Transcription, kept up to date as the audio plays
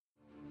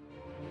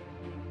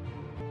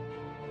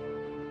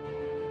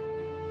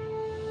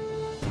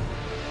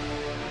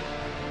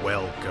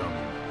Welcome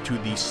to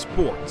the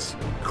Sports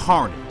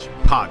Carnage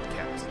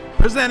Podcast,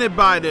 presented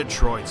by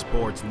Detroit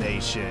Sports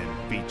Nation,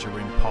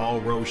 featuring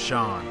Paul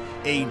Rochon,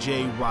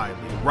 AJ Riley,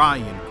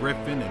 Ryan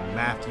Griffin, and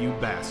Matthew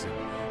Basson,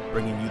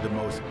 bringing you the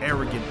most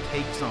arrogant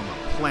takes on the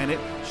planet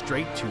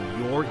straight to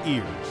your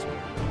ears.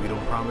 We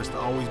don't promise to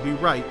always be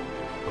right,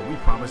 but we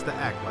promise to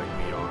act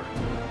like we are.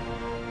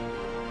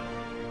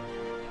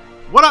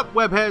 What up,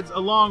 webheads?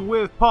 Along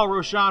with Paul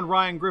Rochon,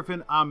 Ryan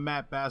Griffin, I'm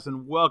Matt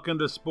Basson. Welcome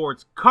to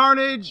Sports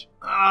Carnage.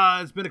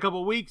 It's been a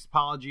couple weeks.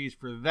 Apologies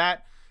for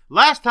that.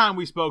 Last time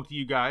we spoke to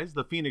you guys,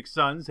 the Phoenix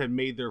Suns had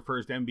made their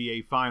first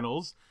NBA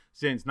Finals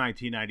since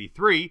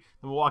 1993.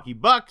 The Milwaukee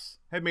Bucks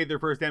had made their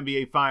first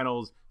NBA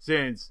Finals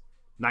since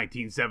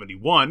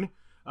 1971.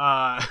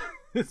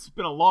 It's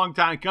been a long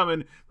time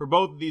coming for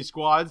both of these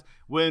squads.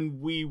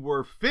 When we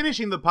were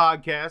finishing the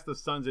podcast, the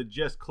Suns had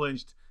just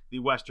clinched the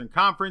Western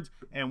Conference,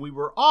 and we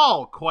were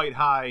all quite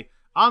high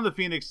on the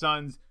Phoenix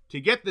Suns to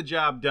get the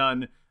job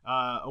done.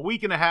 A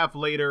week and a half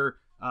later,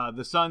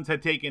 the Suns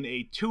had taken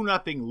a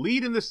 2-0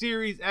 lead in the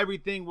series.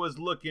 Everything was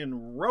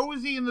looking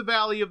rosy in the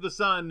Valley of the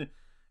Sun,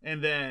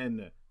 and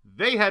then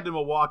they head to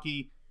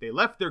Milwaukee. They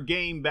left their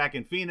game back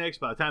in Phoenix.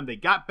 By the time they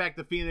got back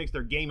to Phoenix,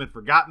 their game had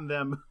forgotten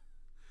them.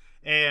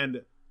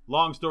 And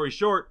long story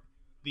short,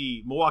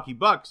 the Milwaukee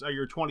Bucks are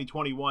your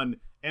 2021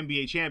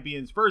 NBA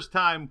champions. First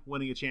time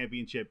winning a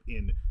championship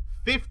in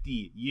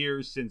 50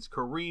 years since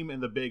Kareem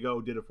and the Big O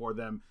did it for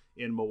them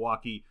in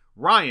Milwaukee.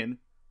 Ryan,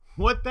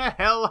 what the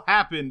hell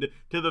happened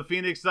to the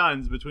Phoenix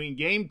Suns between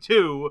Game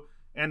 2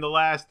 and the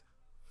last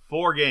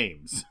 4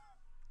 games?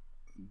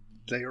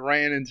 They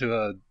ran into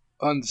an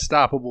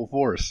unstoppable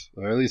force,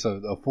 or at least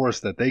a force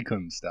that they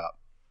couldn't stop.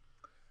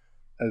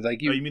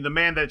 Like you mean the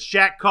man that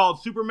Shaq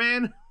called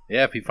Superman?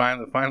 Yeah, he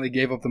finally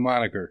gave up the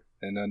moniker.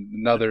 And then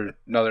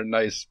another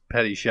nice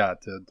petty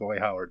shot to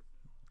Dwight Howard.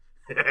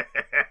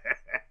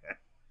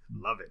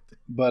 Love it.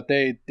 But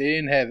they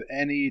didn't have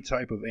any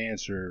type of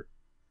answer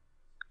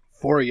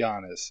for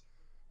Giannis.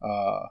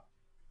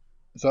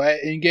 So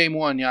in Game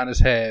 1,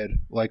 Giannis had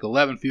like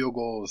 11 field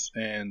goals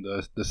and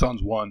the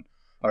Suns won.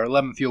 Or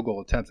 11 field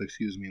goal attempts,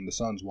 and the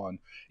Suns won.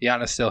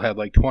 Giannis still had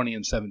like 20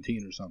 and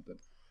 17 or something.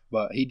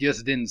 But he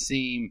just didn't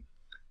seem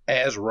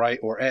as right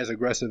or as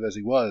aggressive as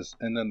he was.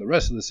 And then the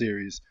rest of the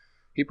series,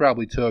 he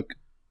probably took,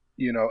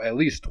 at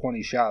least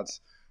 20 shots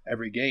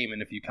every game.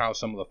 And if you count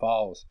some of the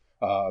fouls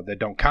that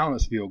don't count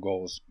as field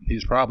goals,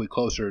 he's probably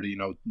closer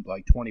to,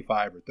 like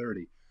 25 or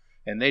 30.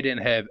 And they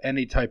didn't have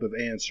any type of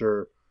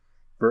answer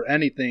for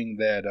anything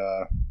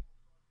that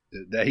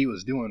he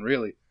was doing,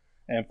 really.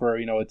 And for,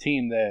 a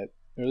team that,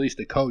 or at least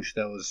a coach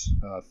that was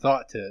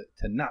thought to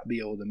not be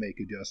able to make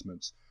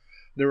adjustments.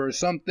 There were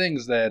some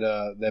things that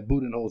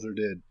Budenholzer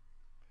did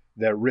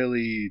that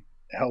really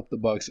helped the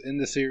Bucks in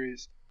the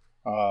series.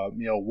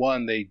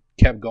 One, they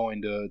kept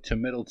going to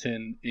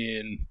Middleton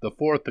in the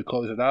fourth to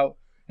close it out,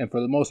 and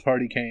for the most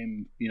part, he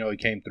came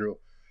through.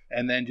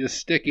 And then just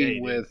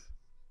sticking with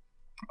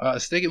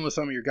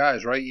some of your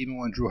guys, right? Even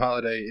when Jrue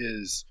Holiday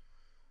is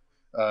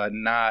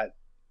not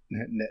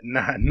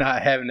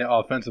having it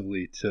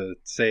offensively, to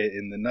say it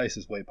in the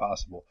nicest way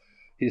possible,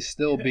 he's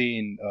still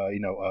being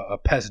a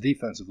pest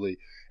defensively.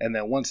 And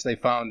then once they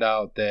found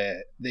out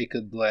that they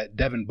could let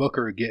Devin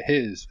Booker get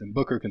his, and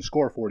Booker can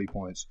score 40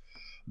 points.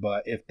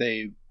 But if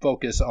they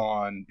focus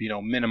on,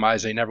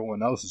 minimizing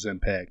everyone else's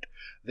impact,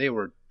 they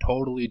were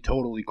totally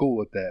cool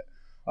with that.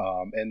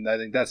 And I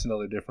think that's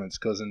another difference,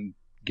 because in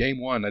Game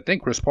 1, I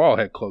think Chris Paul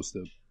had close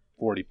to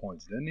 40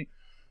 points, didn't he?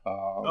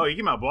 He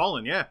came out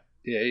balling, yeah.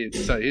 Yeah,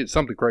 it's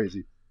something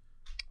crazy.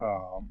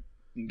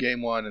 In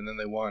Game 1, and then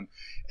they won.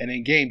 And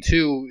in Game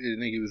 2,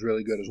 I think he was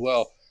really good as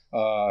well.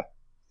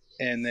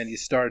 And then he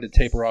started to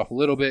taper off a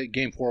little bit.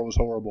 Game 4 was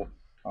horrible.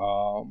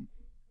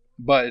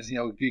 But it's,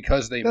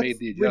 because they made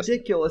the adjustment.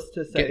 Ridiculous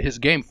to say. His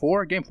Game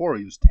 4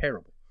 he was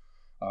terrible.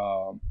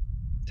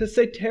 To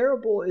say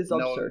terrible is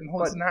absurd.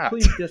 No, it's not.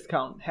 Please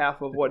discount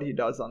half of what he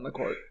does on the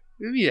court.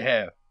 Maybe you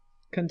have.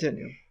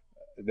 Continue.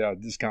 They'll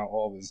discount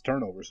all of his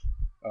turnovers.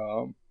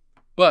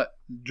 But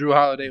Jrue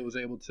Holiday was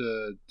able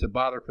to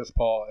bother Chris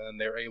Paul,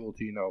 and they were able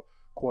to,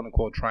 quote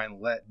unquote, try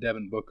and let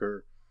Devin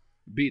Booker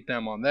beat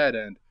them on that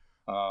end.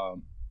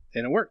 And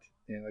it worked.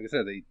 And like I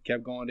said, they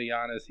kept going to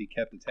Giannis. He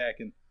kept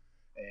attacking.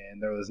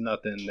 And there was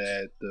nothing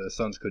that the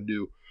Suns could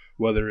do.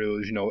 Whether it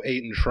was,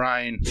 Ayton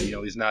trying,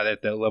 he's not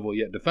at that level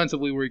yet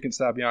defensively where he can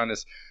stop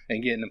Giannis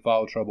and getting in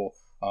foul trouble.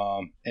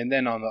 And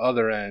then on the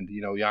other end,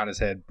 Giannis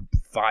had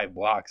 5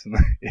 blocks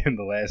in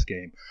the last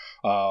game.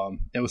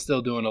 And was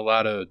still doing a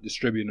lot of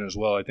distributing as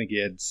well. I think he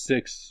had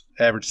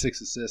average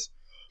 6 assists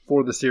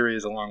for the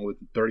series, along with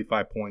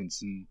 35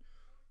 points and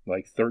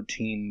like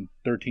 13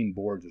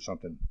 boards or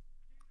something.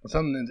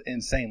 Something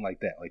insane like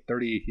that. Like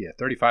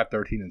 35,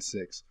 13, and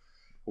 6.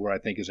 Where I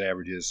think his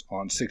average is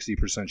on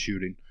 60%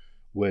 shooting,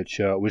 which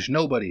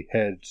nobody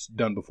had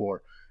done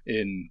before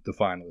in the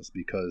finals,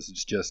 because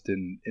it's just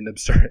an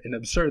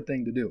absurd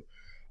thing to do.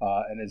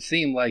 And it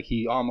seemed like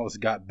he almost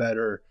got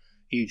better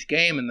each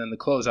game, and then the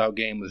closeout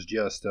game was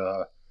just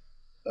a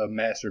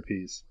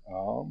masterpiece.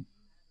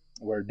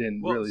 where it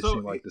didn't Well, really so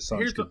seem like the Suns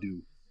here's could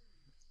do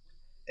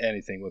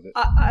anything with it.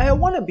 I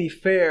want to be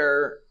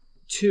fair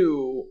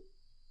to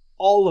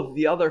all of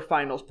the other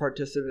finals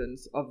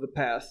participants of the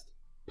past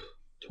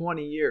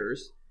 20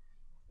 years.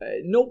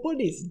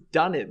 Nobody's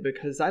done it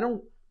because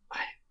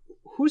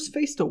who's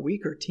faced a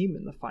weaker team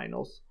in the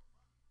finals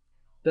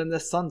than the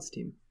Suns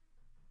team?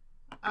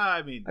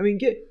 I mean,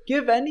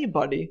 give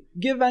anybody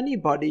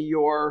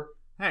your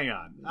hang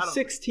on.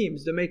 6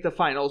 teams to make the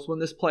finals when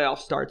this playoff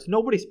starts.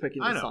 Nobody's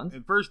picking I the know. Suns.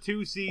 And first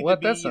 2 seeds Well, to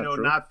be, that's not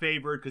true. not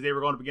favored because they were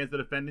going up against the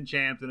defending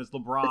champs, and it's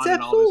LeBron It's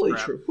and all this absolutely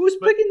crap. true. Who's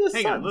But picking the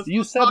hang on, Suns? let's-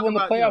 You said talk when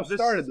the about, playoffs this-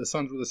 started, the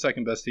Suns were the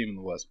second best team in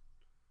the West.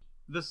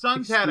 The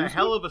Suns had a Excuse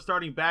hell me? of a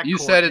starting backcourt. You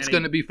said it's and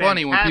going a to be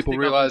funny when people fantastic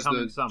realize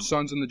up-and-coming the summer.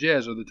 Suns and the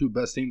Jazz are the 2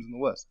 best teams in the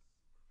West.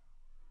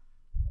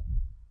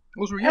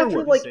 Those were your After,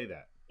 words. like, Say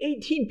that.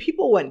 18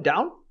 people went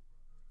down.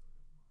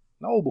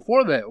 No,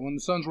 before that, when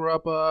the Suns were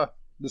up,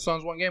 the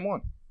Suns won Game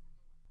 1.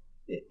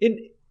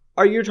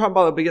 Are you talking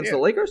about against Yeah.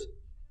 the Lakers?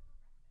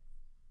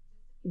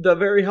 The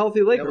very healthy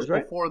That Lakers, was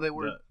right? before they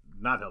were. The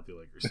not healthy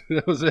Lakers.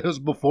 It was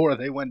before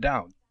they went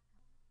down.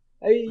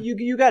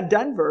 You got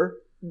Denver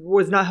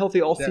was not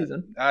healthy all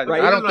season. I right?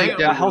 don't No, think no,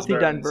 Denver a healthy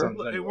was better than the Denver.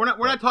 Suns anyway.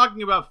 We're not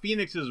talking about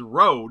Phoenix's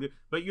road,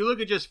 but you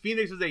look at just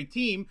Phoenix as a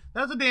team.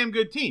 That's a damn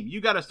good team.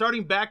 You got a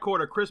starting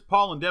backcourt of Chris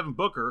Paul and Devin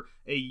Booker,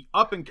 a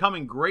up and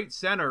coming great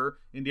center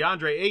in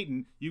DeAndre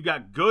Ayton. You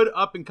got good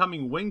up and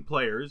coming wing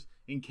players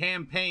in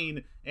Cam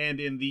Payne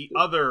and in the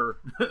other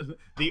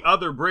the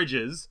other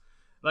Bridges.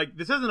 Like,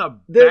 this isn't a bad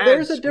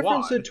There's a squad.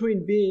 difference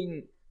between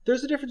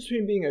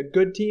being a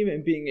good team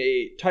and being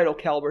a title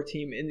caliber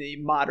team in the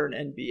modern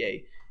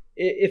NBA.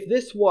 If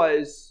this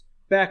was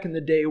back in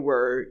the day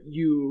where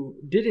you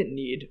didn't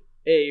need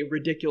a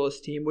ridiculous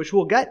team, which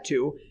we'll get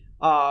to,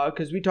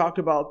 because we talked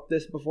about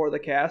this before the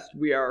cast,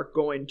 we are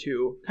going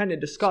to kind of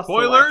discuss the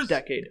Spoilers? last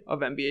decade of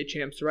NBA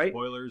champs, right?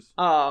 Spoilers.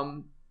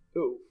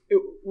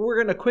 We're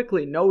going to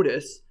quickly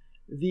notice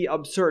the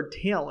absurd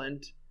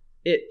talent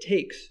it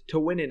takes to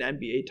win an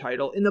NBA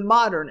title in the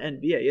modern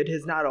NBA. It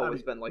has not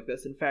always been like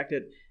this. In fact,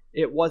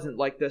 it wasn't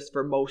like this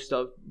for most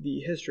of the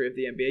history of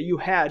the NBA. You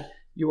had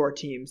your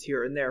teams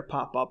here and there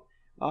pop up.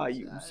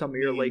 Some of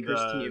your Lakers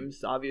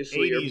teams,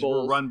 obviously your 80s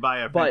Bulls. were run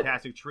by a but-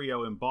 fantastic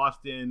trio in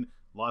Boston,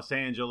 Los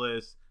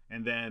Angeles,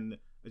 and then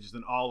just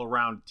an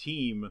all-around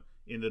team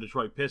in the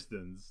Detroit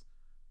Pistons.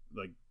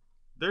 Like,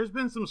 there's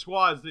been some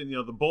squads.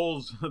 The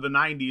Bulls of the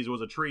 90s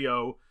was a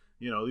trio.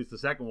 At least the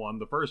second one.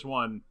 The first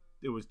one,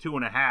 it was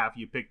 2.5.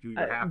 You picked who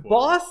your half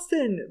was.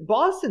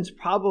 Boston's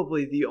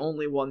probably the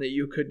only one that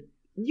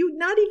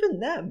not even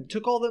them to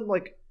call them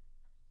like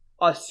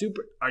a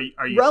super. Are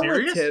you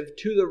relative serious?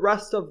 to the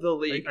rest of the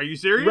league? Are you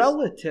serious?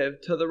 Relative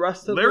to the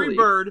rest of the Larry league.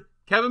 Bird,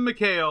 Kevin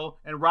McHale,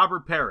 and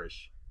Robert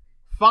Parrish.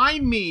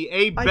 Find me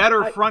a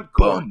better front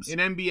court in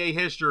NBA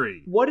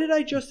history. What did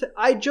I just say?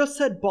 I just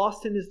said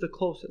Boston is the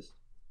closest.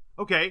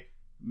 Okay,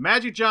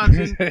 Magic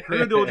Johnson,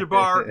 Kareem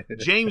Abdul-Jabbar,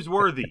 James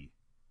Worthy.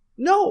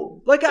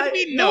 No, What do you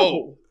mean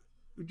no?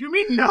 What do you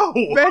mean no?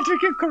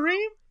 Magic and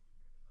Kareem?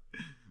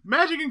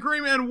 Magic and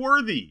Kareem and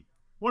Worthy,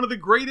 one of the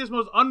greatest,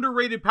 most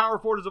underrated power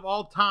forwards of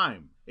all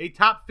time. A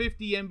top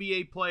 50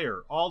 NBA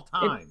player all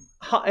time.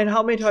 And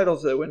how many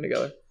titles did they win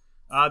together?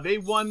 They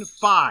won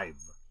 5.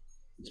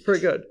 It's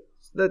pretty good.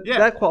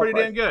 That qualifies.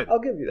 pretty damn good. I'll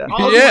give you that.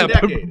 All Yeah, of the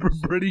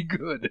decades. pretty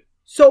good.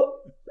 So,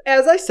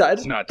 as I said,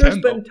 It's not there's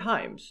 10 been though.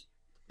 times.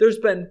 There's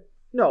been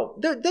no.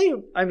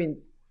 I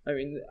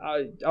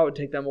would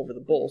take them over the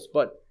Bulls,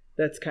 but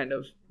that's kind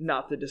of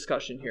not the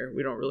discussion here.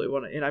 We don't really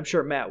want to, and I'm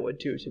sure Matt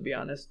would too, to be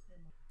honest.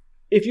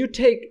 If you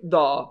take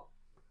the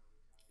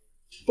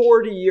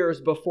 40 years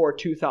before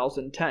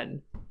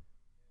 2010,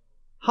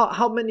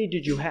 how many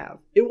did you have?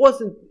 It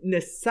wasn't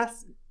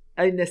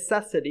a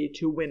necessity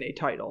to win a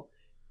title.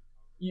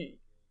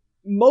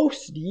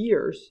 Most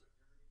years,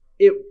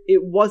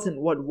 it wasn't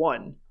what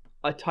won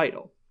a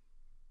title.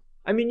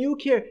 I mean,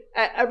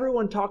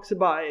 everyone talks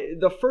about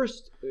the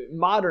first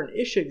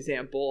modern-ish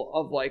example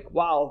of like,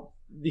 wow,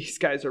 these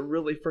guys are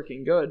really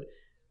freaking good.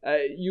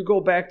 You go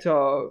back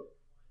to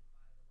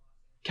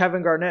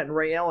Kevin Garnett and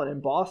Ray Allen in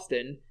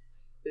Boston.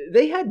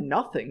 They had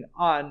nothing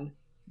on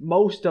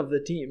most of the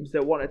teams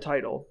that won a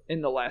title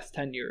in the last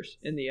 10 years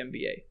in the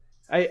NBA.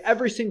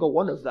 Every single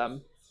one of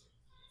them,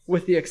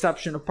 with the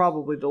exception of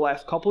probably the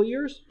last couple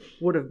years,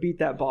 would have beat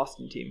that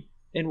Boston team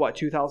in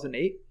 2008?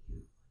 It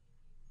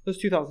was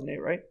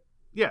 2008, right?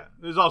 Yeah,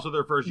 it was also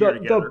their first year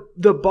together.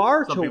 The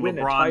bar Something to win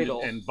LeBron a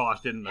title and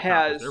Bosh didn't has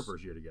accomplish their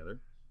first year together.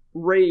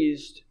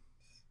 Raised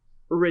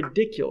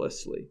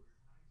ridiculously.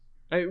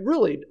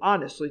 Really,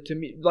 honestly, to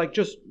me, like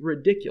just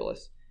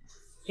ridiculous.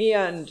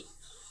 And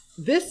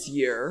this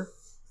year,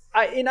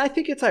 I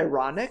think it's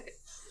ironic,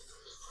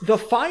 the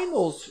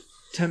finals,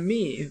 to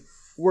me,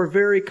 were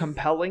very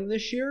compelling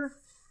this year,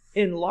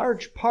 in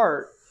large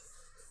part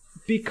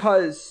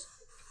because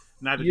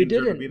Neither you team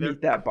deserved to didn't be there.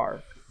 meet that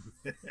bar.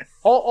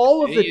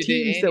 All of the You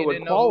teams didn't that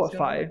would know who's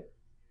qualify,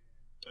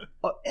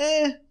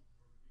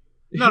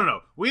 No.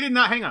 We did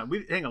not. Hang on.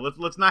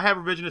 Let's not have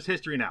revisionist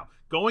history now.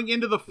 Going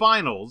into the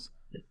finals,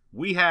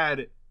 we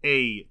had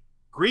a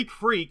Greek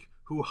Freak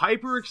who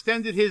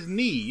hyperextended his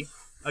knee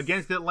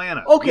against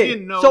Atlanta. Okay, we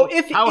didn't know so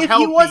if how he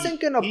healthy wasn't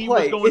going to he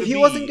play, was if he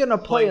wasn't going to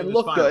play playing and in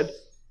look this good,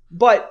 finals.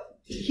 but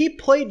he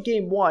played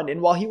game 1,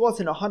 and while he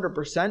wasn't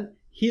 100%,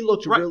 he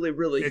looked Right. really,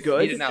 really It's,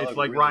 good. It's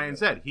like Ryan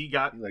said, he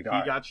got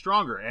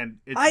stronger, and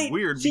it's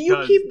weird see,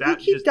 because you that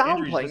keep just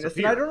downplaying injuries this,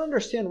 and I disappear. don't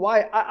understand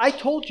why. I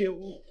told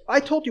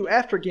you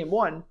after game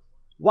 1,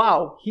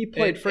 wow, he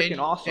played freaking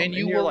awesome. And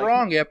you you're were like,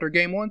 wrong after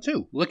game 1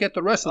 too. Look at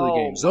the rest of the Oh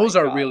games; my those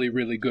are God. really,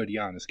 really good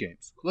Giannis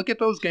games. Look at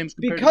those games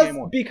compared to game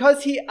 1.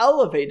 Because he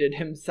elevated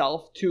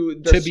himself to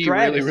the To be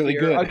really, stratosphere really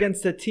good.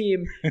 against a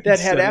team that Instead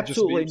had of just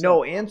absolutely being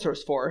no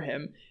answers for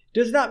him.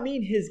 Does not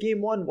mean his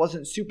game 1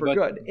 wasn't super But-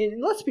 good. And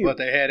let's be but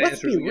they had let's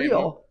answers be in game 1.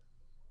 real.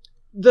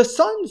 The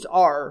Suns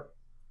are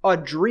a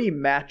dream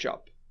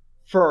matchup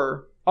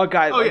for a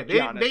guy Oh like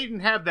yeah, Giannis. they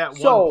didn't have that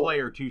So- one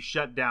player to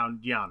shut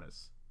down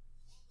Giannis.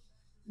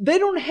 They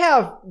don't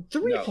have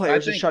three No,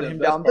 players I to think shut the him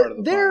best down. part of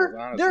the Their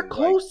finals, their honestly, like,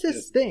 closest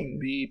just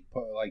thing.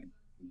 like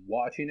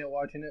watching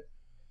it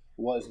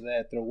was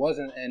that there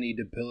wasn't any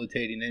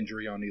debilitating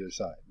injury on either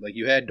side. Like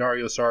you had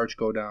Dario Saric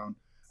go down.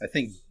 I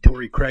think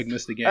Torrey Craig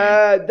missed the game,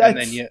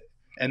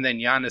 and then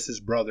Giannis's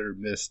brother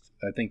missed.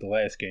 I think the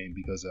last game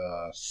because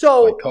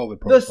So like COVID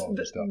protocols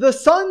and stuff. the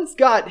Suns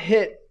got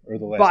hit Or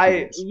the last by two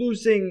games.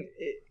 losing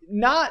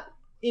not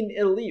an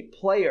elite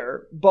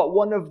player, but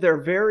one of their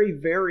very,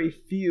 very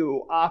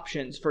few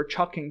options for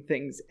chucking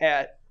things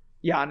at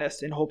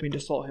Giannis and hoping to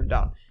slow him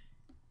down.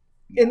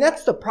 And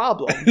that's the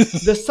problem.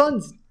 The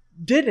Suns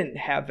didn't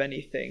have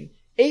anything.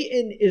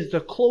 Ayton is the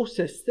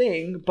closest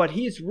thing, but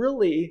he's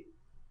really...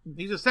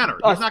 He's a center.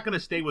 He's not going to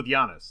stay with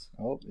Giannis.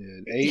 Oh,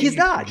 He's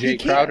not. Jay He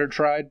can't. Crowder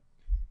tried.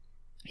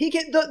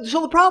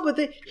 So the problem with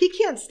it, he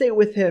can't stay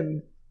with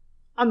him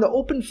on the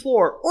open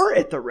floor or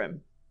at the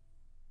rim.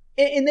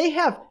 And they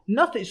have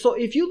nothing. So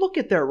if you look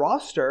at their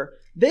roster,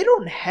 they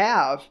don't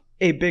have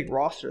a big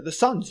roster. The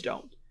Suns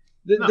don't.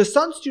 The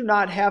Suns do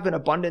not have an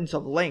abundance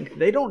of length.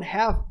 They don't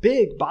have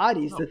big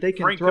bodies that they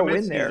can Frank throw Kaminsky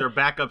in there is their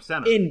backup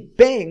center. and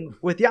bang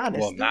with Giannis.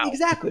 Well, now.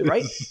 Exactly,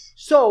 right?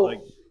 So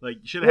like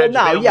should have had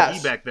now, JaVale yes.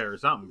 McGee back there or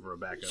something for a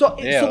backup.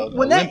 so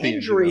when that Olympian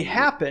injury JaVale.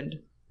 happened,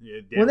 Yeah,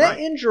 damn when right. that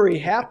injury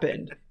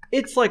happened,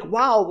 it's like,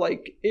 wow,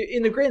 like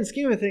in the grand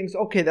scheme of things,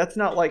 okay, that's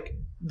not like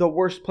the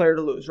worst player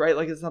to lose, right?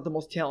 Like it's not the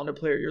most talented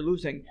player you're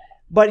losing.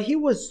 But he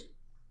was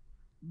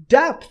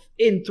depth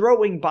in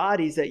throwing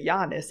bodies at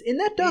Giannis, and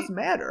that does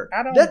matter.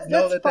 I don't that's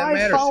know that 5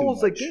 matters fouls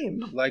too a much.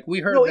 game. Like we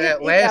heard No, that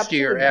it last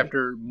year absolutely-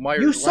 after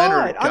Myers You saw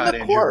Leonard it on got the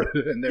injured, court.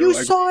 and they You were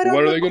like, saw it on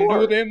 "What are the they going to do court."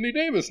 with Anthony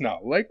Davis now?"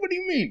 Like, what do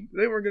you mean?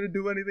 They weren't going to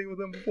do anything with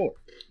him before.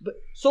 But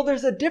so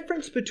there's a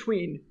difference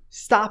between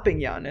stopping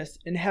Giannis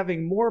and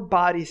having more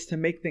bodies to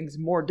make things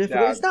more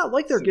difficult. Yeah, It's not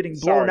like they're getting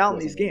Sorry, blown out in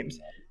wasn't these games.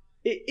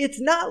 It's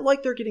not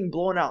like they're getting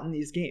blown out in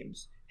these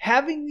games.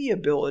 Having the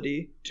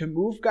ability to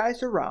move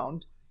guys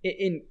around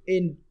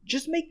and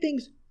just make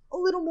things a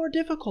little more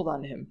difficult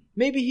on him.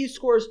 Maybe he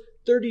scores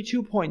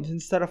 32 points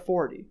instead of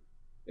 40.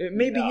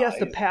 Maybe he has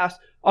to pass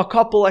a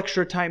couple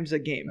extra times a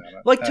game.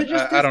 Like to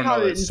just I don't discount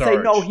know it and that say,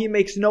 no, Sarge- he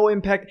makes no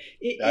impact.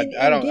 I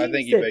games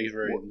think he that- makes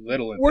very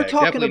little impact. we're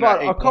talking Definitely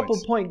about not a couple 8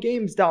 points. point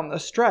games down the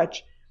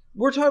stretch.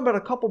 We're talking about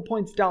a couple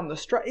points down the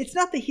stretch. It's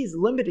not that he's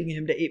limiting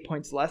him to 8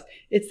 points less.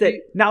 It's that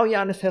now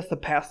Giannis has to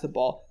pass the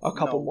ball a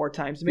couple more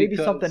times. Maybe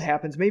because- something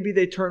happens. Maybe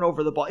they turn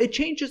over the ball. It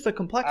changes the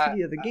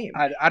complexity of the game.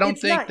 I don't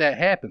It's think not- that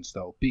happens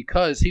though,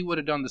 because he would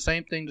have done the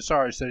same thing to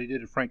Sarge that he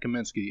did to Frank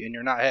Kaminsky, and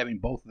you're not having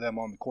both of them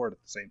on the court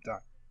at the same time.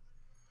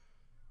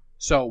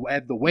 So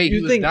at the way he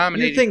was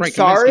dominating Frank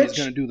Kaminsky is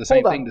going to do the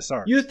same thing to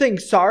Sarge. You think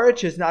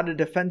Saric is not a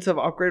defensive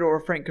upgrade over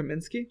Frank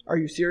Kaminsky? Are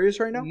you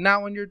serious right now?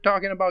 Now when you're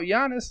talking about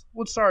Giannis,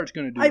 what's Sarge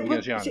going to do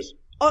against Giannis?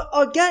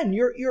 Again,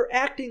 you're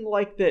acting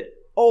like that.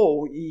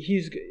 Oh,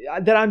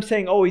 I'm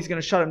saying. Oh, he's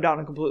going to shut him down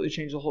and completely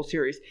change the whole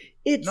series.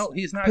 It's No,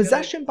 he's not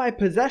possession by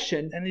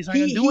possession, and he's not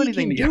going to do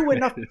anything He to can do Giannis.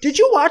 enough. Did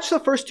you watch the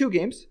first 2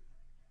 games?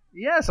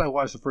 Yes, I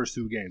watched the first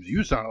 2 games.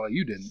 You sounded like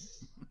you didn't.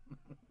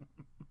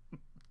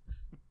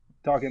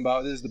 Talking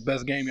about this is the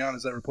best game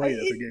Giannis ever played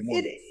after game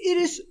 1. It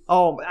is.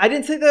 Oh, I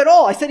didn't say that at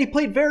all. I said he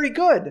played very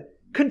good.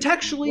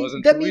 Contextually,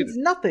 Wasn't that true means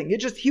either. nothing.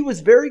 He was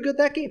very good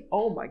that game.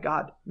 Oh my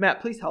God, Matt,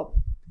 please help.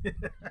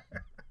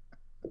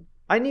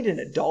 I need an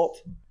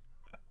adult.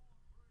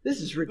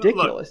 This is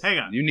ridiculous. Look, hang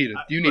on. You need a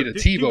Look,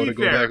 TiVo be to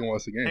go fair, back and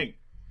watch the game. Hey,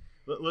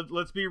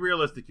 let's be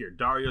realistic here.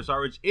 Dario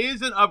Saric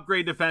is an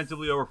upgrade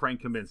defensively over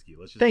Frank Kaminsky.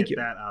 Let's just Thank get you.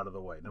 that out of the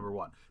way. Number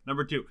 1.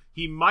 Number 2,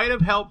 he might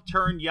have helped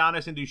turn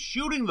Giannis into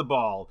shooting the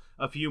ball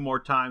a few more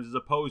times as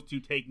opposed to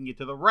taking it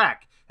to the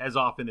rack as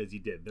often as he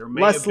did. There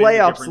may Less have been a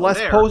layups, difference less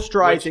there,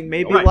 posterizing, which-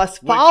 maybe right,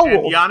 less which- fouls.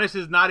 And Giannis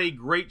is not a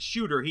great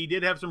shooter. He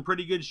did have some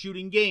pretty good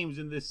shooting games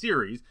in this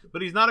series,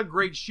 but he's not a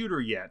great shooter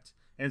yet.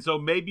 And so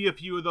maybe a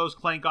few of those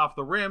clank off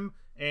the rim,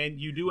 and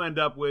you do end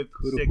up with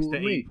Coulda 6 fooled to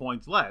 8 me.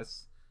 points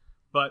less.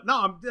 But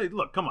no,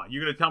 look, come on.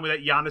 You're going to tell me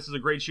that Giannis is a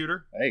great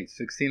shooter? Hey,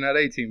 16 out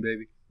of 18,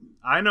 baby.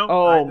 I know.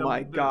 Oh,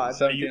 my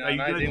God. Are you 17 out of going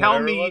to 19, tell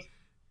whatever it me, was.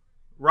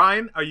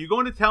 Ryan, are you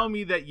going to tell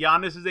me that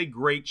Giannis is a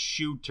great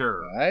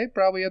shooter? I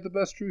probably had the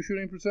best true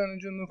shooting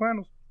percentage in the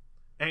finals.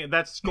 And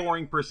that's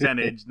scoring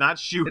percentage, not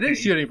shooting. It is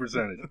shooting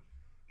percentage.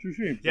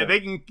 Yeah,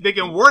 they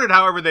can word it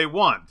however they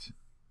want.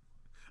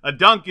 A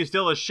dunk is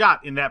still a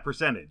shot in that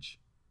percentage.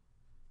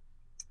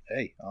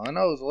 Hey, all I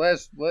know is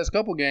the last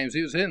couple games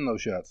he was hitting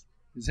those shots.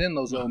 He was hitting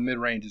those little mid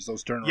ranges,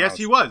 those turnarounds. Yes,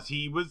 he was.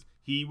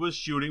 He was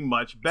shooting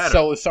much better.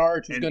 So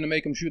Sarge was going to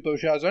make him shoot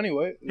those shots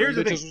anyway. Here's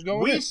the thing: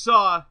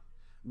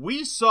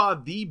 we saw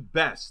the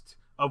best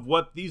of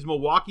what these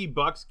Milwaukee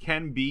Bucks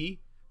can be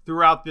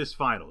throughout this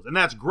finals, and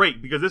that's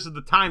great because this is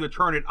the time to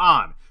turn it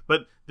on.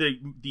 But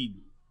the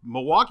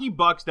Milwaukee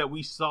Bucks that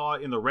we saw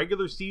in the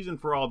regular season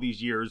for all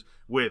these years,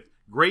 with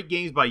great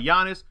games by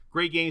Giannis,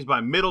 great games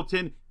by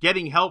Middleton,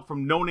 getting help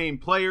from no-name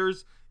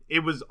players, it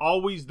was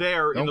always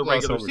there in the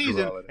regular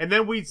season, and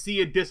then we'd see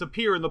it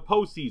disappear in the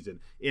postseason.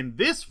 In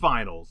this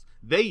finals,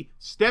 they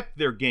stepped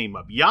their game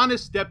up. Giannis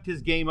stepped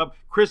his game up.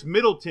 Chris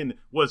Middleton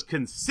was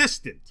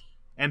consistent,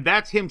 and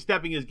that's him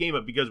stepping his game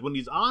up, because when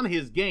he's on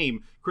his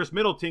game, Chris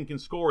Middleton can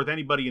score with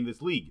anybody in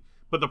this league.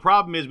 But the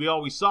problem is, we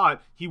always saw it,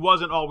 he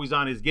wasn't always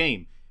on his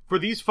game. For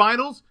these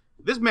finals,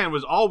 this man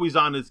was always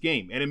on his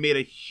game, and it made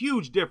a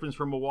huge difference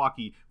for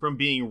Milwaukee from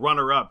being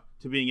runner-up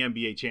to being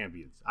NBA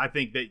champions. I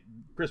think that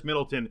Chris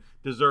Middleton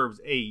deserves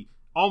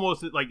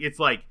it's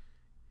like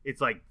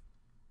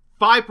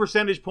 5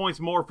 percentage points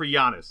more for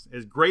Giannis,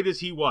 as great as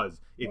he was.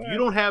 If you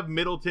don't have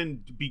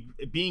Middleton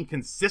being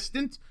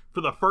consistent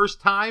for the first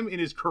time in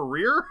his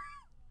career,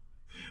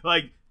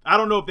 I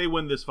don't know if they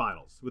win this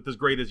finals with as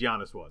great as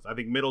Giannis was. I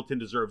think Middleton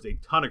deserves a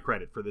ton of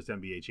credit for this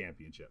NBA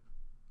championship.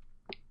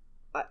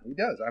 He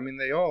does. I mean,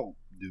 they all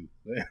do.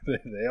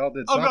 They all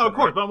did. Oh no, of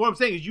course. But what I'm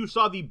saying is, you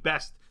saw the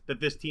best that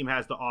this team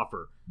has to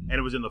offer, and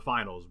it was in the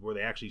finals where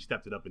they actually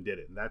stepped it up and did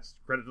it, and that's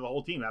credit to the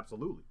whole team.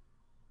 Absolutely.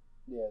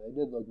 Yeah, they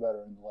did look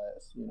better in the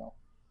last,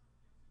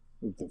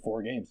 the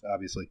 4 games,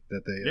 obviously,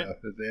 that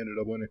they ended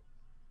up winning.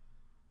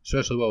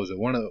 Especially, what was it?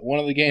 One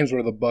of the games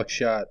where the Bucks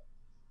shot,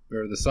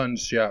 or the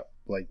Suns shot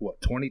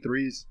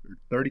 23s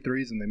or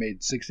 33s, and they made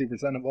 60%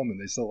 of them,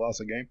 and they still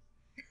lost a game.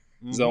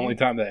 Mm-hmm. It's the only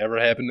time that ever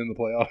happened in the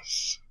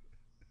playoffs.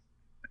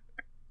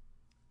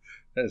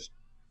 That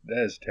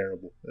is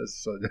terrible.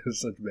 That's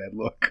such bad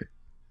luck.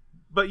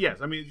 But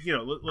yes, I mean,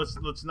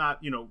 let's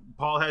not,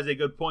 Paul has a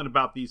good point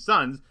about these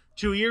Suns.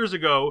 2 years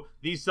ago,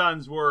 these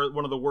Suns were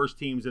one of the worst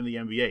teams in the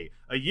NBA.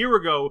 A year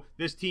ago,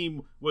 this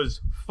team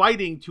was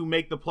fighting to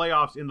make the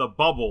playoffs in the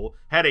bubble,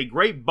 had a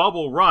great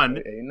bubble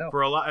run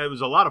for a lot. It was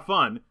a lot of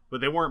fun,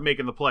 but they weren't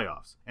making the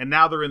playoffs. And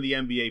now they're in the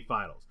NBA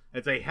Finals.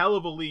 It's a hell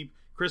of a leap.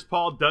 Chris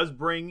Paul does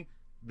bring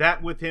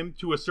that with him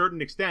to a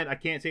certain extent. I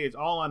can't say it's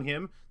all on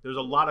him. There's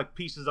a lot of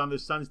pieces on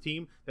this Suns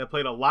team that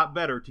played a lot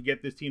better to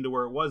get this team to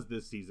where it was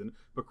this season.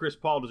 But Chris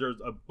Paul deserves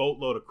a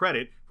boatload of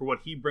credit for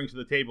what he brings to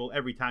the table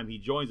every time he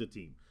joins a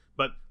team.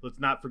 But let's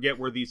not forget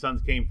where these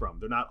Suns came from.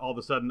 They're not all of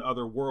a sudden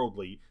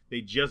otherworldly. They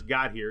just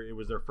got here. It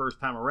was their first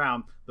time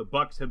around. The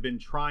Bucks have been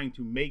trying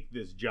to make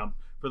this jump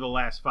for the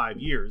last 5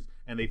 years,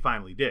 and they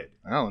finally did.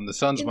 Oh, and the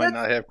Suns might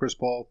not have Chris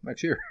Paul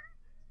next year.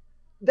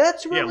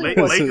 That's really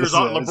Lakers.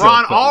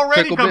 LeBron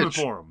already coming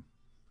for him.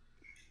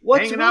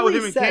 What's hanging really out with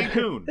him in sad,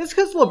 Cancun. That's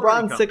because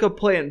LeBron's sick of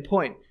playing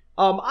point.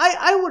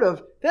 I would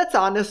have. That's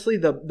honestly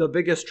the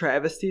biggest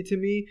travesty to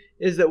me,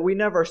 is that we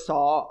never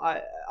saw.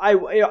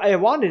 I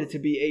wanted it to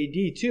be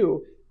AD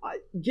too.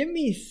 Give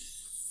me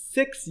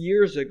 6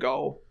 years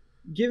ago.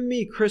 Give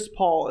me Chris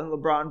Paul and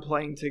LeBron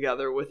playing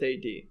together with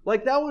AD.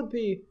 That would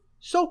be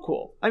so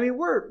cool. I mean,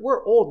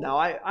 we're old now.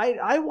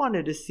 I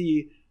wanted to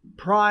see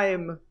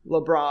prime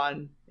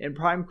LeBron and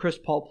prime Chris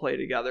Paul play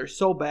together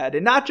so bad,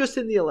 and not just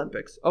in the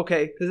Olympics,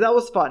 okay? Because that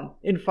was fun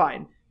and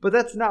fine, but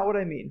that's not what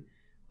I mean.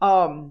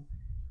 The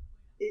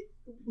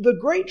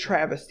great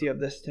travesty of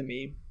this to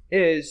me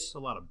is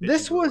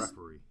this was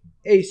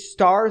a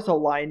stars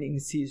aligning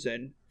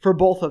season for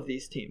both of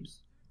these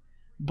teams.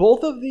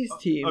 Both of these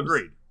teams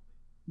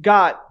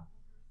got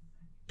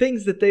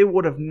things that they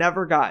would have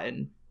never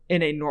gotten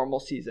in a normal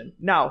season.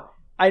 Now,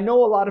 I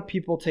know a lot of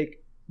people take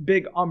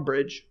big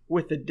umbrage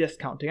with the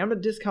discounting. I'm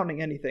not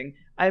discounting anything.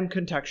 I am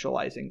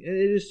contextualizing.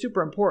 It is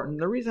super important.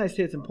 The reason I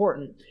say it's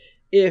important,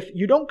 if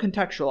you don't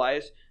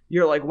contextualize,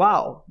 you're like,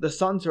 wow, the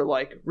Suns are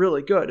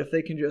really good. If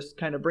they can just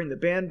kind of bring the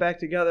band back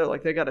together,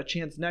 they got a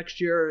chance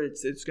next year.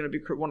 It's going to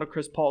be one of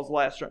Chris Paul's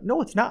last run.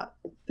 No, it's not.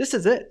 This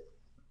is it.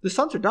 The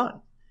Suns are done.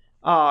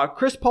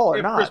 Chris Paul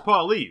or not. If Chris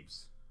Paul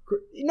leaves.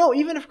 No,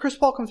 even if Chris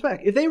Paul comes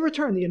back. If they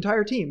return the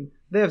entire team,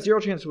 they have zero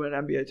chance to win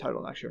an NBA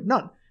title next year.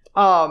 None.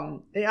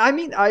 I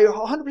mean, I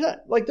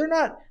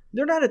 100%.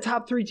 They're not a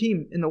top 3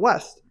 team in the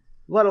West,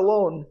 let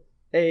alone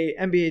a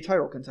NBA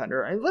title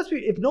contender. And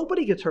if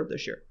nobody gets hurt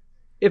this year,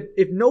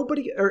 if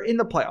nobody, or in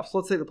the playoffs,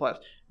 let's say the playoffs,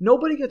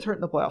 nobody gets hurt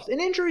in the playoffs, and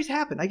injuries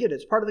happen. I get it.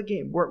 It's part of the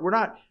game. We're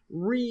not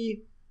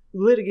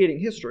re-litigating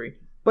history.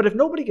 But if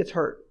nobody gets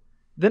hurt,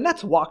 then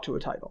that's a walk to a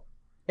title,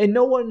 and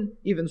no one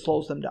even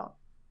slows them down.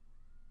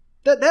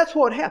 That's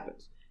what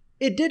happens.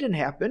 It didn't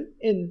happen,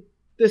 and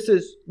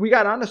we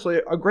got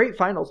honestly a great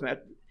finals match.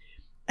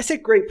 I say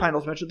great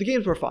finals match. The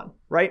games were fun,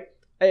 right?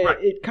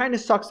 It kind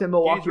of sucks that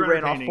Milwaukee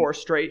ran off 4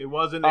 straight. It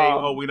wasn't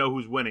we know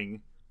who's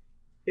winning.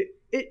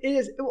 it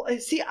is.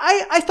 See,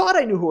 I thought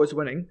I knew who was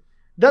winning.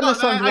 Then the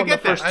Suns won the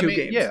first two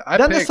games.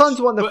 Then the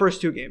Suns won the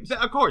first two games.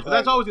 Of course, but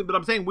that's always. But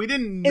I'm saying we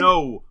didn't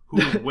know who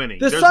was winning.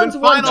 The There's Suns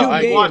been won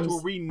finals 2 we watched games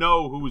where we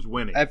know who's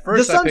winning. At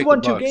first, the Suns I picked won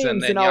the 2 Bucks, games,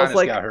 and then and I was Giannis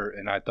like, got hurt,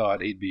 and I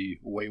thought he'd be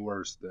way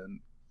worse than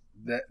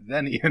that.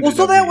 Then he ended well,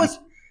 so up that being, was.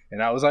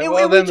 and I was like, and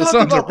well, we then the talked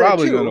Suns are about that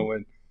probably too. going to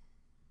win.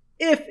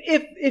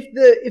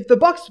 If the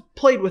Bucks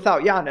played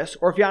without Giannis,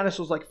 or if Giannis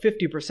was like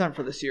 50%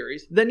 for the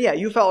series, then yeah,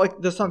 you felt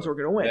like the Suns were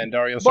going to win. Then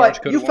Dario But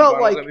Saric could you have felt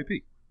won like Finals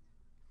MVP.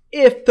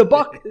 if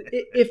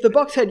the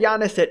Bucks had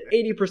Giannis at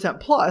 80%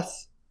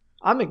 plus,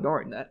 I'm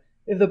ignoring that.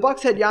 If the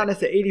Bucks had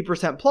Giannis at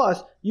 80%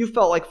 plus, you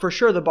felt like for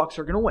sure the Bucks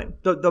are going to win.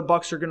 The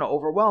Bucks are going to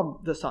overwhelm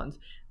the Suns.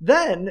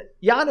 Then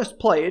Giannis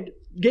played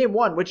game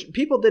 1, which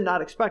people did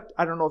not expect.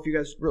 I don't know if you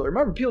guys really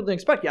remember. People didn't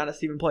expect Giannis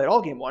to even play at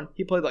all game 1.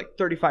 He played like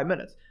 35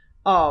 minutes.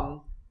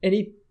 And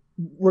he,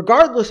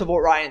 regardless of what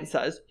Ryan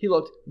says, he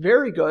looked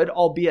very good,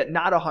 albeit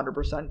not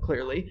 100%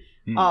 clearly.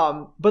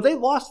 But they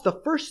lost the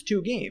first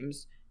 2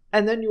 games,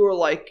 and then you were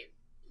like,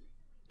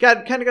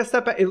 got to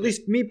step back. At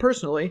least me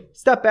personally,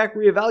 step back,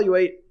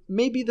 reevaluate.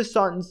 Maybe the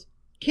Suns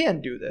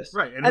can do this,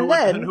 right?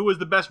 And who was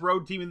the best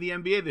road team in the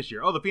NBA this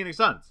year? Oh, the Phoenix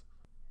Suns.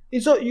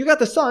 And so you got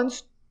the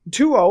Suns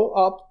 2-0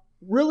 up,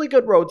 really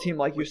good road team,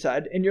 like you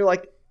said, and you're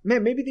like,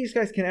 man, maybe these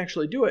guys can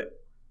actually do it.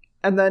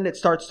 And then it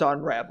starts to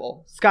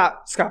unravel.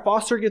 Scott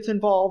Foster gets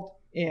involved,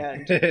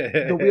 and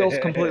the wheels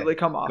completely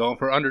come off. Going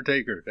for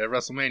Undertaker at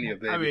WrestleMania,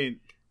 baby.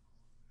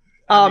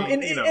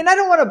 And I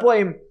don't want to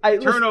blame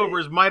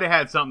turnovers might have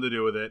had something to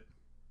do with it.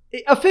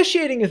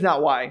 Officiating is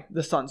not why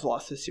the Suns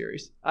lost this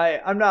series.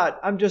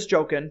 I'm just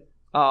joking.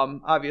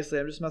 Obviously,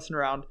 I'm just messing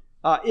around.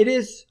 It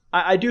is.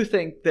 I do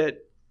think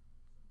that.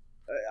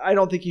 I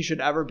don't think he should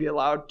ever be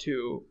allowed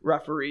to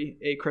referee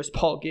a Chris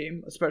Paul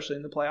game, especially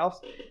in the playoffs.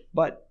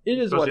 But it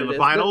is especially what it is. In the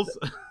finals.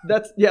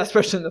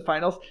 Especially in the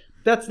finals.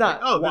 That's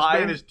not. Why.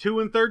 This man is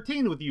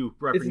 2-13 with you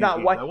refereeing. It's not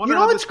games. why. You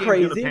know what's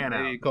crazy?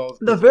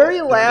 The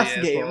very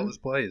last game.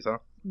 Plays, huh?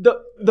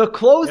 The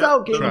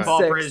closeout game doesn't fall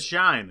 6. for his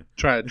shine.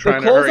 Trying to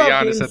hurry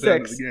Giannis at the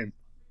end of the game.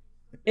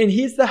 And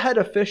he's the head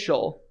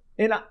official.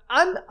 And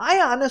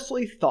I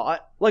honestly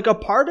thought, like a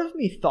part of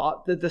me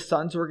thought that the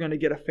Suns were going to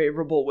get a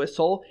favorable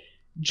whistle,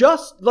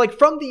 just like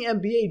from the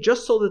NBA,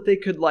 just so that they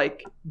could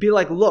like be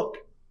like, look,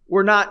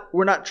 we're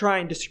not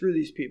trying to screw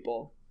these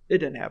people. It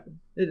didn't happen.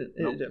 It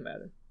didn't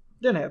matter.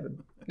 It didn't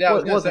happen. Yeah, I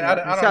don't know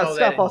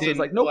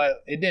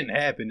that it didn't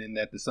happen in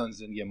that the Suns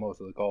didn't get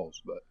most of the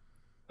calls, but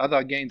I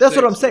thought game That's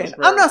 6 what I'm saying.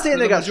 I'm not saying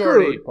they got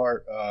screwed.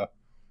 Part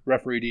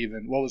refereed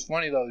even. What was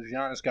funny though is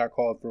Giannis got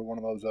called for one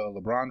of those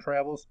LeBron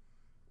travels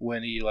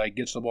when he like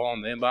gets the ball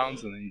in the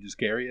inbounds and then you just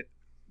carry it.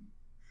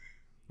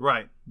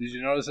 Right. Did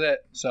you notice that?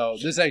 So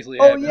this actually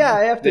happened. Oh yeah,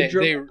 I have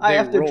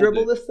to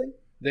dribble this thing.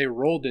 They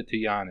rolled it to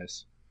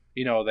Giannis.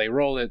 You know, they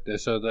roll it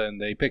so then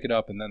they pick it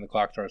up and then the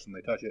clock starts and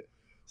they touch it.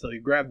 So he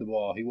grabbed the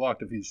ball, he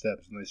walked a few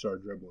steps, and they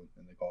started dribbling,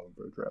 and they called him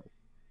for a travel.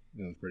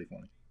 It was pretty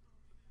funny.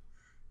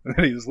 And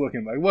then he was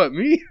looking like, "What,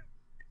 me?"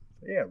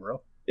 Yeah,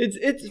 bro. It's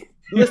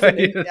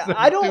listen.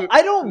 I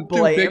don't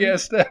blame 2 big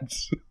ass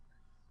steps.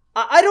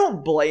 I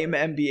don't blame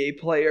NBA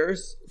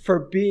players for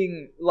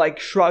being like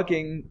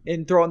shrugging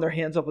and throwing their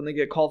hands up when they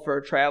get called for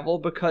a travel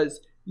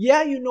because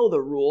yeah, you know the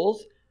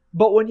rules,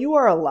 but when you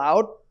are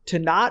allowed to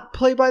not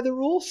play by the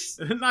rules,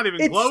 not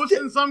even close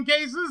in some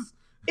cases.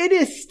 It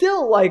is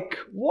still like,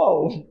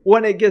 whoa,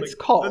 when it gets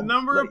called. The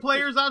number of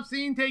players I've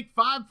seen take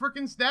 5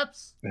 freaking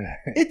steps.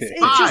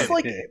 It's just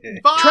like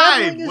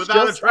 5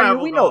 without a travel. I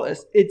mean, we know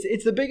this.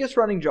 It's the biggest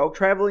running joke.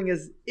 Traveling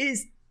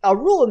is a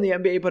rule in the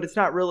NBA, but it's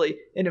not really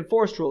an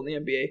enforced rule in the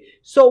NBA.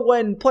 So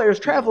when players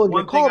travel and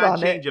get called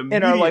on it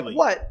and are like,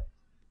 what?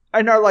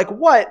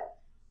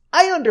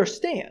 I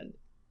understand.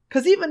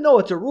 Because even though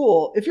it's a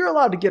rule, if you're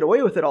allowed to get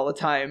away with it all the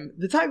time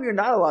you're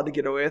not allowed to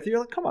get away with it, you're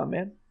like, come on,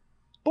 man.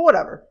 But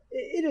whatever.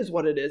 It is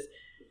what it is.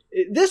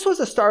 This was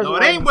a Stars. No,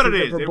 it ain't what it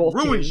is. It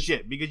ruins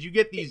shit because you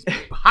get these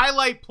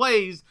highlight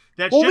plays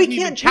that shouldn't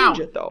even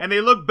count, and they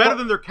look better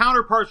than their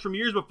counterparts from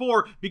years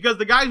before because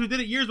the guys who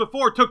did it years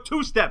before took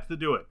 2 steps to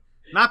do it,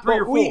 not 3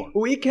 or 4.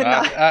 We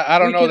cannot. I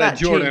don't know that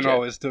Jordan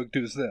always took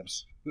 2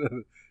 steps.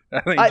 I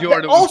think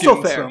Jordan was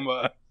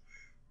given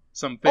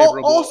some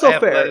favorable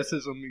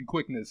athleticism and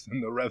quickness,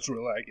 and the refs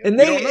were like, and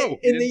they don't know.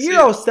 In the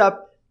Euro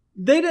step.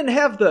 They didn't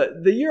have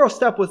the Euro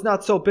step was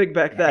not so big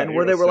back then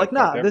where they were like,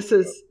 nah, it's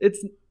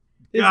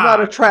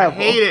not a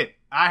travel.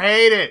 I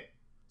hate it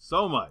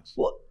so much.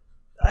 Well,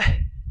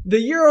 the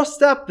Euro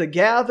step, the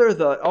gather,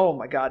 oh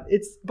my God,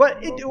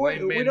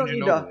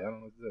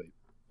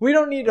 we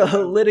don't need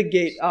to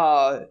litigate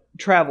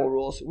travel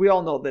rules. We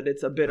all know that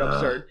it's a bit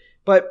absurd,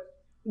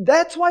 but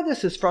that's why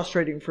this is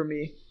frustrating for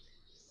me.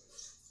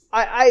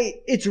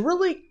 It's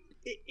really,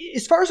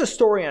 as far as a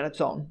story on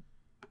its own,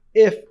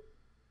 if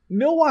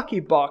Milwaukee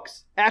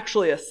Bucks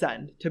actually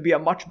ascend to be a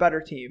much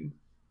better team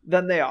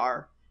than they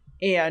are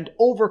and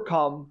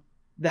overcome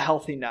the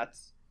healthy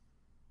Nets,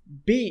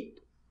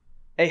 beat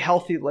a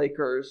healthy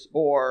Lakers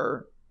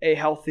or a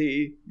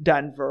healthy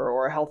Denver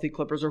or a healthy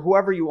Clippers or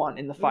whoever you want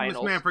in the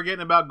finals. This man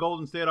forgetting about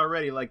Golden State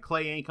already. Like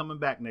Clay ain't coming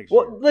back next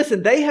year. Well,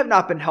 listen, they have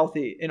not been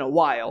healthy in a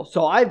while,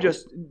 so I've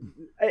just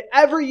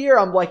every year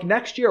I'm like,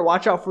 next year,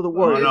 watch out for the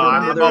Warriors.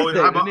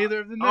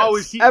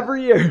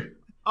 Every year.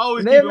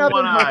 Always keeping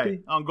one eye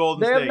on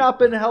Golden State. They have not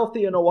been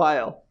healthy in a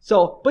while.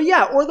 So, but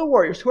yeah, or the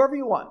Warriors, whoever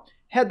you want.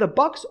 Had the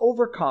Bucks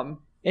overcome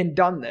and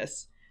done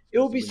this, it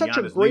would be such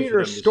a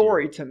greater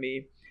story to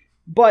me.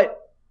 But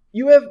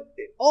you have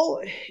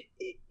all.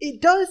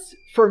 It does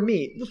for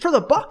me. For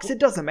the Bucks, it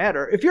doesn't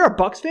matter. If you're a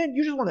Bucks fan,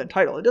 you just want a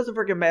title. It doesn't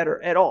freaking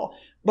matter at all.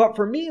 But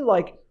for me,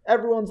 like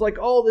everyone's like,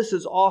 "Oh, this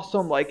is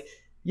awesome!" Like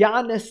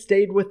Giannis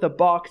stayed with the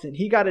Bucks and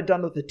he got it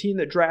done with the team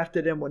that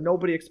drafted him when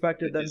nobody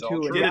expected them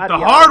to. Did it the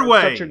hard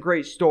way. Such a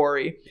great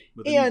story.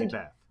 And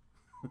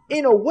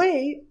in a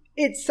way,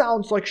 it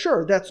sounds like,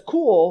 sure, that's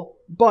cool,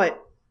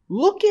 but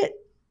look at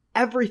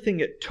everything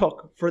it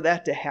took for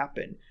that to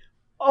happen.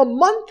 A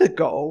month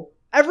ago,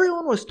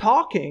 everyone was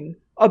talking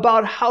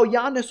about how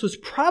Giannis was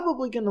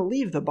probably going to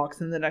leave the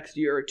Bucks in the next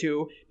year or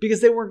two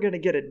because they weren't going to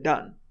get it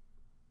done.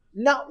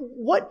 Now,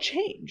 what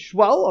changed?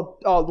 Well,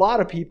 a lot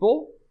of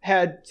people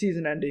had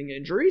season-ending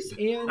injuries,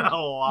 and a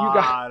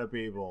lot of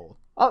people.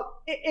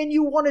 And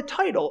you won a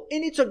title,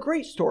 and it's a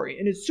great story,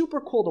 and it's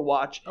super cool to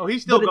watch. Oh,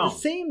 he's still going. But at the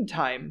same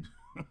time,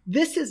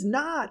 this is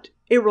not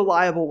a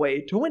reliable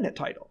way to win a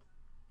title.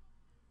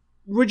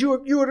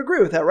 You would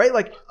agree with that, right?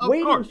 Like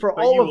waiting for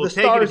all of the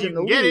stars in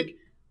the league.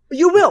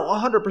 You will,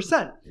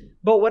 100%.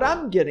 But what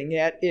I'm getting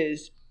at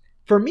is,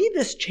 for me,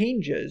 this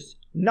changes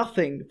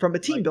nothing from a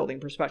team building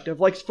perspective.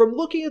 Like from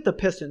looking at the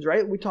Pistons,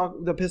 right?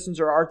 The Pistons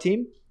are our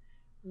team.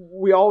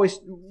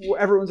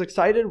 Everyone's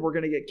excited. We're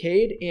going to get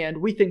Cade, and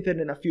we think that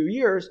in a few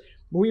years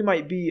we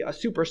might be a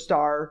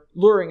superstar,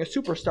 luring a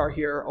superstar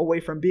here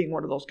away from being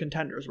one of those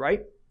contenders,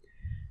 right?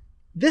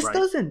 This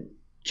doesn't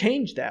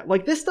change that.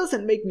 Like this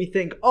doesn't make me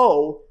think,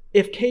 oh,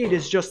 if Cade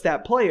is just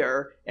that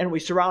player and we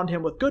surround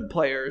him with good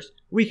players,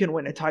 we can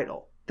win a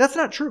title. That's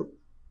not true.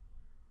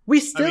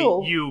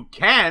 You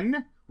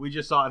can. We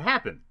just saw it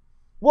happen.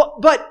 Well,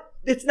 but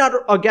it's not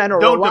again a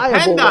Don't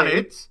reliable depend way. On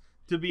it.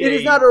 It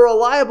is not a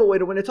reliable way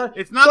to win a title.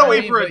 It's not a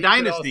way for a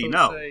dynasty,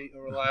 no. Say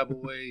a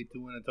reliable way to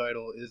win a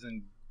title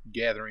isn't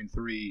gathering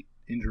 3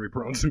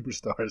 injury-prone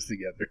superstars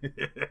together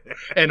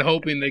and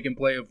hoping they can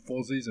play a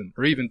full season,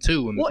 or even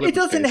 2 in the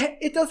Clippers case.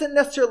 It doesn't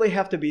necessarily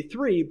have to be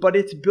 3, but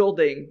it's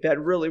building that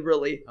really,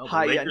 really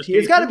high-end team.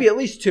 It's got to be at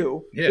least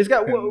 2. Yeah. It's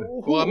got.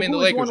 The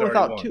Lakers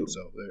without 2,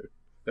 so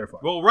they're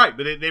fine. Well, right,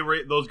 but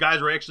those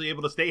guys were actually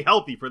able to stay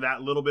healthy for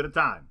that little bit of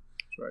time.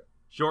 That's right.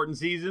 Shortened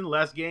season,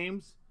 less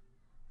games.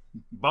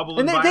 Bubble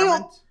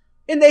environment.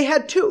 And they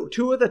had 2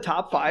 of the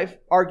top 5,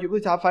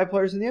 arguably top 5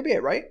 players in the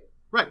NBA, right?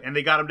 Right, and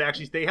they got them to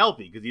actually stay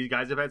healthy because these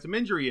guys have had some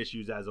injury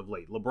issues as of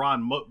late.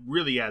 LeBron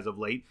really as of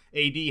late.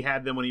 AD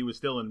had them when he was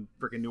still in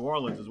freaking New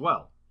Orleans as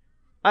well.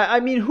 I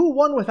mean, who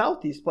won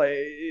without these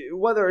players?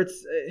 Whether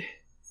it's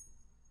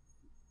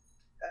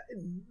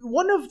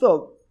one of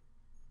the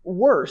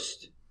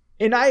worst,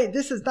 and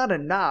this is not a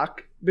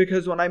knock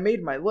because when I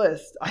made my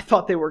list, I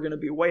thought they were going to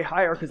be way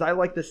higher because I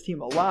like this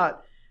team a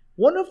lot.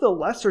 One of the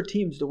lesser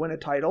teams to win a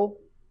title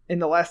in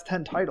the last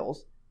 10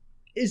 titles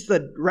is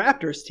the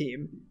Raptors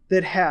team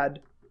that had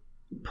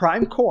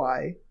prime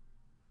Kawhi,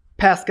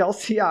 Pascal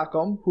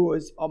Siakam, who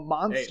was a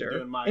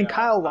monster, and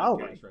Kyle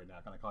Lowry. Right now.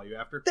 Can I call you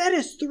after? That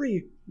is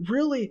 3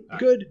 really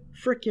good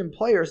freaking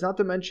players, not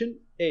to mention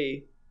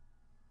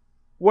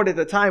what at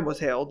the time was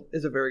hailed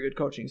as a very good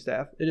coaching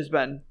staff. It has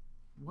been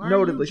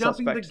notably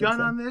suspect. Why are you jumping the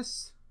gun on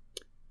this?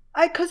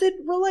 Because it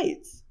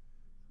relates.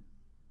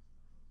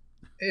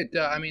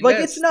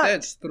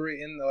 That's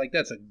 3, and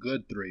that's a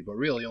good 3, but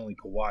really only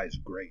Kawhi's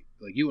great.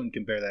 Like you wouldn't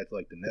compare that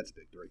to the Nets'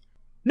 big 3.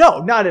 No,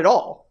 not at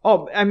all.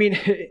 I mean,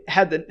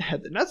 had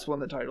the Nets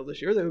won the title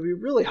this year, they would be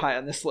really high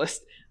on this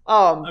list.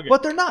 Okay.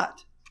 But they're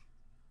not.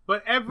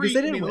 But we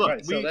look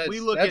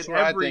that's at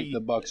what I think the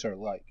Bucks are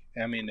like.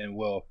 I mean, and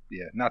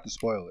not to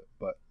spoil it,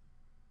 but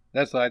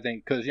that's what I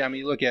think. Because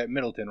you look at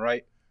Middleton,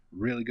 right?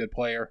 Really good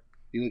player.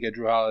 You look at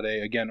Drew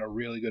Holiday, again, a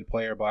really good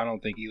player, but I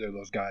don't think either of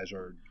those guys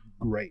are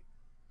great.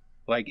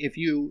 Like if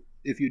you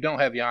don't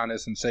have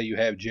Giannis and say you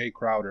have Jay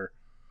Crowder,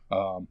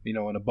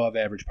 an above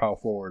average power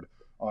forward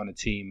on a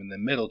team, and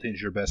then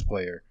Middleton's your best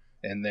player,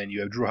 and then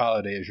you have Drew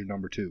Holiday as your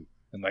number 2,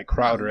 and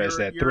Crowder as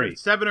that 3. You're a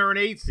 7 or an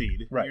 8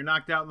 seed. Right. You're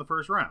knocked out in the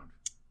first round.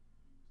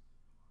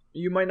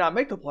 You might not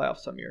make the playoffs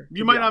some year.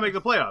 You might not make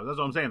the playoffs. That's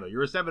what I'm saying, though.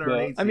 You're a 7 or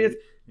an 8 seed. I mean,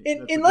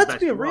 and let's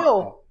be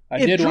real.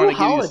 I did want to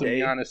give you some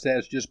Giannis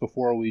stats just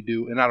before we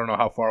do, and I don't know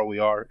how far we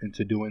are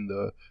into doing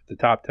the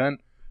top 10,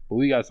 but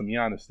we got some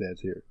Giannis stats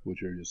here,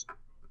 which are just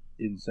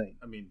insane.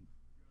 I mean,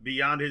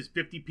 beyond his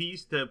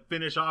 50-piece to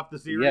finish off the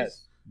series?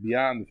 Yes,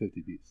 beyond the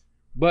 50-piece.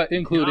 But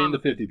including the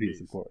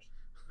 50-piece, of course.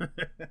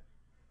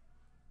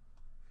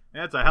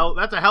 That's a hell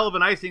of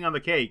an icing on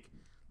the cake.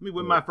 Let me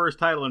win my first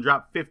title and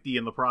drop 50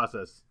 in the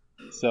process.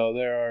 So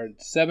there are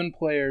 7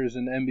 players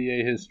in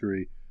NBA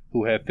history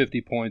who have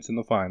 50 points in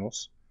the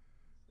finals.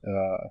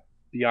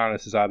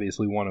 Giannis is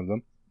obviously one of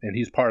them, and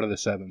he's part of the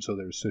 7, so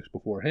there's 6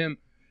 before him.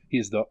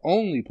 He's the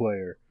only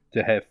player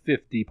to have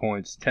 50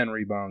 points, 10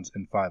 rebounds,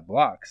 and 5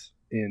 blocks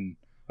in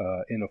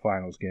a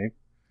finals game.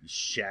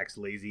 Shaq's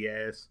lazy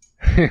ass.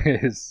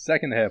 His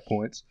second half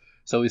points.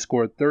 So he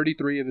scored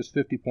 33 of his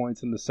 50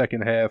 points in the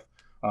second half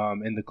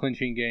in the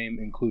clinching game,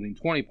 including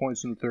 20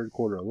 points in the third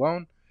quarter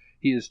alone.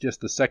 He is just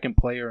the second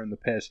player in the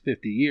past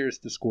 50 years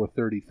to score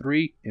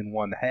 33 in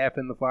one half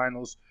in the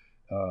finals,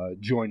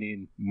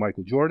 joining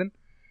Michael Jordan.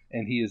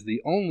 And he is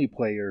the only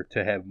player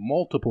to have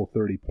multiple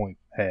 30-point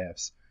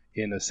halves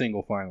in a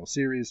single final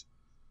series.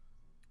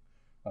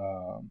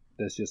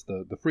 That's just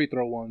the free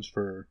throw ones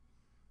for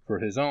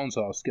his own,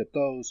 so I'll skip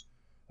those.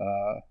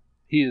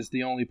 He is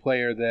the only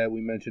player that we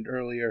mentioned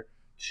earlier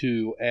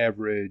to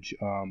average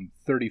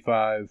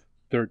 35,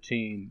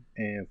 13,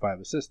 and 5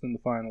 assists in the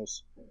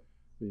finals.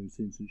 We haven't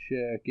seen some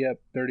Shaq. Yep,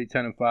 30,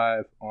 10, and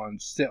 5 on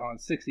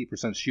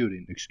 60%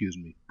 shooting,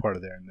 part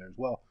of there and there as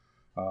well.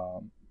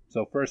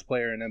 So first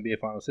player in NBA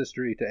Finals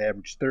history to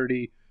average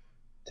 30,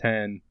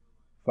 10,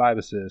 5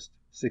 assists,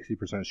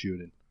 60%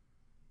 shooting.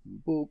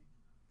 Boop.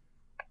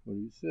 What do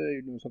you say?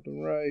 You're doing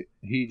something right.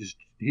 He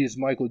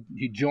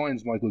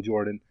joins Michael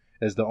Jordan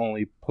as the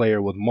only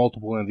player with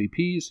multiple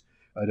MVPs,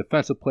 a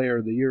Defensive Player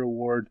of the Year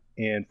award,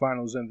 and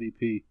Finals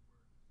MVP.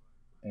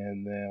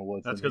 And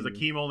then that's because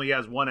Akeem only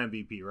has one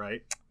MVP,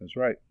 right? That's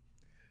right.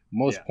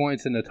 Most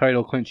points in the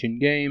title clinching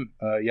game.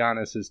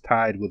 Giannis is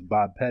tied with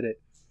Bob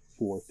Pettit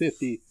for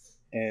 50,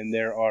 and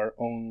there are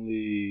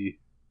only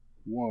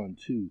 1,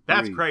 2,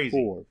 3,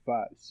 4,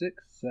 5,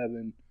 6,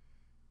 7,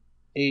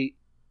 8,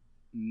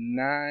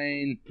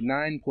 9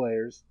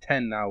 players,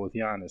 10 now with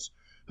Giannis,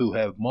 who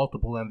have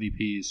multiple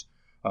MVPs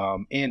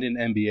and an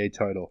NBA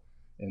title.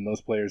 And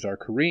those players are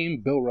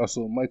Kareem, Bill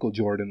Russell, Michael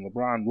Jordan,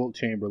 LeBron, Wilt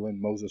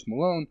Chamberlain, Moses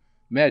Malone,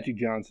 Magic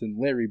Johnson,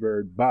 Larry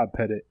Bird, Bob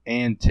Pettit,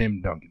 and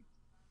Tim Duncan.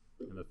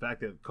 And the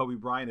fact that Kobe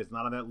Bryant is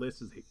not on that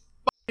list is a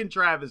fucking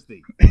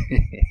travesty.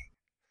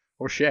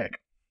 Or Shaq.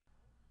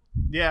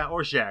 Yeah,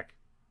 or Shaq.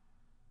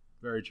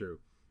 Very true.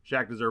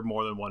 Shaq deserved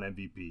more than one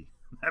MVP.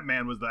 That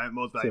man was the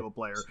most valuable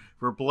player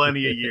for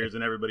plenty of years,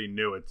 and everybody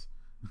knew it.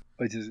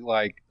 Which is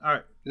like, all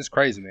right, this is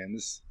crazy, man.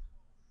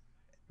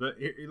 But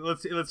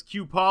let's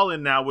cue Paul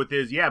in now with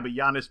his but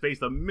Giannis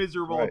faced a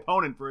miserable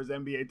opponent for his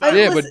NBA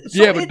title.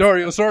 But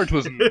Dario Saric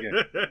wasn't in the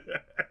game.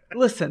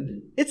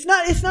 Listen, it's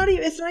not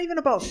even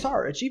about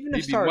Saric. Even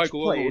if Saric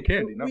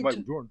played, not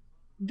Michael Jordan.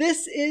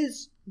 This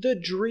is the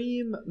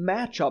dream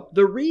matchup.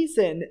 The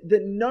reason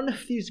that none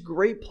of these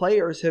great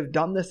players have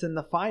done this in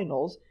the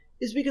finals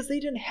is because they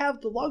didn't have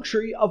the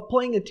luxury of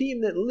playing a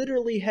team that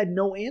literally had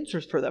no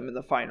answers for them in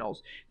the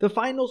finals. The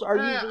finals are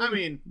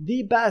usually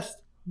the best.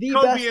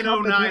 Kobe in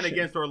 09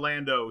 against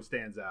Orlando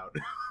stands out.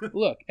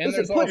 Look, and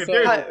there's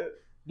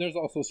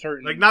also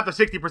certain, not the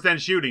 60%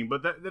 shooting,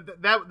 but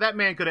that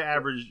man could have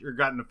averaged or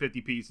gotten a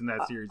 50 piece in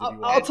that series. If he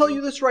wanted I'll tell you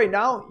this right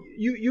now: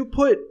 you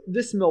put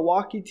this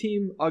Milwaukee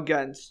team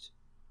against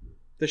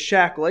the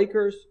Shaq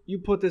Lakers. You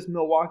put this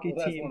Milwaukee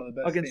team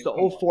against the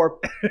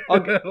 04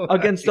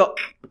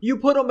 you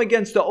put them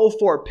against the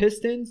 04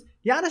 Pistons.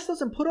 Giannis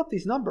doesn't put up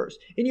these numbers.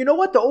 And you know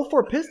what? The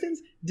 04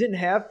 Pistons didn't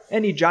have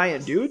any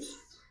giant dudes.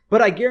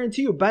 But I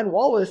guarantee you, Ben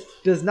Wallace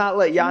does not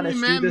let Giannis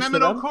do this to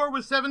them. Mehmet Okur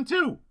was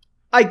 7'2".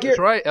 That's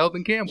right,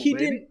 Elvin Campbell. He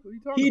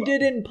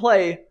didn't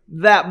play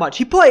that much.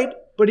 He played,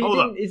 but he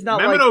didn't. It's not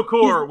Mehmet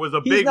Okur was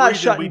a big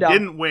reason we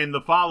didn't win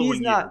the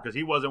following year because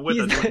he wasn't with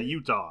us in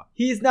Utah.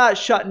 He's not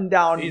shutting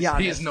down Giannis.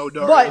 He's no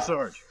Dario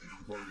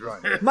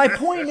Saric. My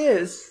point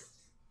is,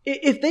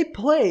 if they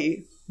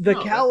play the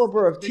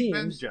caliber of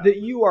teams that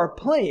you are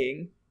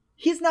playing,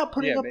 he's not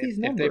putting up these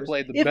numbers. If they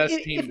played the best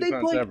team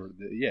defense ever,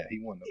 he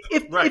won them.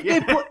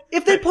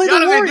 If they play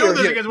the Warriors,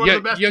 against one of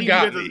the best team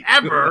defenses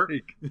ever.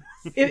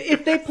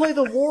 If they play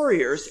the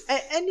Warriors,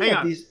 any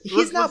of these,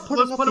 he's not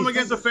putting up these numbers. Let's put him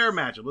against a fair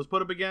matchup. Let's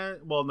put him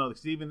against. Well, no,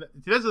 Steven.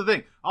 That's the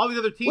thing. All these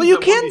other teams. Well, you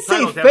can't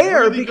say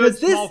fair because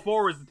this small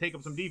forwards to take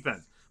up some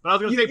defense. But I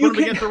was going to say put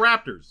him against the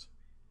Raptors.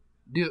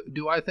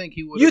 Do I think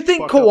he would? You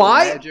think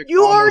Kawhi?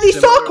 You already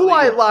saw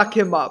Kawhi lock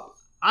him up.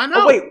 I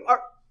know. Oh, wait.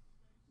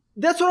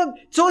 That's what I'm.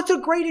 So it's a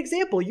great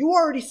example. You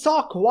already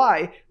saw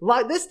Kawhi.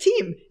 This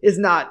team is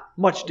not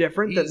much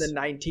different than the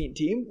 19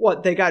 team.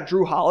 What, they got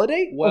Drew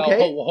Holiday? Well, okay.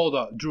 hold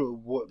on,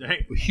 Drew.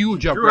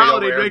 Huge upgrade. Drew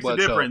Holiday over makes a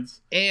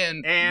difference,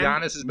 and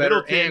Giannis is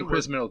better, and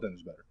Chris Middleton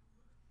is better.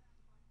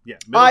 Yeah,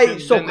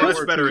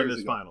 Chris better in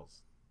this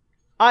finals.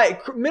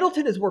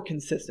 Middleton is more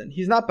consistent.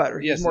 He's not better.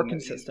 He's more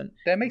consistent.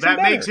 That makes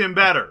him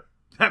better.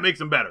 That makes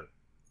him better.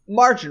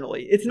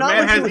 Marginally. It's not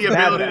the man has the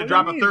ability to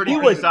drop a 30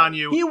 piece on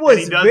you, and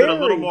he does it a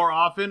little more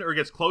often or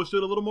gets close to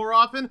it a little more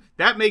often.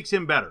 That makes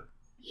him better.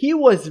 He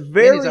was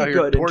very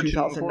good in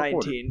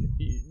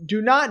 2019.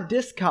 Do not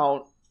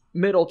discount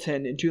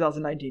Middleton in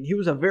 2019. He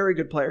was a very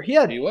good player. He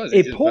had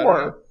a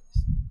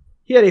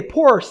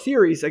poor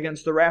series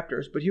against the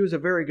Raptors, but he was a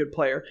very good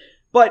player.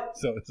 But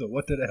so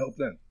what did it help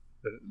then?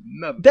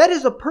 Nothing. That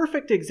is a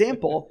perfect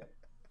example.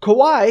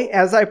 Kawhi,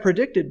 as I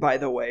predicted, by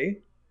the way,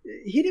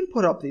 he didn't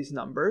put up these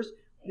numbers.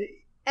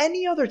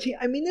 any other team.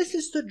 I mean, this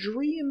is the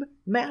dream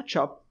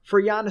matchup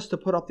for Giannis to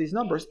put up these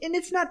numbers, and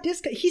it's not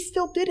discount. He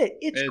still did it.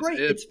 It's great.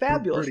 It's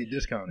fabulous. Pretty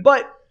discounted.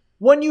 But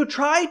when you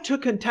try to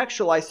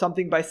contextualize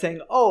something by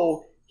saying,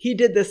 "Oh, he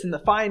did this in the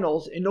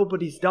finals, and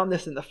nobody's done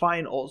this in the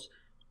finals,"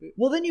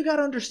 well, then you got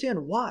to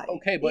understand why.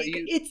 Okay, but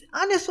it's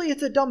honestly,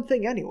 it's a dumb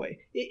thing anyway.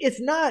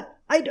 It's not.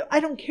 I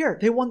don't care.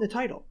 They won the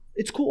title.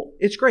 It's cool.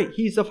 It's great.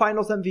 He's the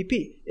finals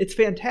MVP. It's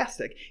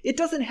fantastic. It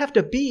doesn't have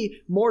to be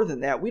more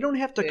than that. We don't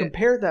have to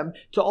compare them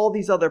to all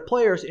these other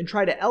players and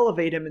try to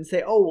elevate him and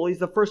say, "Oh, well, he's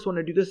the first one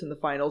to do this in the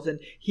finals, and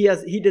he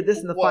did this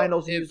in the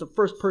finals, and he was the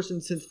first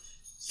person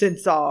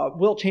since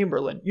Wilt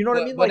Chamberlain." You know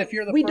what I mean? But if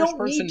you're the first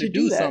person to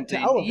do something,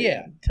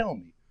 tell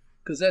me,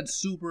 because that's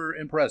super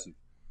impressive.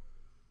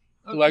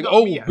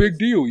 Big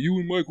deal. You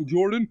and Michael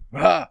Jordan?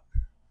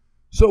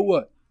 So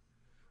what?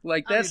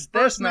 Like,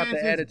 that's not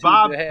the attitude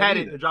Bob to have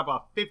Pettit either. to drop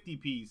a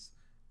 50-piece.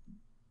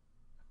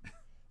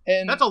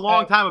 And that's a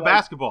long time of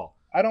basketball.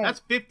 That's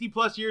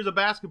 50-plus years of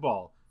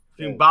basketball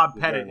between Bob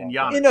Pettit and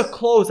Giannis. In a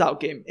closeout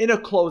game.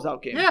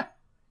 Yeah.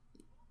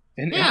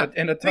 In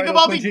a think of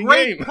all these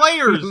great game.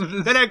 players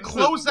that had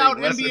closeout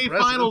NBA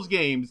Finals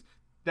games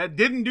that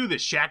didn't do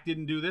this. Shaq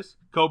didn't do this.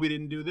 Kobe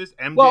didn't do this.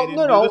 MJ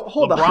didn't do this.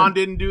 LeBron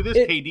didn't do this.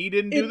 KD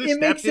didn't do this.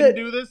 Steph didn't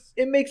do this.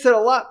 It makes it a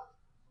lot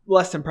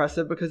less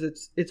impressive because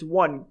it's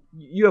one.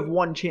 You have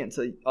one chance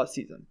a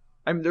season.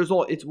 I mean,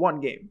 it's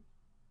one game.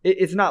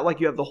 It's not like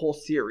you have the whole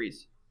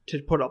series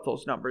to put up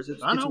those numbers.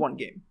 It's one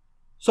game.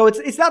 So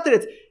it's not that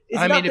it's.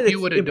 I mean, if you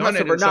would have done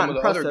it in some of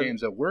the other games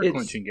that were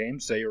clinching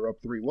games, say you're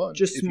up 3-1,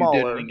 just if smaller.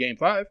 you did it in Game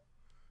 5,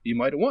 you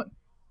might have won.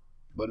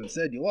 But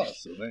instead, you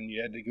lost. So then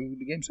you had to go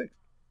to Game 6.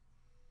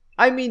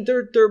 I mean,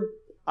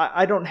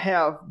 I don't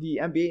have the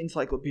NBA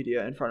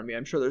encyclopedia in front of me.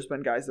 I'm sure there's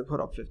been guys that put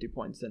up 50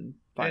 points in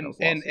finals.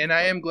 And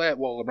I am glad.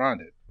 Well, LeBron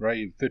did,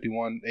 right?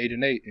 51,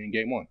 8-8 in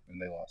Game 1,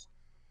 and they lost.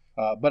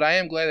 But I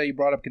am glad that you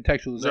brought up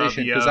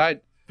contextualization because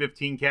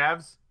 15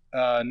 Cavs.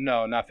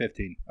 No, not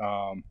 15.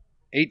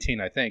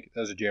 18, I think. That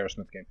was a J.R.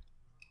 Smith game.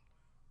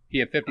 He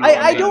had 51.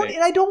 I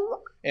don't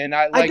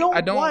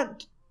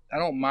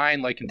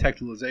mind like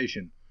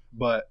contextualization,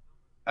 but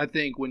I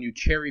think when you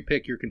cherry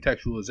pick your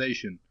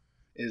contextualization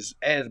is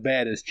as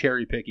bad as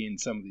cherry picking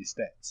some of these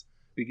stats.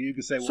 Because you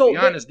can say, well,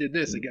 Giannis did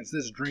this against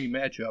this dream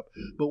matchup,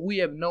 but we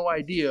have no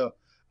idea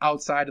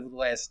outside of the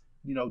last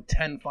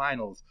 10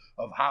 finals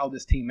of how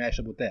this team matched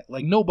up with that.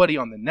 Like nobody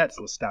on the Nets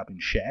was stopping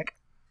Shaq.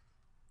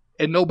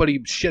 And nobody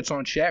shits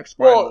on Shaq's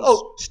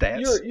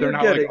stats. They're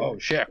not like, oh,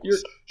 Shaq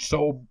was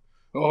so.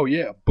 Oh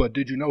yeah, but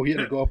did you know he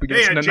had to go up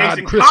against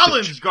Nenad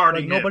Collins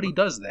guarding him? Nobody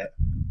does that.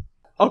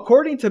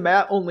 According to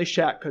Matt, only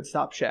Shaq could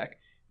stop Shaq.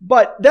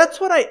 But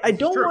that's what I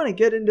don't want to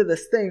get into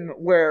this thing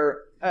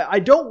where I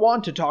don't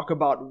want to talk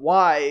about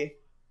why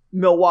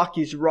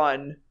Milwaukee's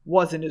run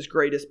wasn't as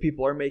great as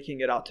people are making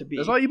it out to be.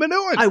 That's all you've been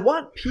doing. I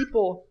want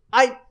people.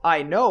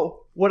 I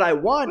know what I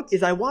want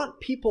is I want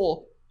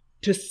people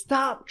to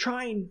stop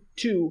trying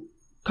to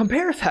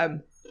compare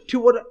them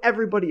to what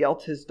everybody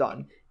else has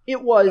done.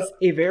 It was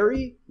a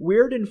very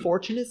weird and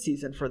fortunate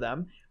season for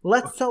them.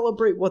 Let's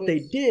celebrate what they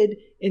did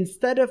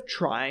instead of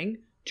trying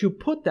to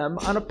put them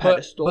on a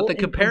pedestal. But the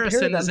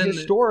comparison is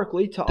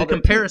historically to other the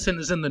comparison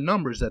is in the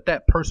numbers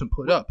that person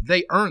put up.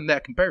 They earned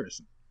that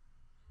comparison.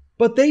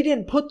 But they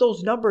didn't put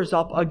those numbers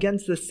up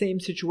against the same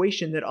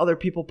situation that other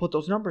people put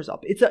those numbers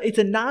up. It's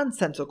a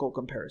nonsensical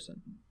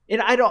comparison.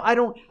 And I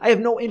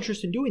have no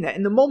interest in doing that.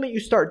 And the moment you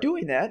start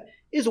doing that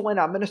is when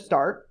I'm going to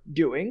start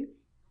doing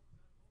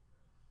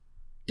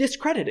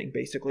discrediting,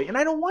 basically. And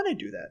I don't want to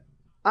do that.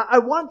 I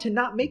want to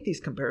not make these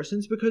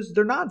comparisons because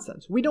they're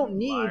nonsense. We don't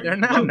need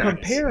to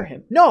compare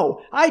him.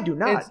 No, I do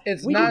not.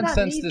 It's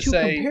nonsense to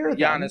say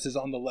Giannis is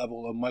on the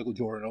level of Michael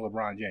Jordan or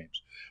LeBron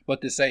James.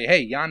 But to say,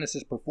 hey,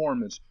 Giannis'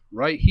 performance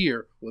right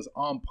here was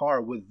on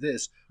par with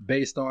this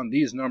based on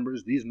these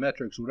numbers, these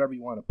metrics, whatever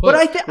you want to put. But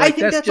I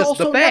think that's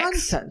also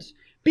nonsense.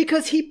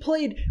 Because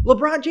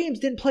LeBron James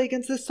didn't play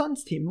against this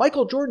Suns team.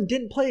 Michael Jordan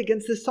didn't play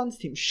against this Suns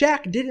team.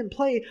 Shaq didn't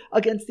play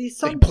against these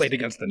Suns. He played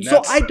against the Nets.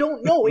 So I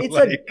don't know.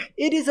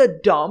 It is a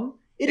dumb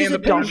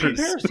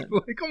comparison.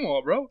 Like, come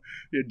on, bro.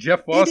 You had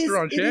Jeff Foster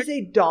on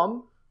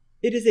Shaq.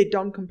 It is a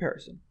dumb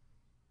comparison.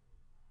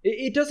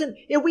 It doesn't.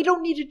 We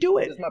don't need to do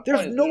it.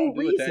 There's no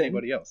reason. To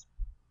anybody else.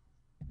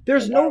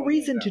 There's no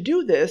reason to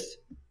do this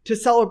to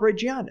celebrate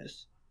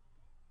Giannis.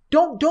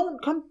 Don't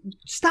come.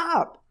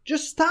 Stop.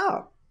 Just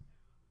stop.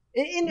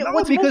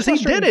 Because he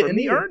did it and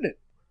he earned it.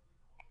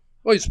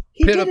 Well,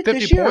 he put up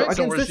 50 points,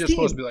 and we're just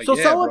supposed to be like, so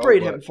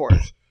celebrate him for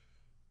it.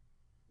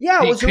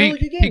 Yeah, it was a really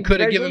good game. He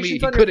could have given me a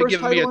tough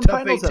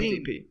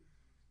 18. MVP.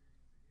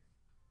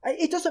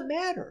 It doesn't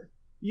matter.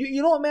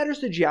 You know what matters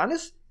to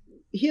Giannis?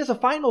 He has a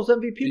Finals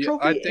MVP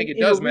trophy. I think it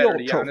does matter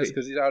to Giannis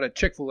because he's out at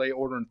Chick-fil-A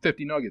ordering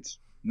 50 nuggets.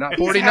 Not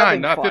 49,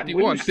 not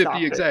 51,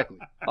 50 exactly.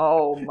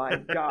 Oh my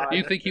God! Do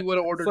you think he would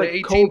have ordered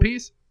an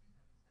 18-piece?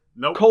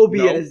 Nope. Kobe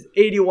and his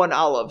 81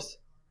 olives.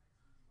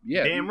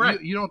 Yeah, damn right.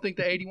 You don't think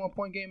the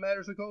 81-point game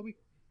matters to Kobe?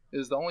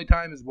 Is the only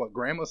time is what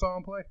Grandma saw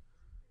him play?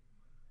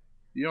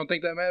 You don't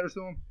think that matters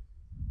to him?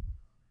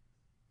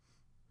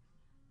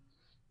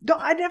 No,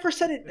 I never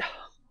said it.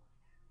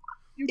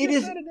 You It just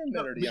is. said it in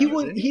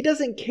better, He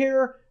doesn't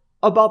care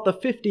about the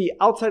 50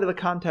 outside of the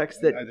context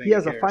that I think he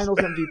has he a cares. Finals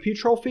MVP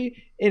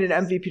trophy and an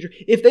MVP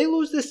trophy. If they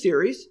lose this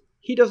series,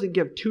 he doesn't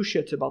give two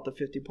shits about the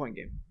 50-point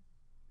game.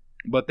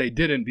 But they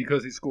didn't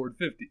because he scored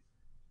 50.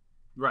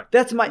 Right.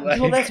 That's my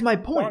Like, that's my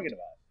talking point. about.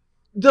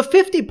 The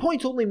 50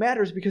 points only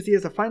matters because he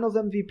has a Finals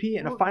MVP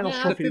and a Well, Finals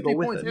yeah, trophy to go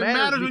with 50 points it. It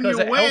matters when because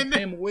you it win. helped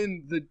him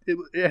win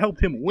it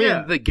helped him win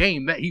Yeah. the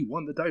game that he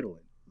won the title in.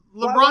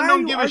 Why LeBron are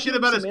don't you give a shit arguing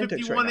about his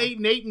semantics right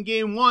 51-8 in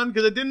game 1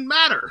 because it didn't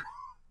matter.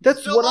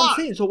 That's Still what lost.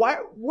 I'm saying. So why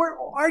we're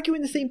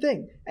arguing the same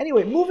thing?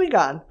 Anyway, moving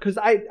on because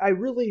I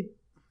really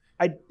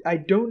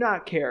do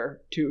not care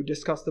to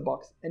discuss the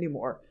Bucks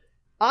anymore.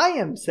 I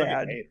am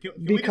sad Can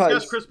we because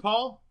discuss Chris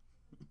Paul?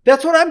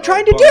 that's what I'm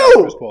trying to bummed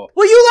out Chris do. Paul.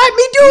 Will you let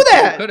me do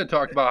that? Could have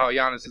talked about how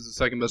Giannis is the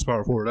second best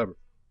power forward ever.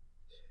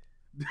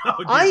 Oh,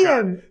 dear I God.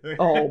 am.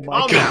 Oh my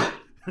Calm god!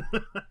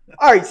 down.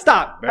 All right,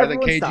 stop. Better than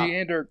Everyone KG stop.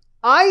 and Dirk.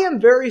 I am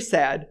very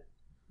sad,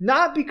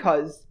 not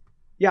because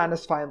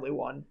Giannis finally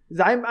won. 'Cause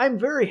I'm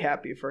very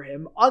happy for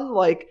him.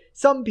 Unlike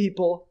some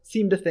people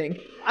seem to think,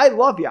 I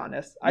love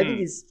Giannis. I think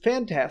he's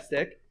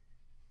fantastic.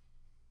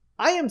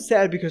 I am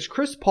sad because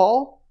Chris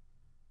Paul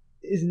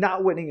is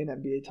not winning an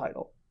NBA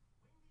title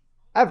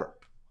ever.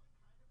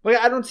 Like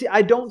I don't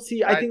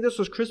see. I think this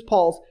was Chris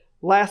Paul's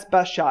last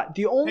best shot.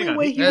 The only Hang on,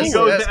 way he will goes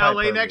win. that's to LA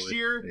hyperbole. next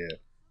year? Yeah.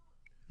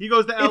 He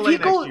goes to LA he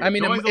next goes- year. I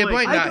mean, Joins it the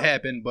might Lakers. not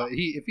happen, but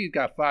if he's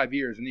got 5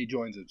 years and he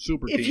joins a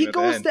super team If he at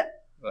goes the end,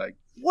 to, like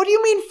what do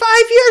you mean 5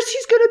 years?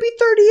 He's going to be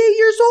 38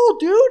 years old,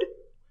 dude.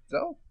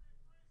 so,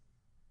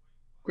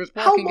 Chris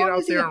Paul How can get long out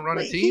is he there gonna- and run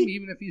a like, team, he-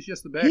 even if he's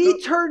just the backup.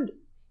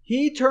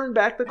 He turned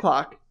back the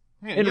clock.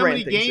 Man, and you know how ran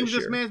many things games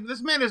this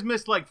this man has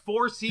missed like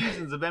 4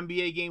 seasons of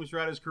NBA games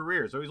throughout his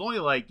career. So he's only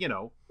like, he's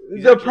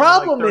The actually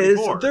problem like is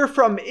 34. they're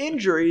from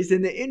injuries,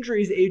 and the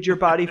injuries age your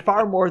body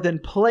far more than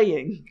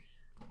playing.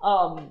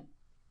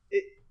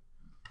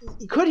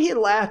 Could he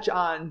latch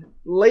on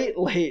late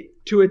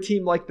to a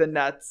team like the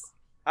Nets?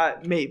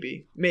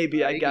 Maybe.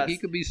 I guess. He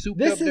could be souped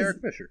This up is-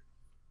 Derek Fisher.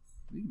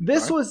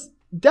 This was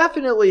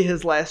definitely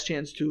his last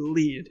chance to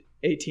lead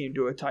a team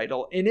to a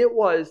title, and it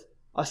was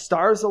a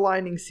stars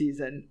aligning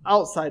season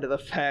outside of the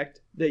fact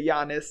that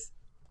Giannis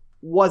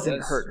wasn't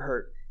That's-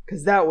 hurt,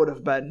 because that would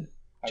have been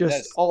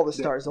just all the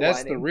stars aligning.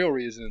 That's the real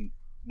reason.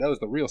 That was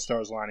the real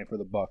stars aligning for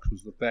the Bucks,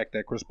 was the fact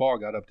that Chris Paul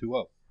got up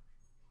 2-0.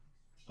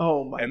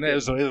 Oh my! And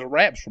there's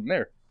raps from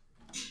there.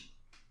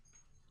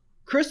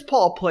 Chris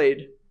Paul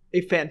played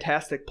a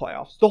fantastic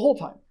playoffs the whole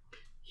time.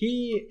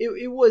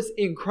 It was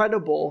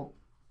incredible,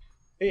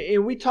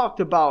 and we talked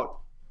about.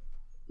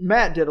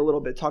 Matt did a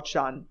little bit touched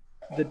on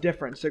the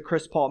difference that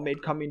Chris Paul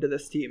made coming to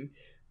this team.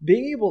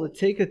 Being able to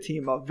take a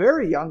team of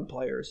very young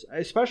players,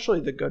 especially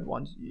the good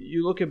ones.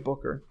 You look at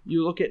Booker,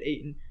 you look at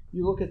Ayton,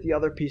 you look at the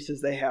other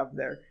pieces they have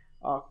there.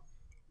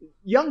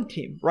 Young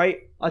team,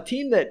 right? A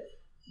team that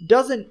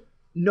doesn't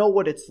know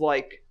what it's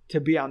like to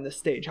be on this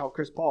stage. How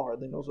Chris Paul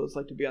hardly knows what it's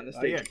like to be on the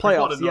stage. Chris Paul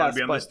Playoffs, doesn't know how yes, to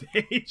be on but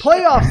the stage.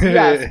 playoffs,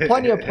 yes,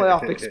 plenty of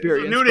playoff It's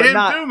experience, new to but him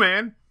not too,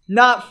 man.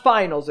 not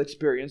finals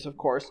experience, of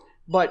course.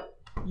 But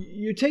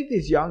you take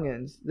these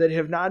youngins that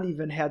have not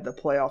even had the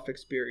playoff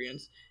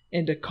experience,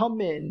 and to come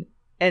in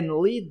and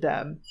lead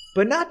them,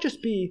 but not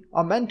just be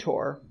a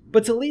mentor,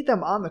 but to lead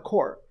them on the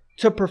court,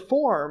 to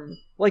perform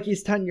like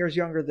he's 10 years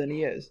younger than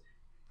he is.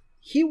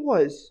 He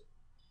was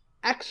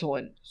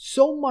excellent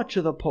so much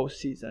of the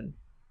postseason.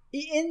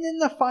 And in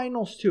the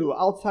finals, too,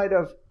 outside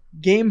of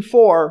Game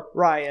 4,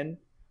 Ryan.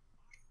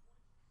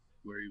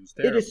 Where he was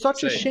It terrible. is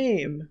such a Same.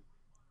 shame.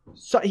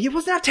 So, he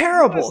was not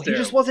terrible. He was He just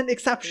terrible. wasn't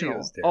exceptional. He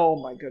was terrible.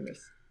 Oh, my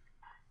goodness.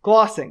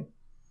 Glossing.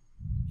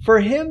 For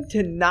him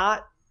to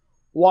not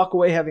walk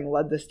away having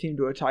led this team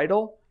to a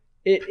title,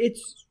 it's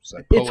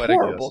like it's poetic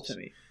horrible justice.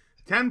 to me.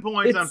 10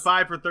 points on It's-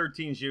 5 for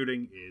 13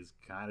 shooting is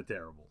kind of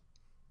terrible.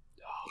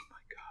 Oh my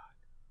god.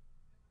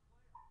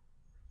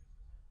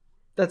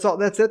 That's all.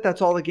 That's it.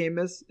 That's all the game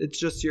is. It's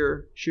just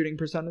your shooting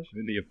percentage.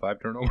 Didn't he have 5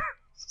 turnovers?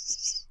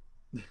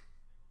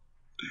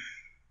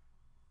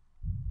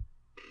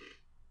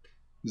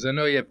 Because I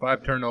know he had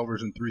 5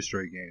 turnovers in 3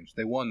 straight games.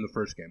 They won the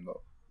first game,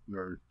 though.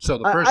 So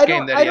the first I game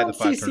don't- that I he had the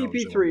don't 5 see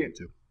turnovers, CP3 they won game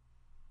 2.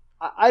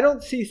 I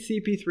don't see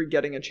CP3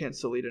 getting a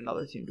chance to lead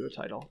another team to a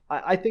title.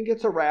 I think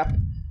it's a wrap.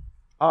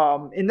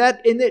 And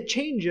that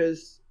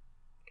changes.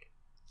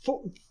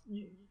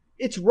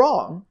 It's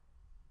wrong,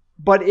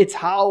 but it's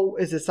how,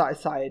 as a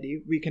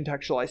society, we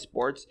contextualize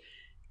sports.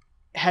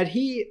 Had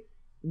he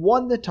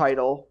won the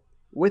title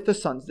with the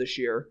Suns this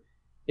year,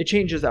 it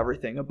changes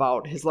everything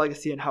about his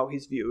legacy and how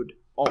he's viewed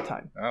all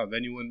time. Oh,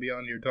 then you wouldn't be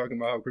on here talking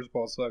about how Chris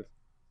Paul sucks.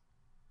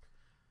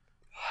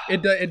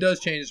 It does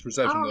change his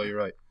perception, though. You're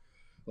right.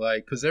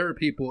 Like, because there are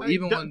people,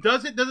 even when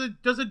does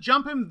it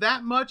jump him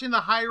that much in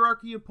the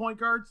hierarchy of point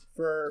guards?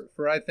 for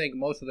I think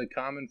most of the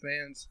common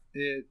fans,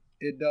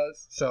 it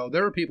does. So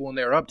there are people when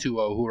they're up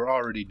 2-0 who are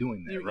already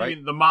doing that, You right?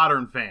 mean the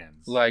modern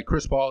fans. Like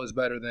Chris Paul is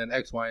better than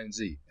X, Y, and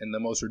Z, and the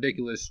most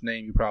ridiculous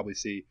name you probably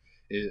see,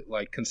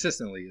 like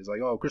consistently, is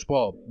like, oh, Chris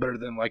Paul better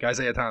than like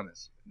Isaiah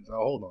Thomas. So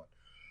hold on.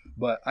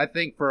 But I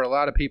think for a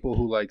lot of people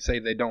who like say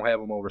they don't have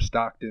him over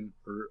Stockton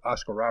or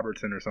Oscar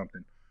Robertson or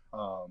something,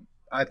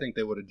 I think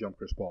they would have jumped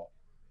Chris Paul.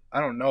 I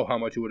don't know how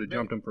much it would have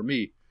jumped him for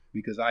me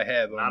because I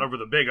have him. Not over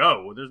the Big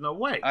O. There's no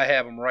way. I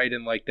have him right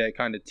in like that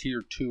kind of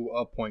tier 2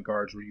 up point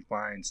guards where you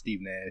find Steve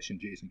Nash and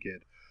Jason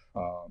Kidd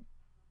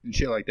and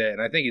shit like that.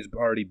 And I think he's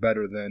already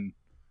better than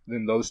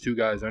those two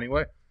guys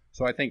anyway.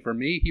 So I think for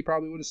me, he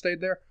probably would have stayed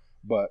there.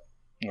 But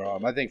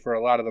I think for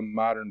a lot of the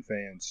modern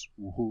fans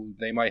who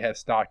they might have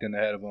Stockton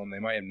ahead of him, they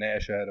might have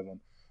Nash ahead of him,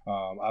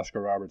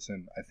 Oscar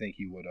Robertson, I think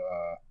he would.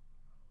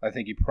 I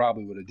think he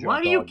probably would have jumped.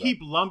 Why do you keep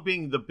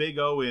lumping the Big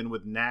O in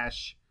with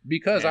Nash?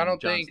 Because I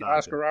don't John think Stockton?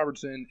 Oscar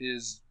Robertson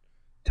is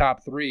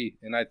top 3,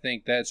 and I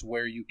think that's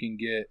where you can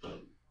get.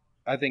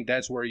 I think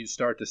that's where you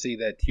start to see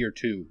that tier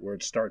 2, where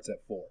it starts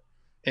at 4,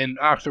 and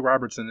Oscar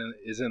Robertson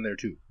is in there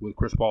too with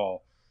Chris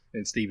Paul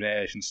and Steve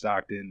Nash and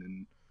Stockton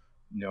and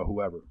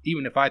whoever.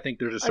 Even if I think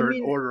there's a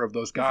certain order of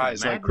those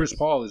guys, like Chris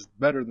Paul is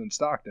better than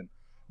Stockton,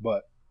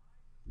 but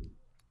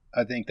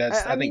I think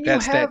that's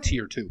that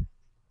tier 2.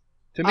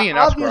 To me, and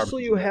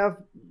obviously you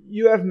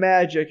have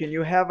Magic and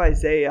you have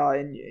Isaiah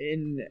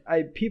and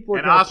people are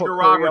and going to Oscar put Curry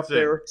Robertson. up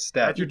there.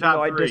 That's your top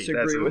 3. I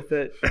disagree with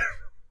it.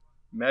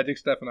 Magic,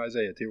 Steph, and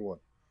Isaiah, tier 1.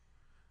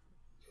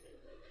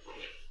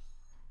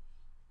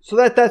 So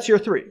that's your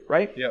 3,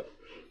 right? Yep.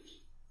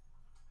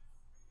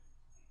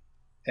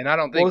 And I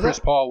don't think Chris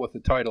Paul with the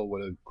title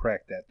would have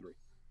cracked that 3.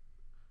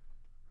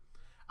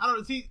 I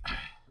don't see.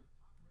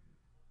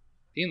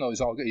 Even though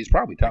he's all good, he's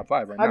probably top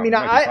 5 right now. I mean,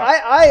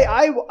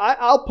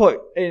 I'll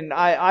put in.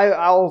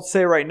 I'll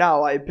say right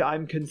now,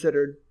 I'm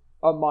considered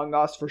among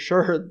us for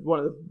sure one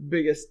of the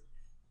biggest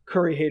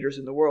Curry haters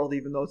in the world.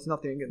 Even though it's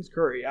nothing against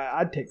Curry,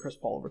 I'd take Chris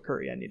Paul over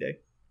Curry any day.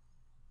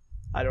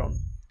 I don't.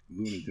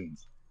 Looney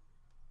Tunes.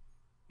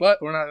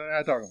 But we're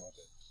not talking about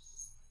that.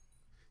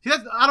 See,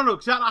 I don't know.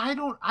 'Cause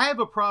I have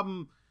a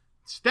problem.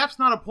 Steph's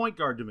not a point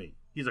guard to me.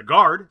 He's a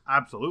guard,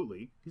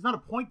 absolutely. He's not a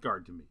point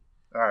guard to me.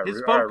 All right,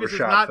 his focus is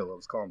not.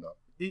 Phillips, calm down.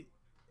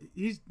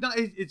 He's not.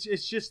 It's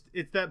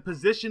that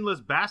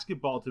positionless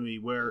basketball to me,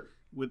 where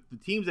with the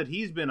teams that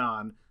he's been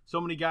on, so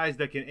many guys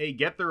that can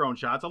get their own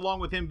shots, along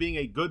with him being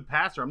a good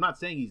passer. I'm not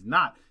saying he's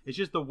not. It's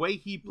just the way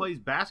he plays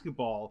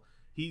basketball.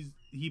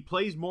 He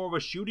plays more of a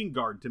shooting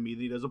guard to me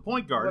than he does a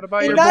point guard. What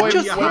about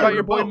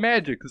your boy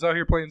Magic, who's out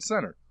here playing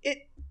center?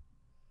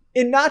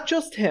 And not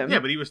just him. Yeah,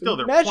 but he was still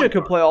their Magic point could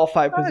guard. play all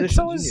 5 positions.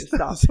 So You is need to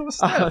stop. So is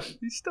Steph.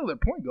 He's still their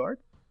point guard.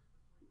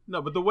 No,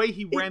 but the way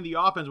he ran the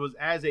offense was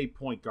as a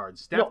point guard.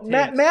 Steph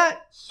Matt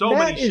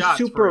many is shots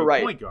super for a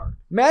right. point guard.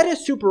 Matt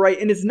is super right,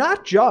 and it's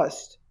not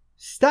just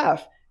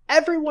Steph.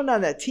 Everyone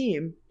on that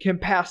team can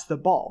pass the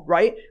ball,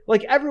 right?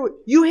 Like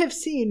you have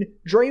seen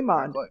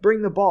Draymond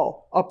bring the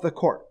ball up the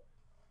court.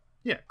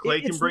 Yeah,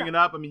 Clay can bring it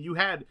up. I mean,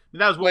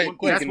 that's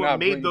what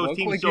made those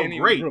teams so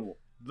great.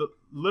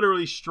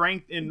 Literally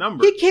strength in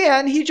numbers. He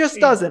can. He just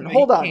doesn't.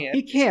 Hold on.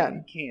 He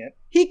can.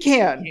 He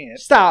can.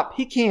 Stop.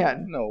 He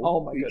can. No.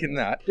 Oh my he goodness.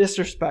 cannot.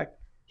 Disrespect.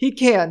 He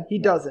can. He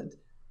doesn't.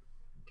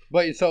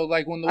 But so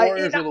like when the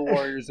Warriors were the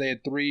Warriors, they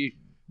had 3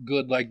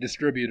 good like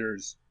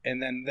distributors,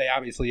 and then they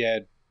obviously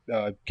had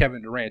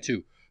Kevin Durant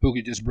too, who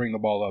could just bring the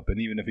ball up, and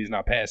even if he's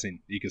not passing,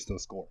 he could still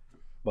score.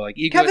 But like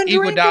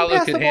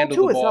Iguodala could handle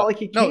the ball. It's not like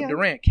he can't. No,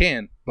 Durant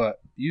can, but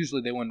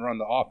usually they wouldn't run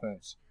the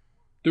offense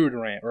through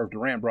Durant, or if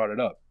Durant brought it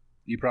up,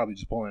 you probably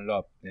just pulling it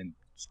up and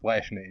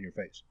splashing it in your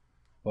face.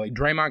 But like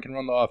Draymond can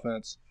run the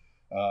offense,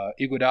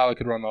 Iguodala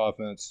could run the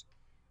offense,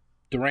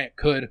 Durant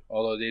could,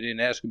 although they didn't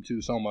ask him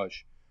to so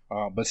much.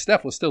 But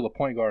Steph was still the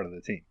point guard of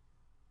the team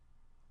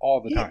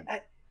all the time.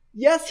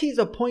 Yes, he's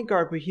a point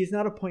guard, but he's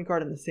not a point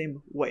guard in the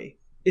same way.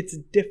 It's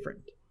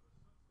different.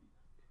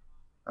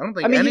 I don't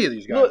think any of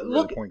these guys are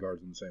really point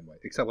guards in the same way,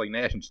 except like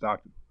Nash and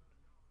Stockton.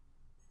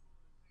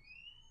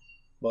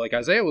 But like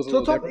Isaiah was a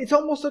little different. It's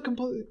almost a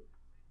complete.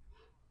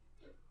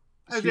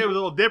 Isaiah was a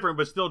little different,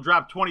 but still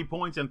dropped 20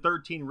 points and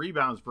 13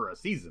 rebounds for a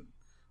season.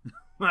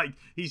 Like,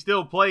 he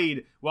still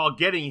played while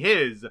getting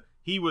his.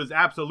 He was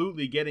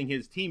absolutely getting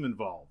his team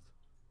involved.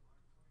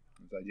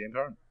 Is that James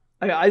Harden?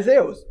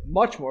 Isaiah was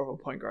much more of a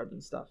point guard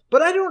than Steph.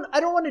 But I don't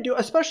want to do,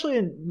 especially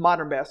in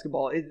modern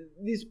basketball,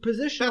 these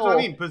positional That's what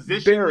I mean,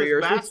 positionless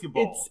barriers.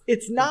 basketball.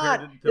 It's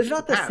not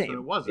the same.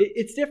 It wasn't.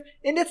 It's different,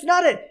 and it's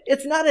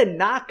not a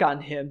knock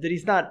on him that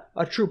he's not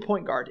a true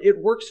point guard. It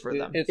works for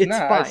them. It's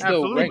not. fine. I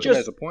still rank him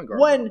as a point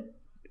guard.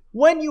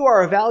 When you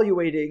are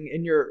evaluating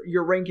and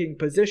you're ranking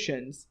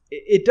positions,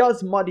 it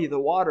does muddy the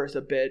waters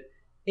a bit.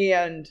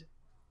 And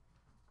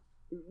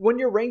when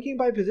you're ranking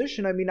by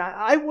position, I mean,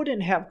 I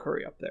wouldn't have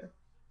Curry up there.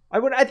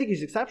 I think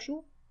he's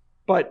exceptional,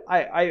 but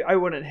I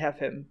wouldn't have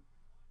him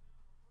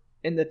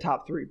in the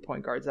top 3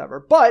 point guards ever.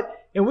 But,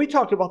 and we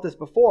talked about this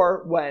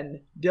before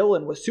when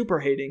Dylan was super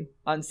hating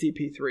on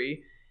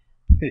CP3,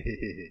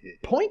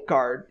 point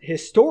guard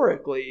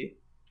historically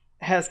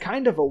has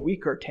kind of a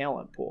weaker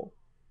talent pool.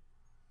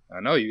 I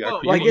know you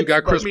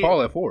got Chris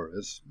Paul at 4.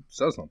 It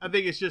says something. I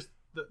think it's just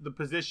the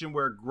position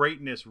where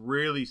greatness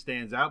really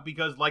stands out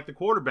because, like the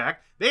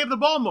quarterback, they have the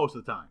ball most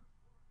of the time.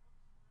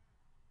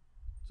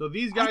 So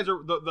these guys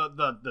are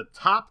the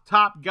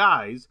top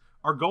guys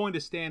are going to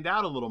stand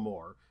out a little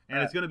more, and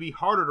it's going to be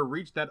harder to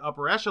reach that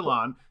upper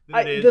echelon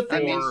than it is the for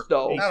thing is,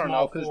 though, a I don't know,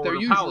 small because forward they're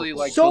or usually power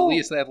like So- the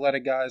least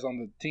athletic guys on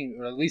the team,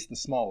 or at least the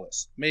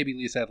smallest. Maybe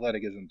least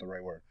athletic isn't the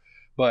right word,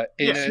 but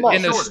in Yeah,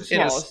 smallest, a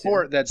smallest,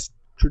 sport that's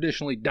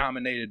traditionally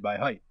dominated by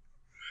height,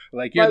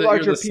 like By you're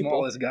larger the people.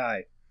 smallest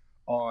guy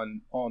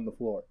on the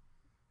floor.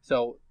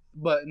 So,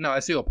 but no, I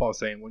see what Paul's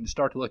saying. When you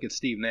start to look at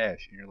Steve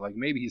Nash, and you're like,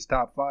 maybe he's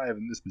top 5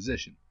 in this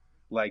position.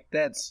 Like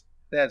that's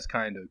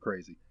kind of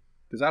crazy.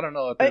 Because I don't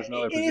know if there's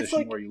another and it's position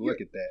like where you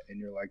look at that and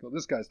you're like, oh,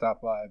 this guy's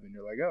top 5, and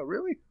you're like, oh,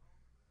 really?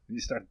 And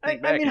you start to think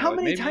I back. mean, and how you're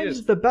like, many maybe he times is.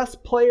 is the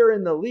best player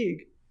in the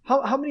league?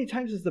 How many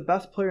times has the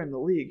best player in the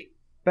league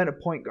been a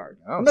point guard?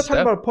 Oh, I'm not talking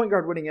Steph. about a point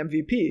guard winning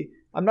MVP.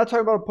 I'm not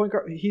talking about a point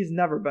guard. He's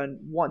never been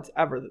once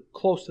ever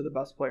close to the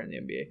best player in the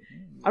NBA.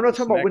 I'm not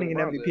talking about Smack winning an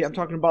LeBron's MVP. I'm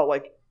talking about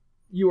like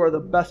you are the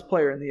best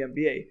player in the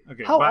NBA.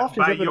 Okay, How by-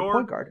 often has by that been a your-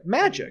 point guard?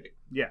 Magic.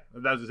 Yeah,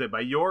 that was to say by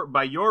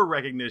your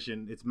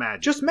recognition, it's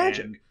Magic. Just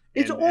Magic.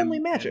 It's only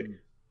Magic. and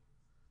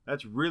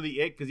that's really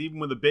it. Because even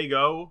when the Big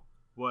O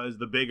was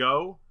the Big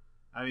O,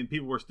 I mean,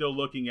 people were still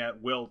looking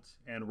at Wilt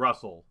and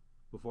Russell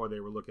before they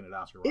were looking at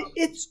Oscar Robertson.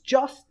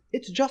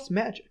 It's just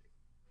Magic.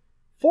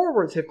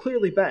 Forwards have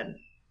clearly been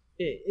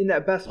in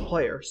that best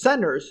player.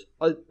 Centers,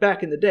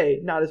 back in the day,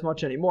 not as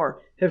much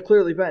anymore, have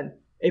clearly been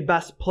a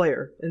best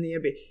player in the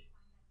NBA.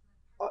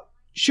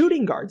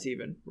 Shooting guards,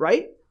 even,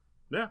 right?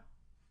 Yeah.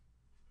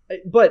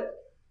 But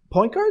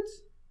point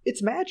guards,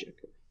 it's Magic.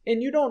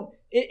 And you don't.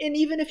 And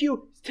even if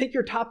you take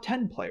your top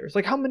 10 players,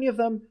 like how many of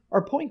them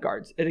are point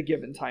guards at a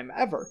given time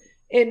ever?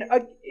 And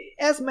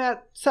as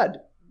Matt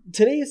said,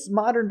 today's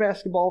modern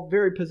basketball,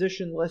 very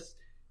positionless,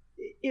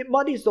 it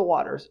muddies the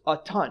waters a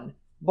ton.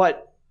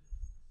 But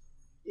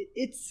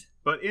it's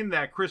But in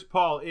that, Chris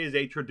Paul is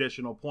a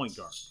traditional point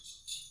guard.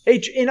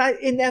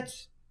 and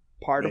that's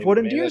part of what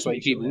Man, endears that's why me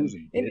you keep to him.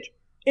 losing, And- bitch.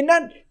 And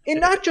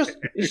not just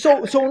so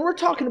when we're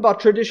talking about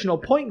traditional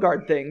point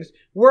guard things,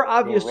 we're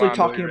obviously Rondo,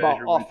 talking your about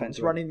measure, what offense,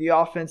 you running the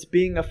offense,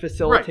 being a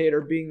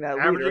facilitator, being that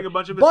Averaging leader. a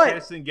bunch of But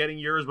assists and getting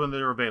yours when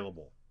they're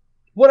available.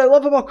 what I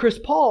love about Chris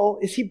Paul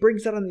is he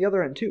brings that on the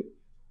other end too.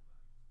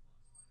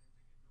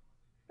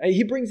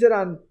 He brings it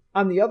on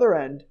the other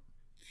end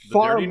The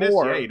far dirtiness,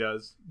 more yeah, he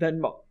does. than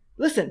Mo.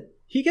 Listen,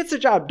 he gets the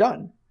job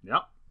done.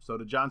 Yep. So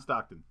did John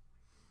Stockton.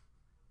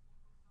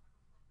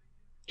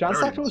 John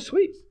Dirty Stockton was motherfucker.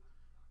 sweet.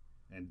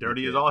 And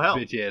dirty as all hell.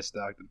 Bitch ass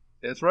Stockton.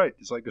 That's right.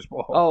 Just like Chris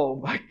Paul. Oh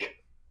my god.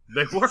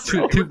 They were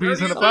Two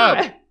peas in a dirty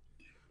pod.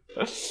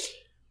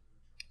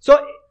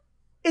 So,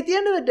 at the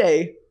end of the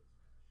day,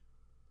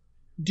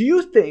 do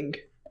you think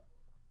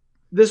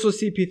this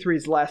was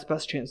CP3's last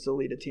best chance to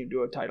lead a team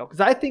to a title? Because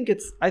I think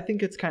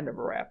it's kind of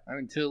a wrap. I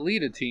mean, to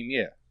lead a team,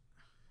 yeah.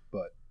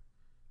 But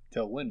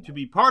to win. To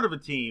be part of a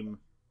team,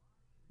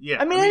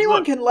 yeah. I mean, anyone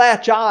look, can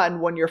latch on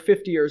when you're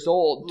 50 years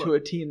old to a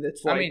Look, team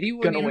that's I like mean, he going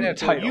wouldn't to even win a have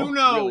to title. You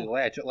know- really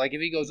latch. Like,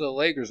 if he goes to the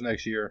Lakers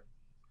next year,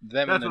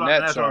 them That's and the what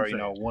I'm- Nets that's what I'm are, you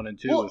know, saying. 1 and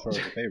 2 Well, as far as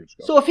the favorites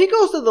go. So if he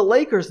goes to the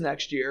Lakers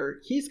next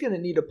year, he's going to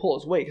need to pull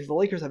his weight because the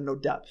Lakers have no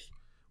depth.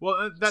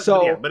 Well, that's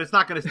So- yeah, but it's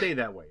not going to stay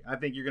that way. I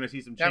think you're going to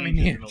see some I changes.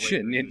 mean, in the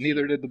shit, Lakers this neither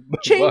year. did the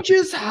Bucks.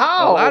 Changes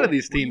how? A lot of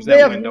these teams They that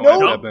have win don't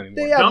no- have anymore.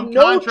 they have Dump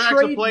no contracts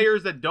trade- of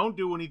players that don't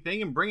do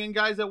anything and bring in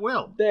guys that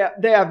will.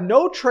 They have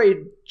no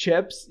trade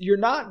chips. You're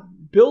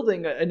not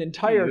building an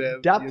entire You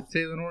have depth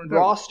Taylor Horton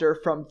roster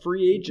from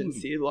free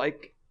agency.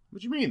 Like,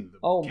 What you mean?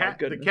 Oh, my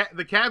goodness.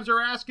 The Cavs are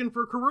asking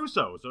for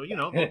Caruso, so you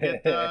know they'll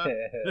get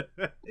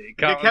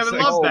Get Kevin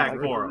Love Oh, back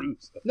my for him.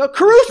 no,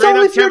 Caruso Straight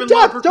up is your Kevin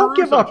Love depth. for Don't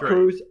give Caruso up trade.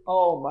 Cruz.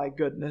 Oh my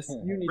goodness,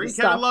 you need Bring to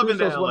Kevin stop. Love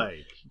into Caruso's LA.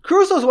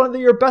 Caruso's one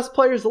of your best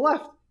players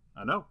left.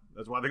 I know.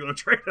 That's why they're going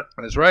to trade him.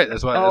 That's right.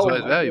 That's why Oh,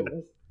 it's my valuable.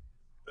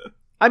 goodness.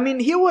 I mean,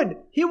 he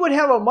would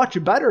have a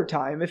much better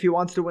time if he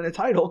wants to win a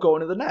title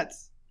going to the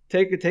Nets.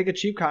 Take a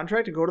cheap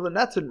contract and go to the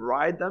Nets and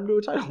ride them to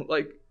a title.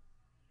 Like,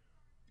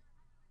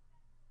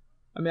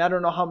 I mean, I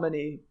don't know how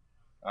many.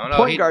 I don't know.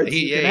 Point guards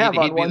you can have he'd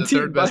on be one the team,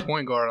 third best but-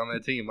 point guard on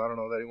that team. I don't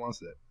know that he wants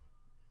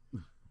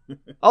that.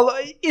 Although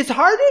is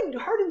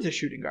Harden's a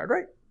shooting guard,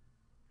 right?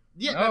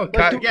 Yeah. No,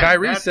 but again,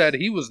 Kyrie that's said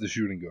he was the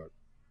shooting guard.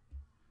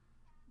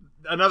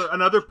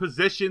 another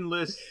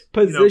positionless,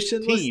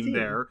 Positionless team team.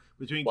 there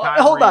between Well,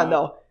 Kyrie hold on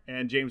though.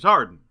 and James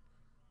Harden.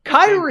 Same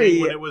Kyrie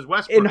thing when it was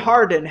Westbrook and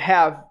Harden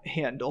have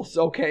handles,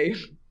 okay?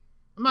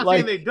 I'm not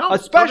Like, saying they don't.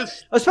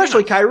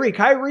 especially Kyrie.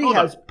 Kyrie Hold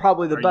has on.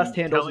 probably the Are best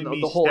you handles telling in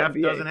me the whole Steph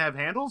NBA. doesn't have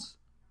handles?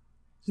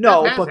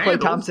 No, Steph has but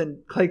handles.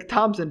 Klay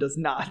Thompson does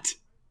not.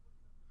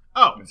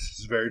 Oh, This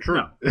is very true.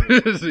 No.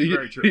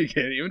 Very true. He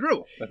can't even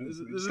dribble. this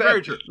is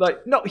very true.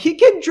 Like, no, he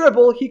can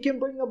dribble, he can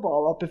bring the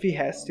ball up if he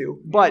has to,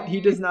 but he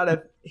does not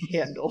have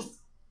handles.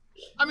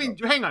 I mean,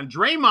 hang on.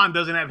 Draymond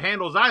doesn't have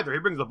handles either. He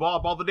brings the ball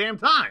up all the damn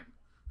time.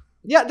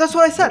 Yeah, that's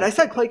what I said. I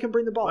said Klay can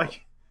bring the ball up.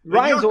 Like,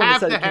 Ryan's you the don't one that have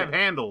said to he have can't.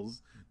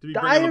 handles to be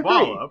I bringing the agree.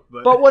 ball up.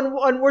 But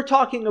when we're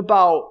talking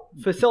about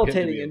Can't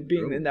facilitating be and able to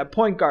being dribble. in that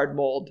point guard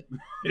mold,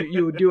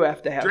 you do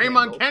have to have Draymond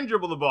handles. can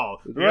dribble the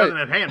ball. He Right. doesn't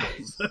have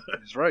handles.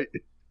 That's right.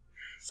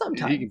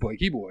 Sometimes. He can play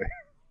keyboard.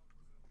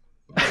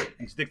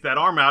 He sticks that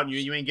arm out, and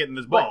you ain't getting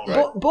this ball.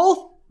 But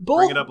both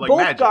Bring it up like both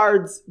Magic.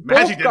 guards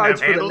Magic didn't have for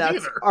the handles Nets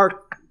either. are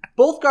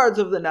both guards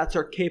of the Nets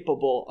are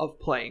capable of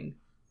playing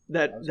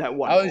that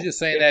one. I was role, just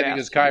saying if that asked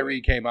because to.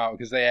 Kyrie came out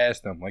because they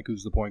asked him, like,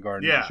 who's the point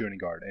guard and Yeah. the shooting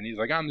guard. And he's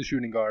like, I'm the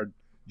shooting guard.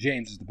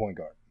 James is the point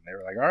guard. And they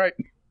were like, all right.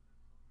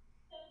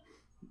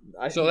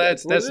 I So think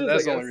that's what it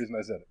is, the I only guess. reason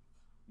I said it.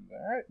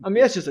 All right. I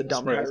mean, that's just a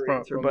dumb That's Kyrie from-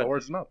 answer, from but the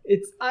horse's mouth.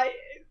 it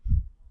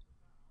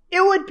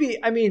would be.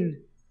 I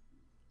mean,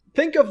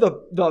 think of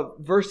the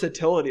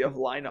versatility of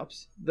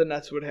lineups the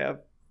Nets would have.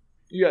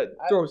 You got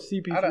throw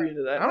CP3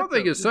 into that. I don't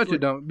think it's such a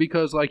dumb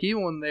because like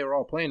even when they were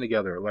all playing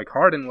together, like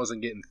Harden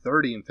wasn't getting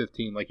 30 and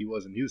 15 like he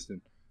was in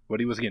Houston,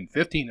 but he was getting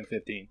 15 and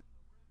 15.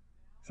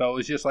 So it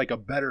was just like a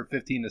better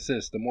 15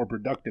 assists, a more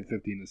productive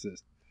 15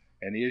 assists,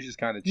 and he was just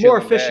kind of More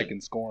chilling efficient. back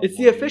and scoring. It's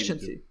the when he needed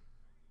efficiency.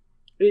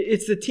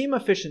 It's the team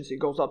efficiency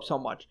goes up so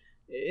much,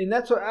 and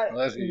that's what to.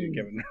 Unless you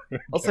Kevin,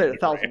 I'll say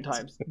it 1,000 Durant.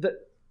 times.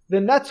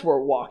 The Nets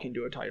were walking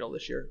to a title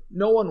this year.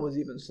 No one was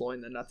even slowing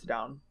the Nets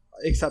down,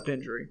 except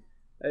injury.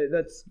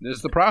 That's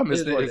This the problem is,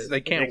 It is what it is is. they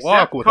can't Except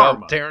walk without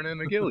karma. tearing an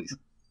Achilles.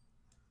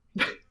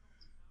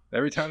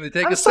 Every time they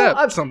take I'm a so- step,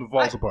 I'm- something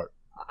falls apart.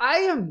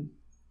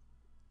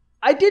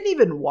 I didn't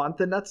even want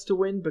the Nets to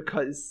win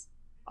because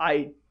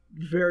I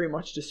very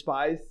much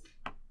despise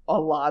a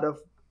lot of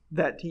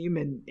that team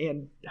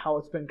and how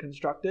it's been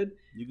constructed.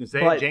 You can say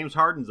But- James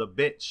Harden's a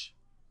bitch.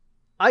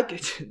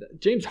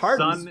 James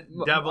Harden's Sun,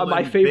 devil,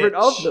 my and favorite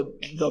bitch. of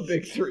the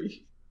big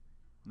three.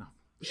 No.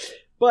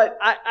 But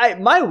I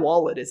my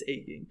wallet is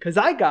aching because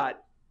I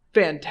got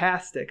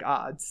fantastic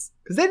odds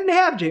because they didn't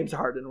have James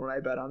Harden when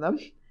I bet on them,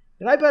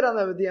 and I bet on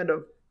them at the end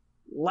of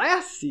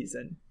last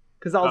season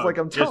because I was like,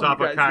 I'm just telling off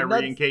you of guys, the Kyrie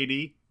Nets- and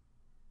KD.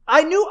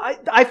 I knew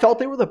I felt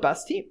they were the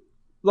best team.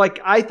 Like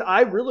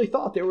I really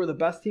thought they were the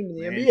best team in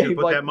the Man, you NBA. should've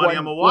put like that money when,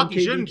 on Milwaukee, when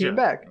KD shouldn't came you?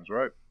 back. That's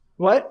right.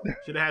 What?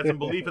 Should have had some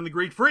belief in the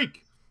Greek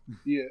freak.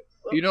 Yeah.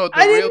 You know what the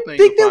I real didn't thing?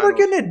 think the they were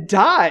finals- gonna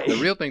die. The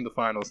real thing the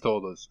finals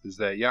told us is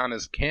that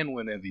Giannis can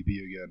win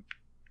MVP again.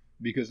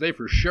 Because they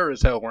for sure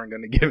as hell weren't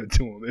going to give it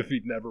to him if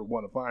he'd never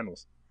won a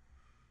finals.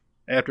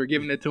 After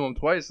giving it to him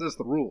twice, that's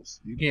the rules.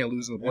 You can't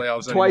lose in the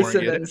playoffs Twice anymore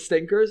and get then it.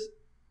 stinkers.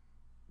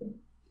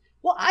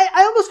 Well,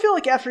 I almost feel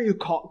like after you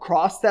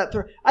cross that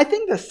I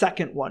think the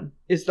second one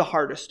is the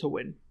hardest to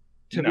win.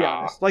 To be Nah.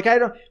 honest, like I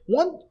don't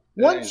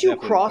once is you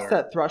definitely cross the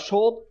that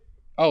threshold.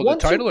 Oh, the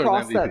Once title you or the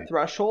cross MVP? that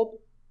threshold,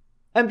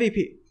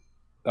 MVP.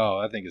 Oh,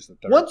 I think it's the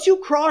third. Once you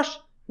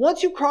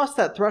cross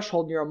that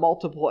threshold, and you're a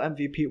multiple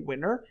MVP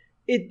winner.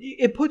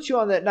 It puts you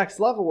on that next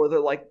level where they're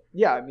like,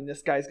 yeah, I mean,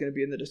 this guy's going to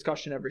be in the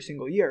discussion every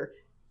single year.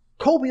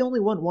 Kobe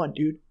only won one,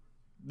 dude.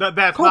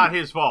 That's Kobe. not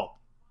his fault.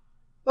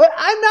 But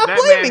I'm not That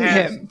blaming man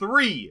has him.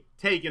 3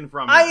 taken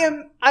from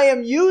him. I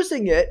am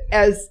using it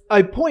as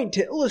a point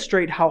to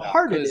illustrate how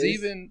hard it 'cause is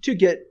even- to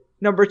get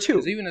number 2.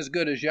 Because even as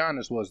good as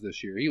Giannis was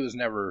this year, he was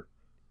never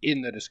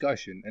in the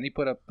discussion. And he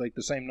put up like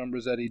the same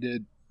numbers that he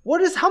did.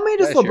 How many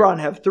does last year. LeBron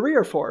have? 3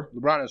 or 4?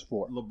 LeBron has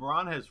 4.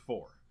 LeBron has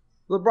 4.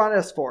 LeBron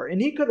has 4, and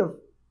he could have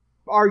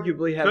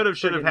arguably had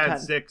Should have friggin' had 10.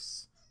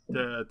 6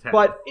 to 10.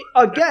 But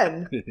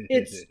again,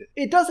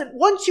 it doesn't.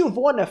 Once you've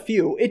won a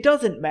few, it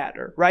doesn't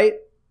matter, right?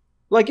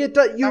 Like it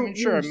does. You, I'm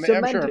sure you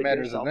it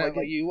matters. yourself. Like,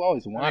 Like, you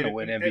always want to it-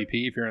 win it-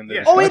 MVP if you're in the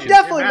yeah. Oh, it discussion.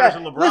 definitely matters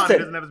matters. to LeBron. He Listen,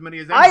 doesn't have as many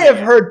as I have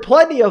NBA. heard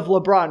plenty of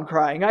LeBron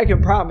crying. I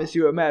can promise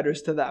you, it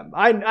matters to them.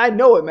 I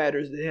know it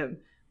matters to him.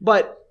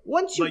 But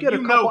once you Like, get a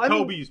you couple, know I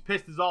mean, Kobe's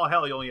pissed as all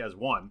hell. He only has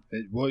 1.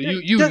 Well, Yeah,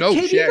 you does- know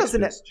KD Shaq's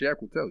doesn't pissed. Shaq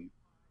will tell you.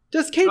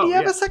 does KD Oh,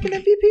 have yeah. a second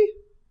MVP?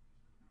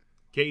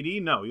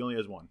 KD, no, he only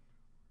has 1.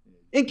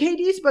 And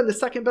KD's been the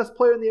second best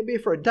player in the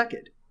NBA for a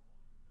decade.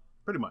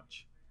 Pretty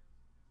much.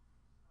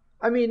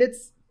 I mean,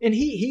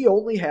 he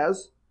only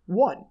has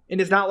 1,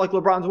 and it's not like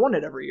LeBron's won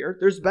it every year.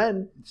 There's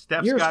been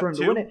Steph's years got for him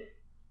 2. to win it.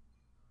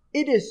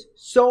 It is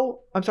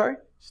so. I'm sorry.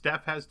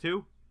 Steph has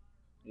 2.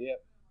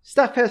 Yep.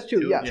 Steph has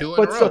 2, yeah. Two in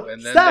But a row. so,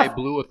 And then Steph, they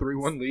blew a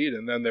 3-1 lead,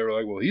 and then they were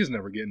like, well, he's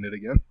never getting it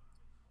again.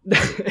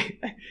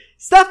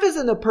 Steph is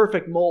in the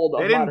perfect mold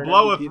of They didn't modern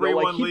blow a MVP, though.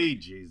 3-1 Like,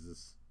 lead,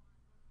 Jesus.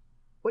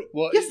 Wait,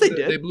 Well, yes, they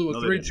did. They blew a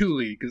No, they 3-2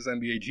 lead because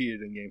NBA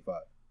cheated in Game 5.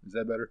 Is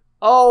that better?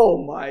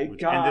 Oh my Which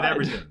god! ended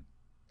everything.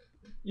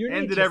 You need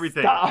Ended to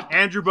everything. stop.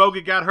 Andrew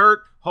Bogut got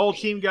hurt. Whole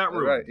team got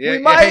ruined. Right. Yeah, We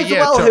might as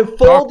well have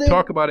folded-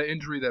 Talk about an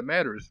injury that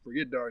matters.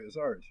 Forget Darius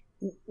Sarge.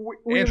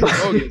 We Andrew might-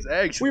 Bogut's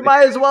actually. we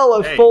might as well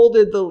have Hey.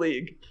 folded the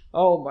league.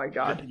 Oh my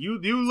god! You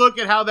look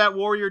at how that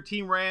Warrior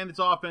team ran its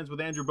offense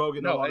with Andrew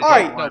Bogut. No, longer all All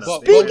right. in the lineup.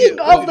 but Speaking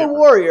Bogut- of the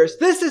Warriors,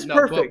 this is No,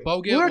 perfect.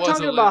 Bogut We were was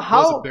talking a, about was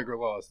a how bigger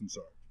loss. I'm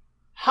sorry.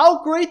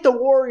 how great the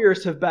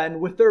Warriors have been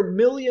with their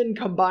million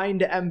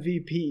combined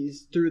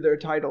MVPs through their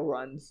title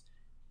runs.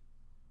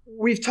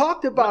 We've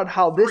talked about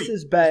how this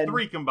has been.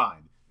 3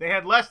 combined. They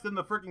had less than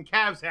the freaking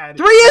Cavs had.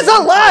 3 is a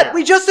One lot. player.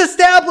 We just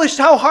established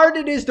how hard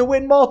it is to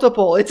win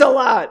multiple. It's a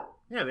lot.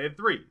 Yeah, they had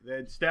 3. They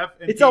had Steph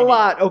and It's a KD,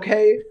 lot,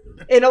 okay?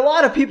 And a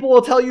lot of people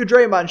will tell you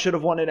Draymond should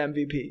have won an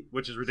MVP.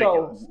 which is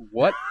ridiculous.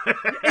 What?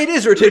 It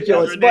is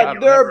ridiculous, That's but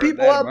ridiculous. there are I've heard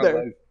people that in out my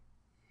there. life.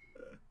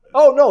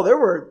 Oh no, there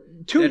were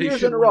 2 That he years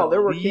should in a row, win a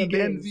there were league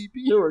campaigns. MVP?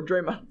 There were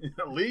Draymond.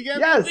 League MVP?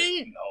 Yes.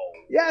 No.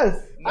 Yes,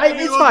 That'd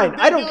be it's the most fine.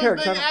 I don't care.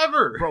 ridiculous 'cause thing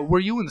ever. Bro, were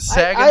you in the I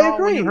Saginaw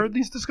when you agree. heard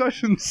these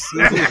discussions?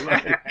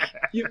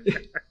 you,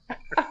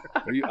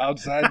 Are you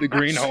outside the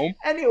green home?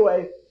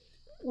 anyway,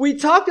 we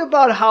talked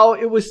about how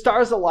it was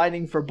stars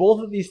aligning for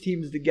both of these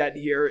teams to get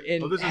here,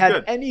 and Oh, this is had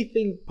good.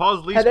 anything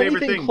Paul's least Had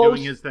favorite anything thing, close-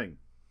 doing his thing.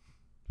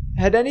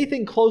 had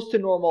anything close to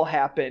normal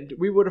happened,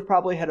 we would have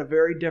probably had a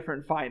very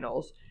different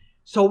finals.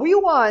 So we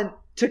want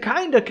to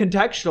kind of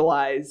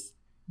contextualize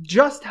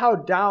just how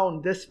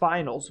down this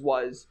finals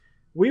was.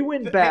 We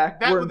went back.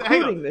 That we're was-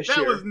 hang on. including this That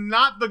year. was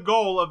not the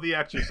goal of the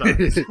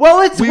exercise.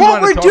 Well, it's We what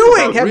wanna we're talk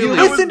doing. about Have you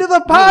really- listened to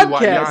the Really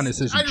why podcast? Giannis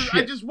isn't I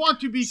shit. just want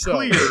to be So-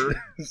 clear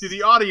to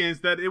the audience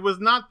that it was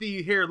not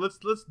the here. Let's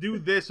do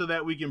this so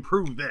that we can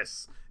prove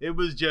this. It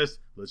was just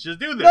let's just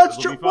do this. That's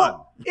It'll true. be fun.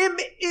 Well,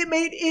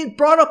 it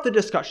brought up the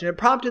discussion. It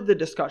prompted the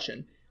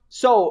discussion.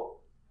 So,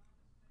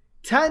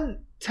 10,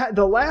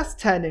 the last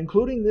 10,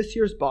 including this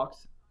year's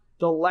Bucks,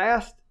 the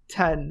last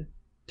 10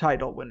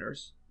 title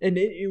winners, and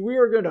we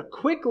are going to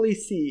quickly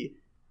see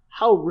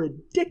how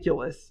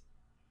ridiculous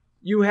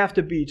you have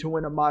to be to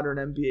win a modern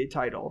NBA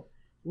title.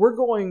 We're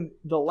going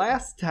the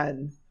last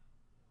 10,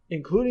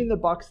 including the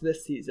Bucks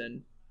this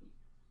season.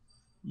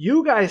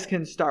 You guys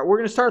can start. We're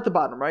going to start at the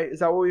bottom, right? Is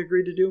that what we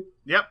agreed to do?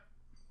 Yep.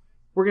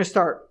 We're going to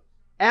start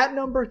at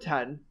number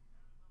 10,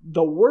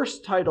 the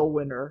worst title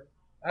winner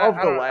of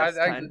the last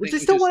 10, which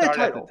is still won a At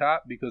title. the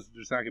top because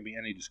there's not going to be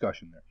any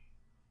discussion there,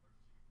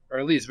 or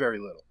at least very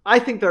little. I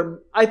think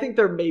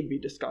there may be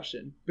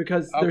discussion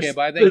because Okay,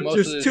 but I think most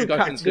of the there's two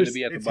discussion kinds. is going to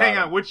be at the It's bottom.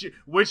 hang on.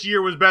 Which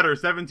year was better,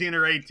 17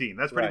 or 18?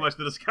 That's pretty Right. much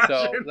the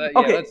discussion.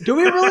 Okay, let's- do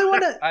we really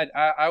want to?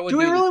 I would. Do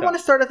we the really top. want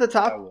to start at the I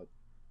top? would,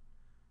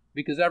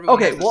 because everyone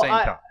Okay, has the well, same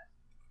top,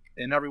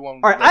 and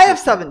everyone. All right, I have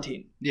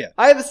 17. Yeah,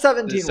 I have a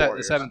 17 the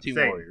Warriors. 17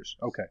 Same. Warriors.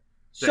 Okay.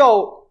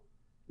 So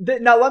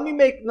now let me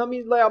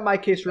lay out my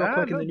case real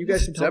quick, no, and then you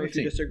guys can tell me if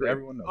you 17. disagree.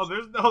 Everyone knows. Oh,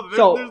 there's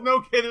So-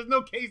 no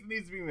case that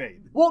needs to be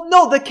made. Well,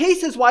 no, the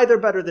case is why they're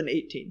better than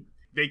 18.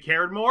 They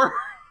cared more.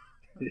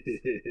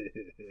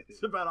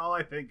 That's about all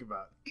I think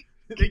about.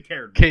 They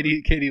cared.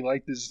 Katie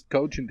liked his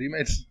coach and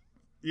teammates.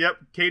 Yep,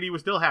 Katie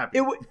was still happy.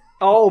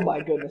 Oh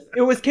my goodness!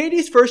 It was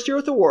KD's first year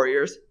with the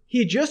Warriors.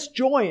 He just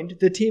joined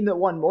the team that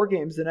won more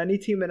games than any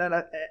team in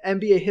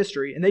NBA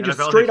history, and they just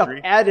NFL straight history.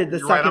 up added the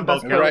You're right second on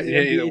both best player in Right? the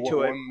Yeah, NBA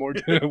to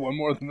it. one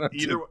more than that.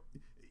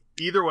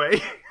 Either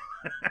way.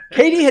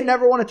 KD had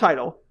never won a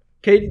title.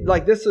 KD,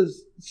 like, this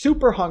is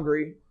super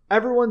hungry.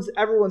 Everyone's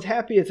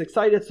happy. It's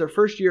excited. It's their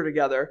first year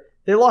together.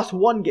 They lost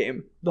one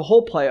game the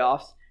whole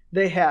playoffs.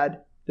 They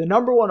had the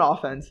number one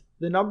offense,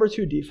 the number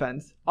two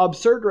defense,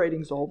 absurd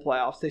ratings the whole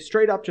playoffs. They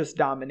straight up just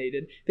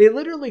dominated. They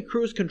literally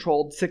cruise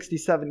controlled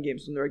 67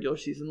 games in the regular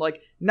season.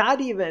 Like,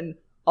 not even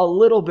a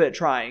little bit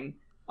trying.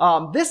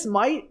 This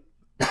might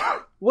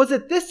was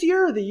it this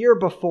year or the year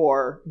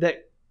before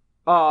that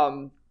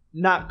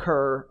not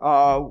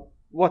Kerr,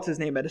 what's his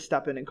name, had to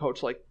step in and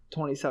coach like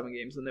 27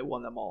 games and they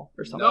won them all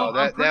or something. No, No,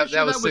 I'm that pretty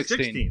sure was that was 16.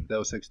 16. That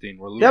was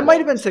 16. That might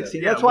have been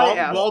 16. Yeah, That's why I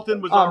asked.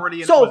 Walton was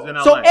already so in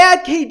LA. so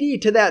add KD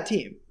to that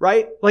team,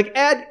 right? Like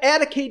add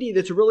a KD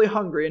that's really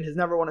hungry and has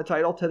never won a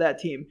title to that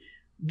team.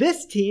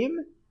 This team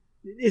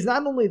is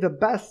not only the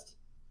best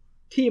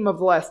team of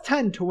the last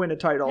 10 to win a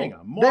title. Hang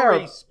on, They're,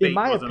 Morey Spate in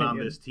my wasn't opinion,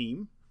 on this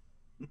team.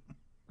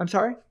 I'm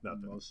sorry?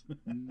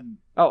 Nothing.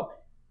 Oh,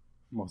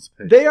 Most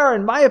paid. they are,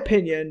 in my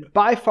opinion,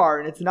 by far,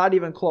 and it's not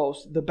even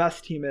close, the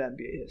best team in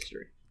NBA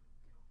history.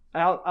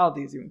 I don't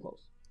think it's even close.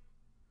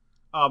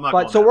 Oh, I'm not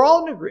But going so that we're far.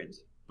 all in agreement.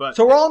 But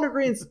So we're all in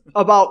agreement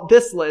about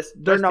this list.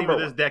 They're best number team of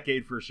this one.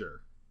 decade for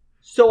sure.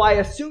 So I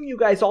assume you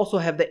guys also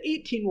have the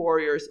 18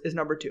 Warriors as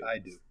number two. I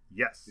do.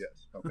 Yes.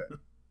 Yes. Okay.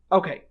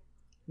 Okay.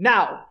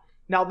 Now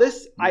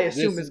this I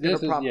assume is going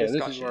to prompt This is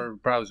discussion. where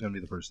probably going to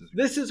be the first discussion.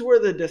 This is where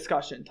the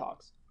discussion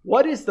talks.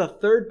 What is the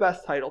third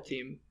best title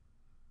team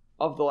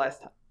of the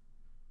last time?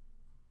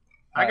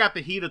 I got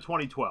the Heat of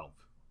 2012.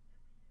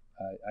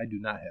 I do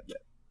not have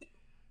that.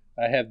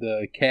 I have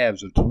the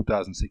Cavs of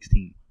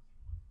 2016.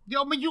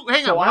 Yo, but you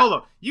hang So on, hold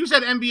on. You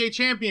said NBA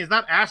champions,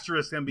 not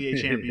asterisk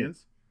NBA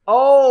champions.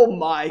 Oh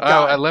my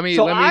god. Let me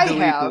So delete I the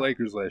have,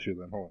 Lakers last year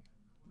then. Hold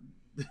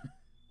on.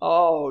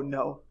 Oh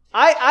no.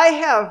 I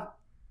have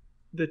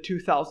the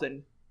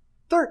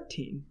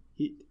 2013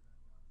 Heat.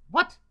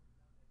 What?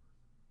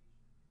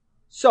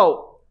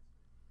 So,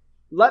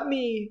 let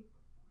me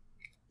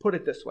put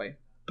it this way.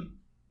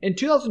 In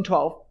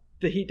 2012,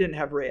 the Heat didn't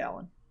have Ray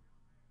Allen.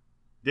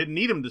 Didn't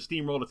need him to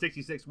steamroll to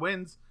 66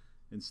 wins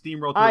and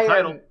steamroll to a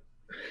title.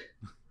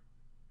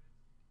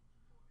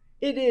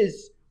 It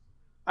is.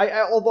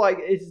 Although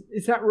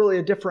it's not really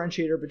a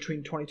differentiator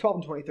between 2012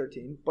 and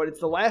 2013, but it's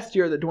the last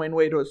year that Dwayne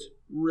Wade was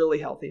really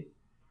healthy.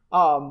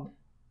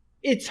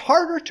 It's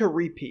harder to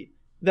repeat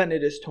than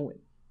it is to win.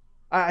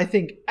 I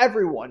think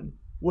everyone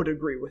would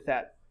agree with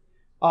that,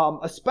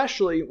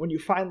 especially when you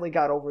finally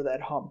got over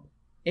that hump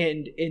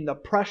and in the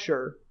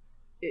pressure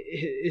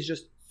is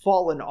just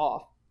fallen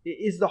off.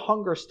 Is the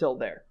hunger still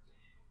there?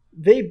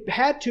 They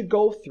had to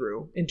go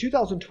through, in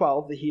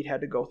 2012, the Heat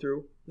had to go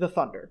through the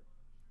Thunder.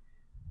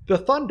 The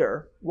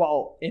Thunder,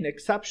 while an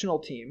exceptional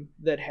team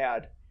that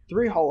had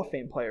 3 Hall of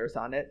Fame players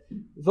on it,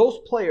 those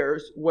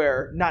players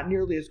were not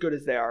nearly as good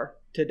as they are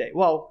today.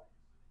 Well,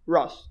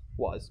 Russ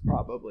was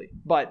probably,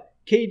 but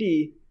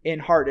KD and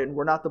Harden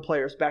were not the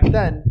players back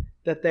then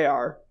that they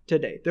are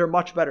today. They're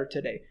much better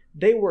today.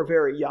 They were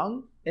very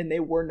young and they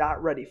were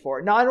not ready for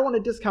it. Now, I don't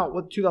want to discount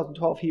what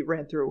 2012 Heat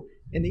ran through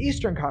in the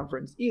Eastern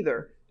Conference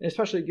either, and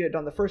especially get it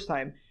done the first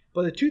time.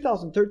 But the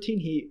 2013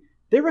 Heat,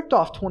 they ripped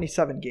off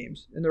 27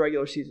 games in the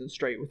regular season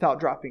straight without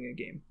dropping a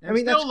game. And I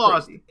mean, still that's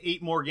lost crazy.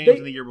 8 more games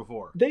than the year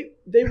before. They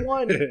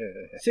won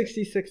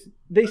 66.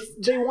 They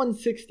won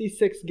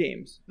 66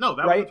 games. No,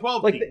 that right? was the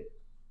 12 like team.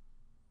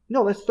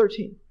 no, that's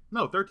 13.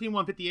 No, 13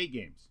 won 58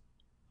 games.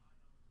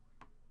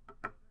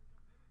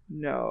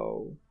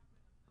 No.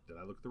 Did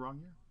I look at the wrong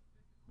year?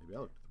 Maybe I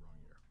looked at the wrong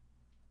year.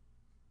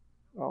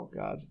 Oh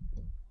God.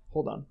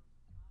 Hold on.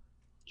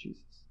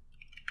 Jesus.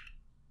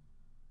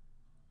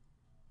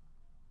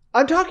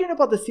 I'm talking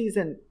about the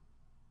season.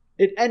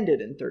 It ended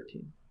in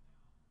 13.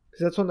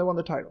 Because that's when they won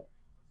the title.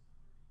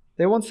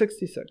 They won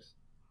 66.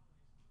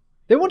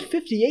 They won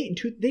 58 in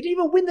 2. They didn't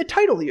even win the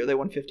title the year they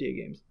won 58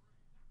 games.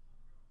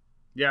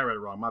 Yeah, I read it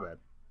wrong. My bad.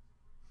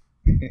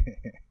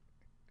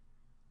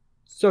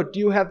 So do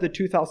you have the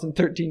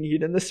 2013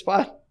 Heat in this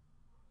spot?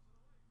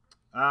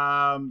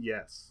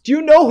 Yes. Do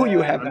you know who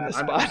you have in this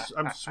spot?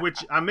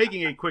 I'm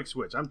making a quick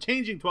switch. I'm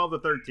changing 12 to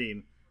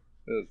 13.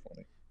 That was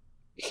funny.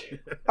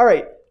 All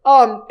right.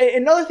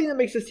 Another thing that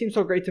makes this team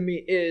so great to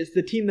me is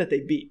the team that they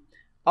beat.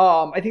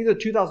 I think the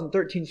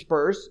 2013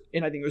 Spurs,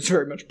 and I think it was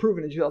very much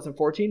proven in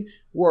 2014,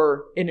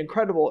 were an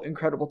incredible,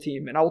 incredible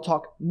team. And I will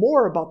talk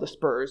more about the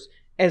Spurs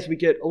as we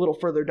get a little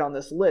further down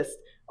this list.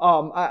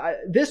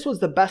 This was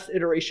the best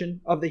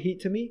iteration of the Heat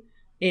to me.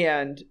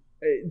 And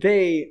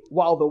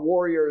while the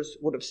Warriors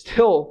would have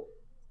still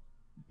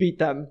beat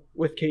them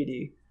with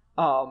KD,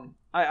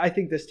 I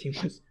think this team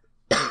was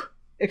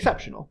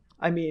exceptional.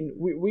 I mean,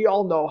 we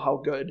all know how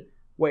good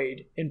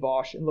Wade and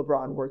Bosh and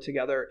LeBron were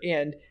together,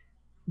 and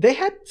they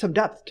had some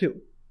depth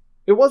too.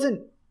 It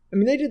wasn't, I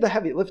mean, they did the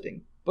heavy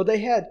lifting, but they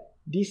had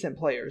decent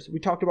players. We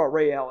talked about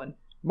Ray Allen,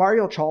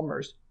 Mario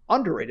Chalmers,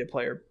 underrated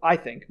player, I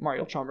think,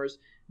 Mario Chalmers.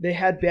 They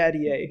had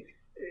Battier.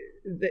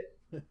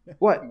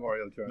 What?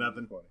 Mario Chalmers.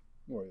 Nothing. Funny.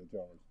 Mario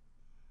Chalmers.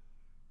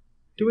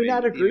 Do we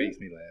not agree? He makes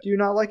me laugh. Do you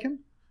not like him?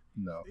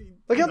 No.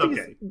 Like, I He's don't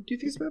think okay. do you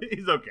think he's bad?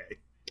 He's okay.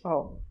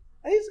 Oh.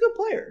 I think he's a good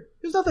player.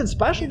 There's nothing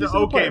special. He's He's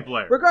an a good okay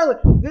player. Regardless,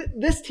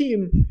 this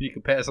team He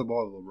could pass the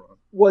ball to LeBron.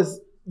 was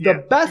the Yeah,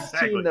 best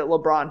exactly. team that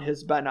LeBron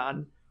has been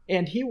on.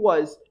 And he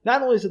was,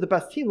 not only is it the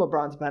best team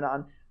LeBron's been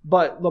on,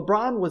 but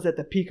LeBron was at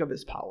the peak of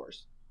his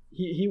powers.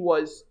 He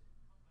was,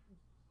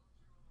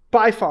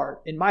 by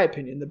far, in my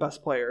opinion, the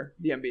best player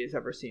the NBA has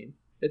ever seen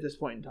at this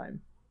point in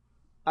time.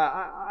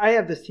 I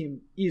have this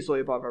team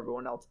easily above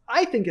everyone else.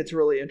 I think it's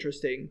really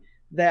interesting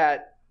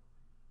that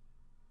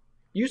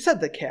you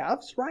said the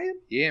Cavs, Ryan?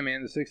 Yeah,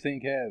 man, the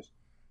 16 Cavs.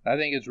 I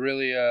think it's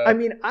really. I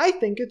mean, I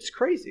think it's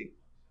crazy,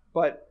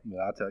 but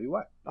I'll tell you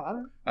what. I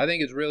don't know. I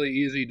think it's really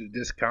easy to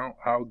discount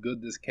how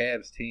good this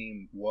Cavs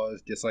team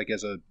was, just like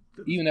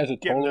even as a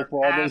Getting total their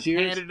for all ass those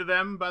years. handed to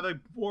them by the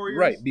Warriors.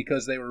 Right,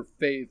 because they were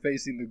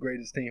facing the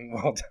greatest team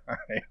of all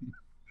time.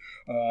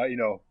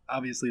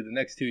 Obviously the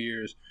next 2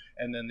 years,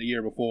 and then the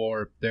year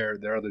before, their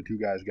other 2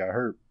 guys got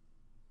hurt.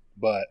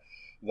 But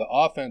the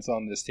offense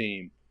on this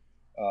team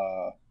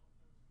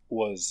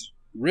was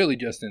really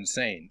just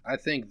insane. I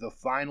think the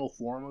final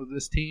form of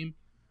this team,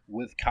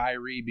 with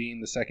Kyrie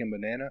being the second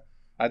banana,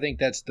 I think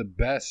that's the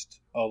best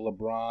a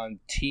LeBron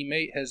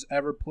teammate has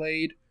ever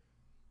played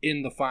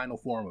in the final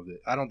form of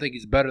it. I don't think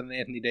he's better than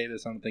Anthony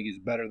Davis. I don't think he's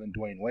better than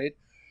Dwayne Wade.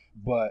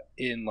 But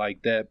in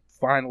like that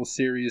final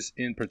series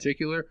in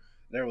particular,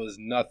 there was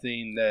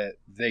nothing that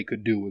they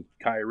could do with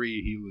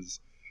Kyrie. He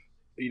was,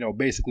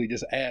 basically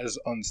just as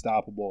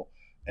unstoppable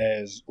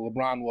as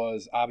LeBron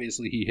was.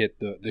 Obviously, he hit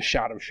the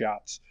shot of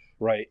shots,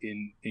 right,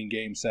 in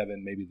Game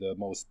 7, maybe the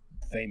most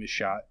famous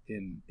shot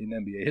in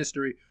NBA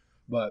history.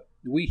 But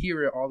we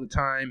hear it all the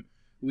time.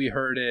 We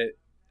heard it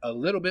a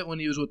little bit when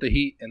he was with the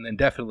Heat, and then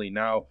definitely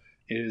now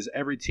is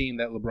every team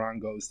that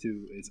LeBron goes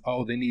to is,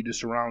 they need to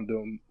surround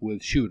them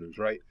with shooters,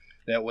 right?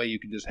 That way you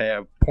can just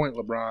have point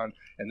LeBron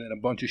and then a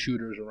bunch of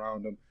shooters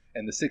around him.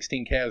 And the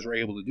 16 Cavs were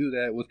able to do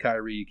that with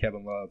Kyrie,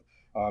 Kevin Love.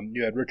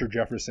 You had Richard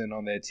Jefferson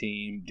on that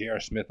team,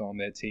 J.R. Smith on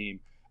that team.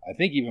 I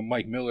think even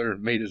Mike Miller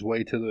made his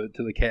way to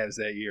the Cavs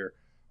that year.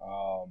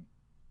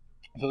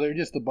 So they're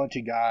just a bunch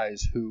of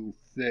guys who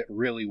fit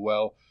really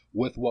well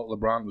with what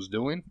LeBron was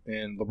doing.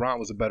 And LeBron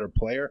was a better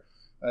player,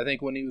 I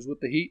think, when he was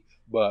with the Heat.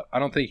 But I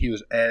don't think he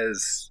was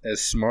as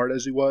smart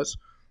as he was.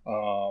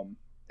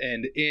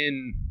 And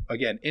in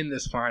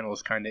this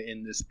finals, kind of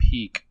in this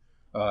peak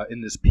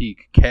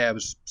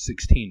Cavs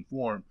 16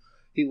 form,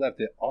 he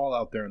left it all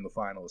out there in the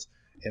finals.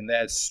 And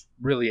that's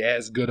really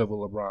as good of a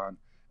LeBron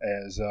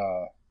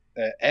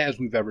as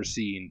we've ever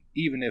seen,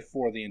 even if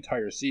for the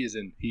entire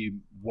season he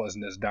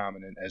wasn't as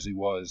dominant as he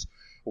was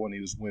when he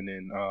was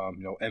winning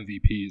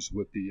MVPs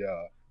with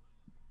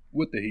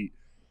the Heat.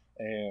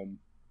 And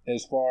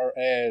as far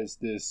as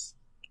this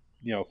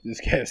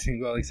this Cavs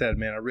team, like I said,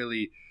 man, I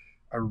really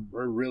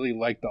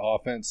like the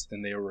offense,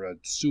 and they were a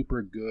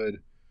super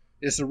good.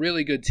 It's a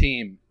really good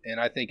team, and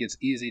I think it's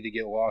easy to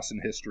get lost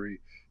in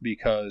history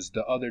because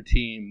the other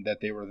team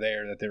that they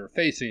were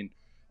facing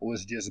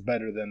was just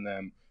better than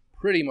them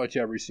pretty much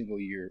every single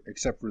year,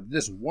 except for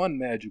this one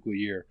magical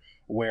year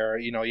where,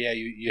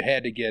 you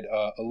had to get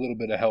a little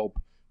bit of help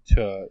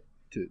to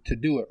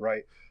do it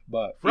right.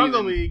 But from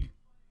the league.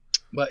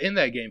 But in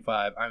that Game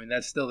 5, I mean,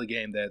 that's still a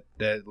game that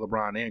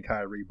LeBron and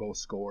Kyrie both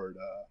scored,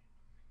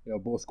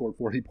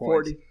 40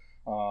 points.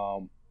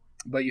 40.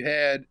 But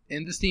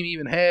this team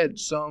even had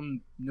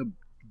some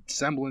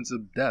semblance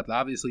of depth.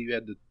 Obviously, you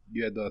had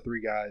the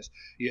three guys.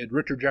 You had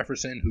Richard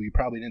Jefferson, who you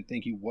probably didn't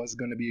think he was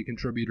going to be a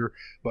contributor,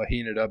 but he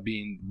ended up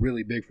being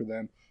really big for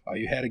them.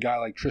 You had a guy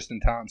like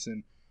Tristan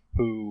Thompson,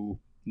 who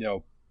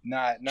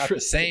not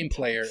the same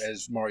player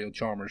as Mario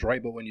Chalmers,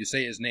 right? But when you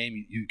say his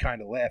name, you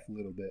kind of laugh a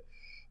little bit.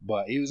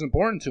 But he was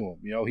important to him.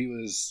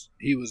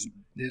 He was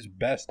his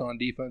best on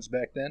defense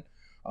back then,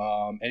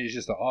 and he's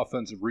just an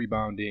offensive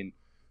rebounding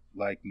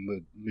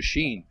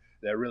machine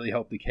that really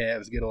helped the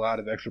Cavs get a lot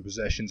of extra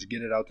possessions,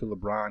 get it out to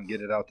LeBron,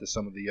 get it out to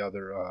some of the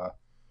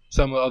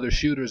other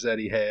shooters that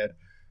he had,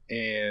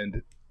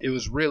 and it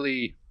was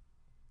really,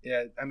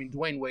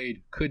 Dwayne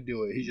Wade could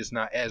do it. He's just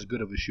not as good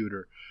of a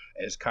shooter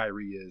as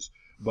Kyrie is.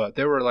 But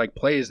there were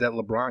plays that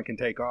LeBron can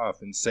take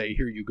off and say,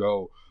 "Here you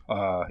go,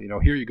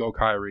 here you go,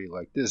 Kyrie."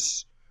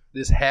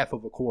 This half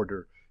of a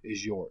quarter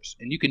is yours.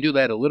 And you can do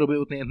that a little bit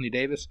with Anthony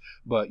Davis,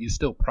 but you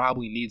still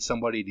probably need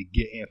somebody to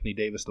get Anthony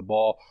Davis the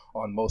ball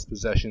on most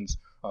possessions.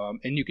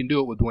 And you can do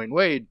it with Dwayne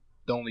Wade.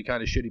 The only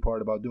kind of shitty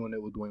part about doing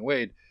it with Dwayne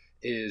Wade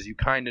is you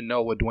kind of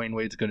know what Dwayne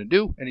Wade's going to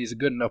do, and he's a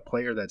good enough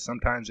player that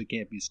sometimes it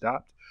can't be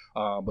stopped.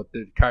 But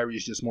Kyrie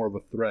is just more of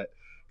a threat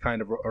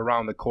kind of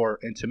around the court.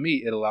 And to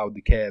me, it allowed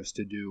the Cavs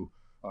to do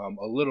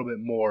a little bit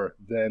more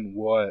than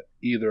what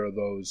either of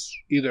those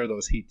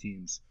Heat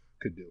teams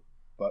could do.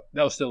 But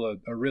that was still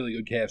a really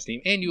good Cavs team.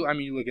 And you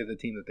look at the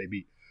team that they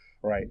beat,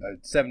 right? A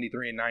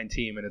 73-9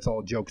 team, and it's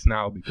all jokes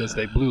now because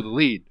they blew the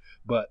lead.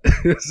 But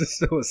it's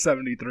still a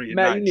 73-9 team.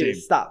 Matt, you need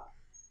to stop.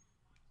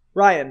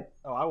 Ryan,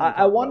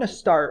 I want to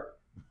start.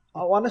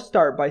 I want to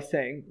start by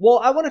saying,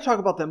 I want to talk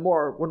about them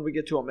more when we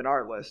get to them in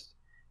our list.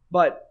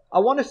 But I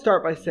want to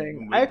start by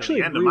saying I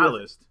actually agree with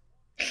list.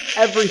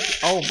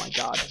 Oh my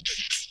God!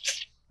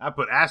 I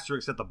put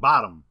asterisks at the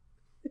bottom.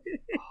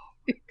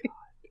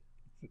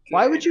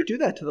 Why would you do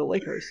that to the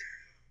Lakers?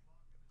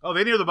 Oh,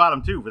 they near the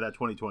bottom too for that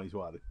 2020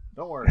 squad.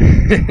 Don't worry.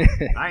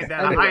 I ain't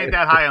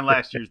that high on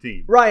last year's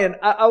team. Ryan,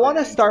 I want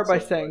to start by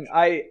saying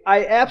I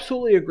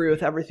absolutely agree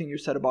with everything you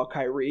said about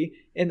Kyrie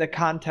in the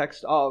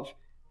context of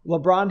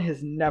LeBron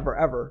has never,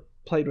 ever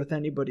played with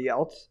anybody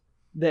else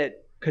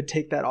that could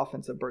take that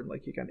offensive burden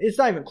like he can. It's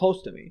not even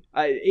close to me.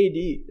 AD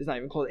is not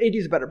even close. AD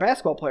is a better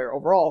basketball player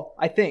overall,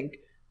 I think.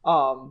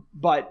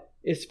 But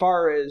as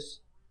far as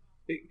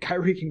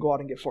Kyrie can go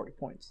out and get 40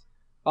 points.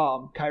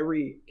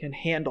 Kyrie can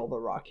handle the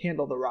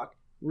rock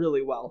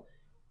really well.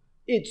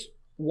 It's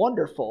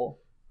wonderful,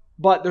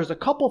 but there's a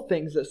couple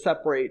things that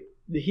separate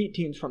the Heat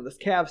teams from this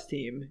Cavs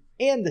team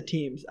and the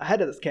teams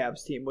ahead of this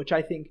Cavs team, which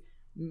I think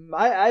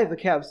I have the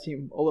Cavs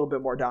team a little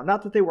bit more down.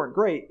 Not that they weren't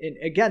great. And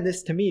again,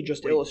 this to me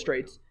just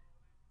illustrates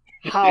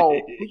how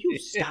will you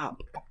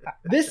stop?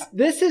 This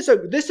is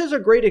a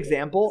great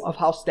example of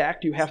how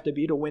stacked you have to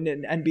be to win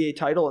an NBA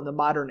title in the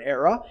modern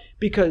era,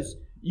 because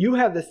you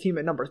have this team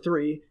at number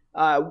 3.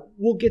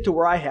 We'll get to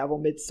where I have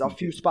them. It's a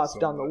few spots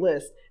down the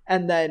list,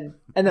 and then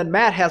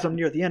Matt has them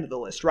near the end of the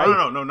list, right?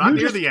 No, not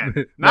near the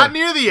end. Not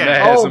near the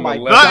end. Oh my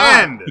God!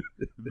 The end,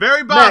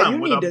 very bottom,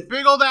 Matt, with a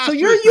big old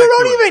asterisk. So you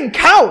don't even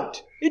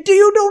count.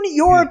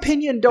 Your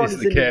opinion don't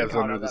even count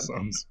under the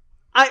Suns.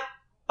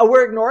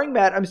 We're ignoring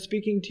Matt. I'm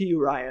speaking to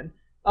you, Ryan.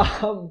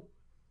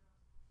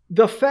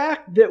 The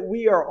fact that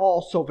we are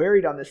all so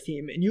varied on this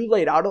team, and you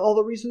laid out all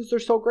the reasons they're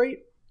so great,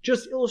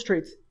 just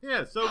illustrates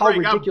how great.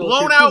 ridiculous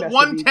got blown out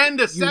 110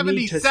 to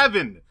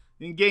 77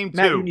 in Game 2.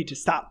 Matt, you need to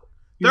stop.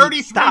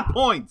 33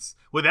 points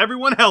with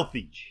everyone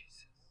healthy.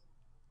 Jesus.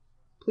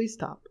 Please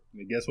stop.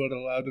 Guess what it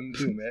allowed them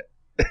to do,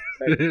 Matt?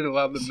 It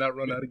allowed them not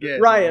run out of gas.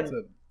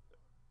 Ryan,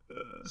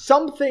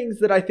 some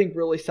things that I think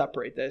really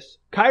separate this.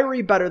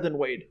 Kyrie better than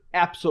Wade.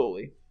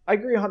 Absolutely. I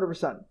agree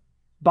 100%.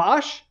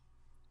 Bosh,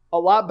 a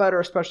lot better,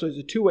 especially as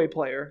a two-way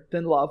player,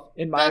 than Love,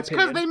 in my opinion. That's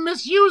because they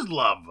misused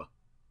Love.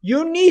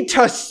 You need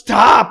to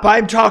stop.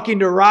 I'm talking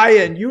to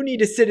Ryan. You need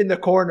to sit in the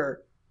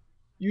corner.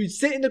 You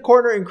sit in the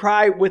corner and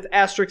cry with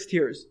asterisk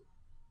tears.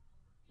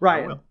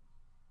 Ryan,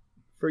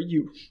 for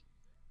you.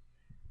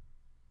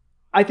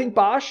 I think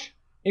Bosh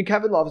and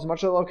Kevin Love, as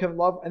much as I love Kevin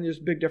Love, and there's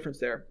a big difference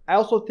there. I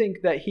also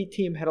think that Heat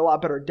team had a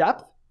lot better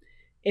depth.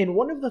 And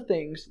one of the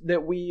things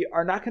that we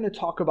are not going to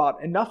talk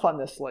about enough on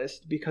this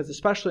list, because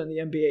especially in the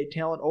NBA,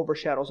 talent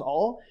overshadows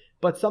all,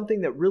 but something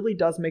that really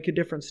does make a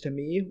difference to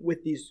me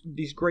with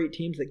these great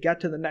teams that get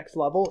to the next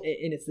level,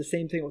 and it's the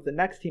same thing with the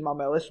next team on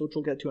my list, which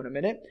we'll get to in a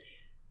minute,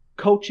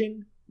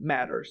 coaching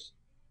matters.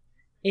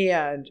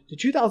 And the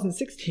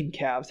 2016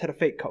 Cavs had a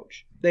fake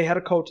coach. They had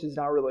a coach that's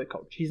not really a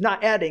coach. He's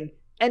not adding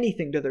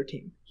anything to their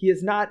team. He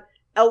is not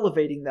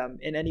elevating them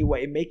in any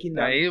way, making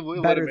them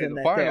better than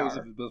that they are. If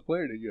his best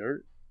player didn't get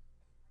hurt.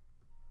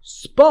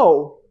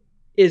 Spo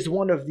is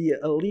one of the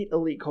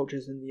elite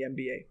coaches in the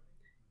NBA.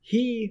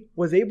 He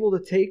was able to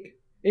take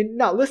 – and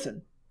now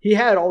listen, he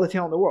had all the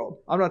talent in the world.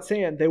 I'm not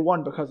saying they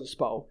won because of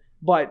Spo,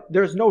 but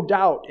there's no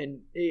doubt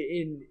and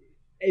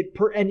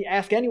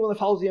ask anyone that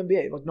follows the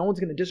NBA. Like, no one's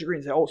going to disagree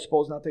and say, oh,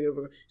 Spo's not that good of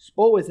a –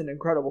 Spo is an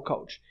incredible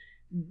coach.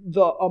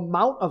 The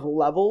amount of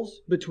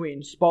levels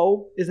between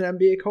Spo is an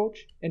NBA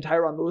coach and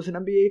Tyronn Lue is an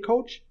NBA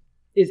coach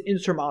is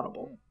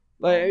insurmountable.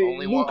 Like,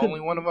 only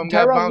one of them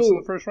got bounced in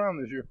the first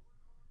round this year.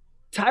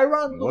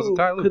 Tyronn Lue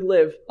could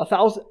live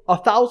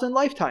 1,000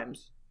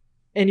 lifetimes,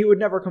 and he would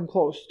never come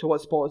close to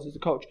what Spo is as a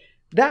coach.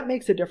 That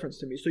makes a difference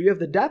to me. So you have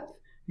the depth,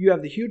 you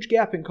have the huge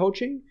gap in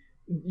coaching.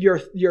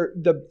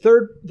 The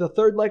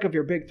third leg of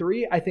your big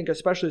three, I think,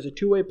 especially as a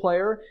two-way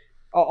player.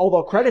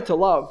 Although credit to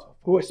Love,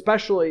 who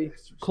especially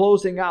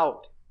closing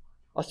out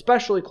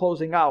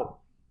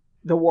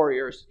the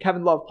Warriors.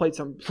 Kevin Love played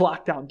some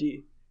lockdown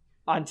D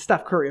on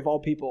Steph Curry of all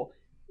people.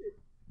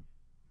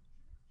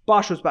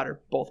 Bosh was better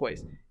both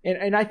ways.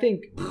 And I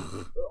think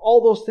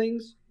all those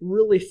things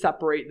really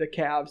separate the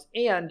Cavs.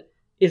 And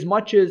as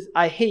much as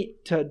I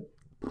hate to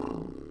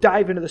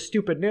dive into the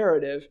stupid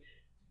narrative,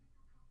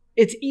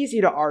 it's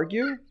easy to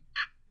argue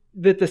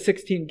that the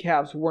 16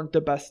 Cavs weren't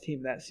the best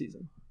team that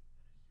season.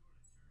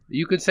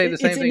 You could say the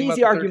same thing about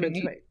the 13 Heat. It's an easy argument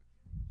to make.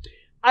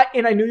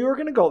 I knew you were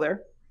going to go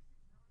there.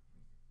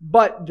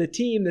 But the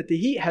team that the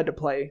Heat had to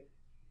play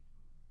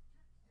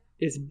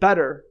is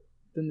better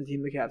than the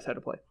team the Cavs had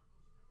to play.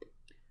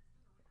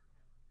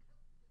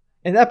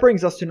 And that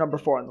brings us to number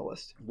 4 on the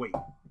list. Wait.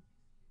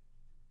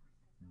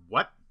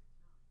 What?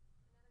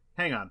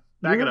 Hang on.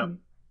 Back it up.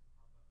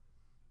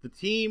 The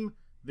team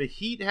the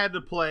Heat had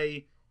to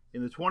play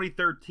in the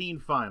 2013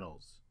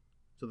 finals,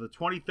 so the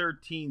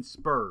 2013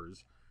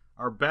 Spurs,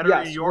 are better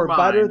in your mind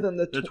better than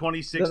the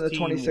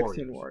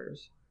 2016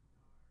 Warriors.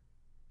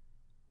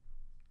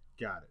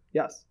 Got it.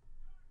 Yes.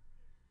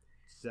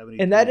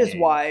 And that is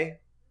why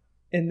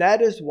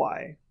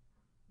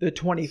the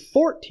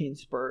 2014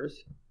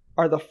 Spurs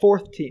are the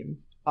 4th team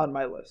on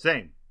my list.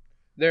 Same.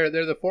 They're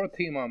the 4th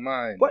team on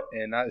mine. What?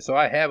 And so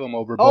I have them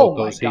over both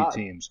those Heat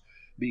teams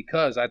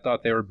because I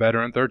thought they were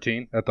better in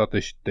 13. I thought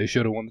they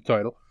should have won the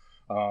title.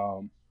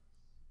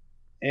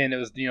 And it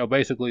was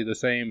basically the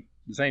same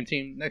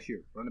team next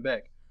year, running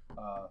back.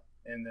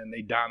 And then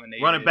they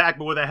dominated. Running back,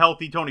 but with a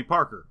healthy Tony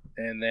Parker.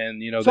 And then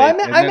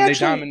they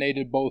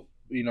dominated both.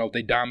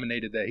 They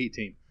dominated that Heat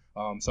team.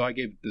 So I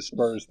gave the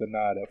Spurs the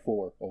nod at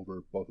 4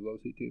 over both of those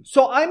Heat teams.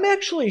 So I'm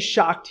actually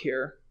shocked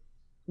here.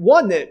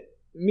 One, that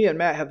me and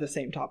Matt have the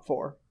same top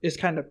 4 is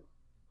kind of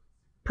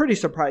pretty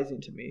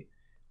surprising to me.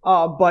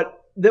 But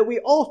that we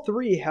all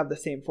 3 have the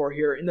same 4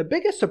 here. And the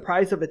biggest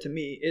surprise of it to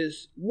me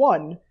is,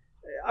 one,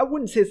 I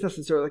wouldn't say it's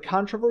necessarily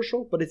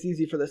controversial, but it's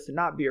easy for this to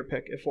not be your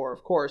pick at 4,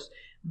 of course.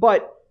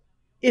 But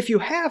if you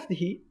have the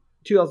Heat,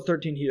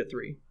 2013 Heat at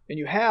 3, and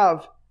you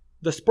have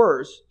the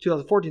Spurs,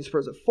 2014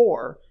 Spurs at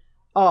 4,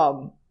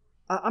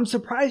 I'm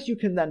surprised you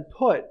can then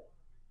put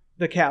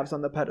the Cavs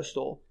on the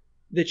pedestal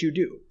that you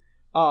do.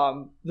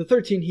 The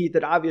 13 Heat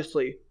that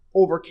obviously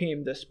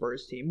overcame the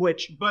Spurs team,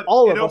 but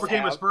all of us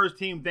overcame have. a Spurs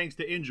team thanks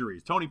to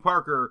injuries. Tony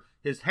Parker,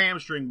 his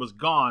hamstring was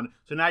gone,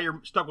 so now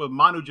you're stuck with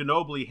Manu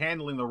Ginobili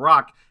handling the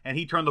rock, and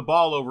he turned the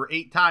ball over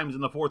 8 times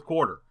in the 4th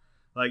quarter.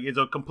 Like, it's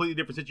a completely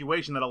different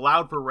situation that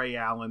allowed for Ray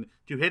Allen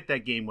to hit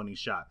that game-winning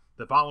shot.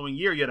 The following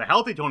year, you had a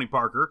healthy Tony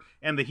Parker,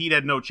 and the Heat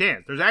had no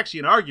chance. There's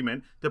actually an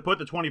argument to put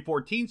the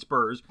 2014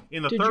 Spurs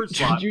in the third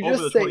slot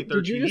over the 2013 Heat.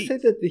 Did you just say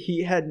that the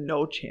Heat had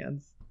no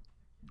chance?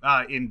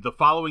 In the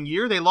following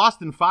year, they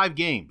lost in 5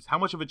 games. How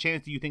much of a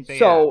chance do you think they had?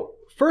 So,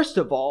 first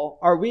of all,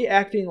 are we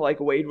acting like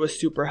Wade was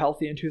super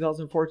healthy in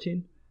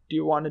 2014? Do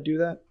you want to do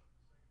that?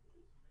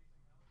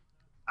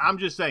 I'm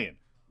just saying.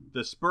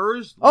 The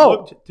Spurs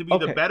looked to be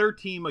the better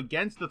team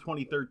against the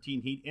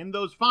 2013 Heat in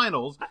those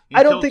finals.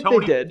 I don't think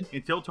they did.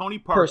 Until Tony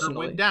Parker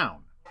personally went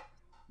down.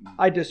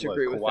 I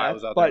disagree with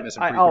that, but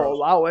I'll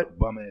allow it.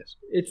 Bum ass.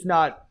 It's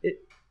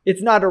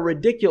not a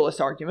ridiculous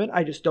argument.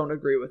 I just don't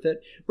agree with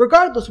it.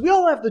 Regardless, we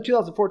all have the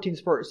 2014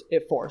 Spurs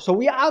at 4. So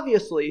we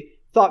obviously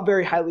thought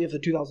very highly of the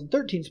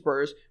 2013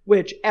 Spurs,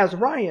 which, as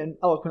Ryan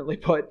eloquently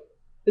put,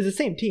 is the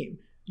same team.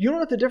 You know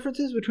what the difference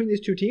is between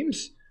these two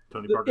teams?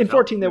 In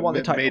 14, they won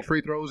the title. Made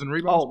free throws and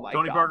rebounds. Oh my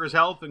Tony God. Parker's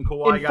health and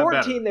Kawhi got better.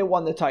 In 14, they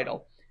won the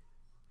title.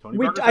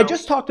 I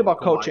just talked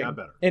about coaching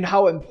and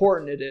how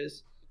important it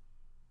is.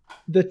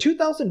 The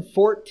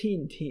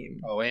 2014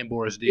 team and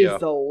Boris Diaw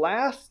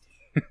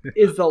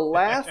is the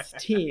last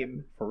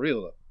team. For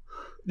real.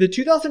 The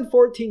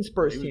 2014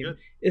 Spurs team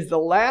is the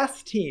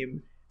last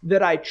team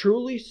that I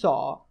truly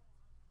saw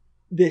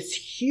this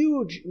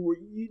huge.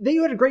 They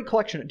had a great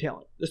collection of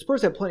talent. The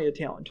Spurs had plenty of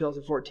talent in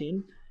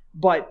 2014,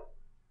 but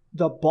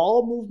the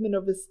ball movement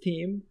of his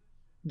team,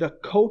 the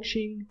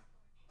coaching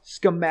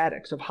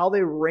schematics of how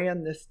they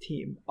ran this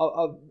team,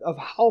 of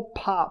how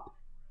Pop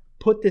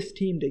put this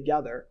team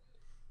together,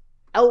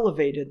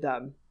 elevated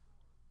them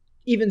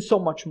even so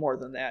much more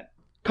than that.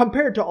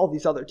 compared to all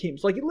these other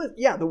teams. Like,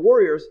 yeah, the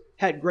Warriors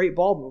had great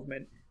ball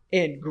movement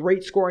and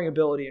great scoring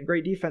ability and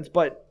great defense,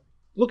 but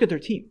look at their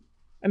team.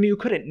 I mean, you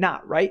couldn't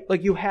not, right?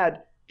 Like, you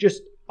had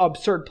just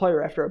absurd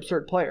player after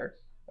absurd player.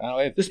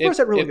 The Spurs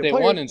had really good players. If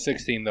they won in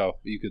 16, though,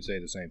 you could say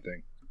the same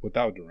thing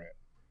without Durant.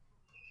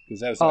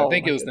 Because I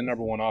think it was the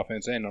number one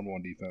offense and number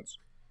one defense.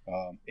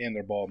 And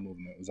their ball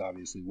movement was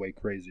obviously way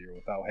crazier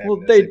without having.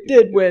 Well, they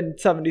did win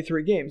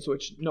 73 games,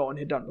 which no one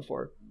had done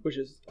before, which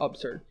is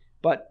absurd.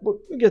 But we'll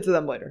get to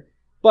them later.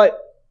 But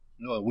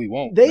no, we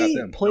won't. They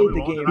played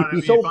the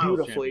game so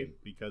beautifully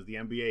because the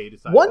NBA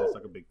decided to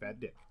suck a big fat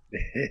dick.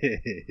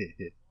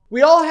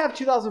 We all have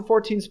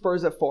 2014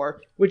 Spurs at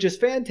 4, which is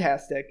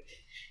fantastic.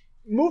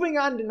 Moving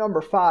on to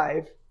number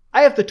 5,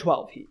 I have the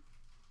 12 Heat.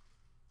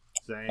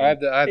 Same. I have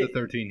the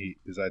 13 Heat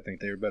because I think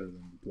they were better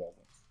than the 12 ones.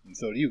 And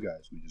so do you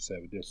guys. We just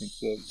have a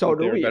difference. So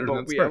do we,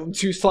 but we have them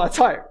 2 slots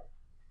higher.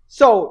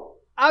 So,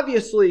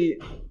 obviously,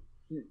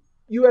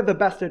 you have the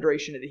best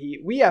iteration of the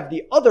Heat. We have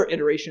the other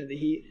iteration of the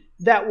Heat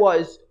that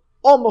was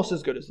almost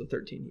as good as the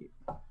 13 Heat.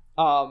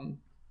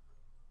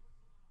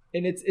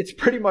 And it's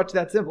pretty much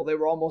that simple. They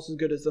were almost as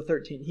good as the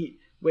 13 Heat,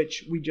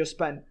 which we just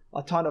spent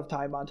a ton of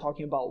time on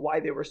talking about why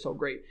they were so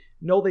great.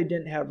 No, they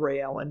didn't have Ray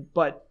Allen,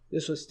 but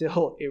this was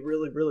still a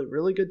really, really,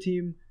 really good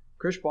team.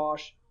 Chris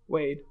Bosh,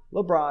 Wade,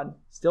 LeBron,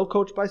 still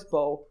coached by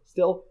Spo,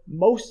 still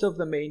most of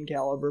the main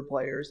caliber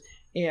players.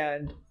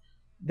 And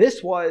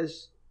this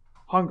was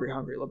hungry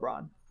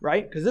LeBron,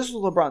 right? Because this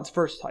was LeBron's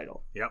first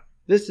title. Yep.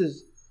 This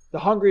is the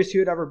hungriest he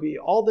would ever be.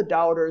 All the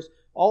doubters,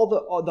 all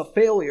the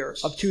failure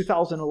of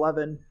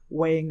 2011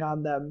 weighing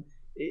on them.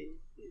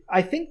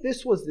 I think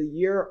this was the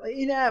year.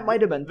 It might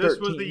have been 13. This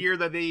was the year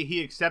that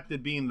he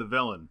accepted being the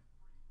villain.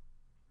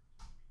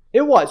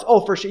 It was.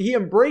 Oh, for sure. He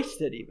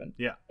embraced it even.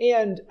 Yeah.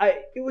 And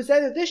it was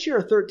either this year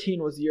or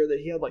 13 was the year that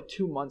he had like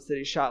 2 months that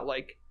he shot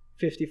like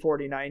 50,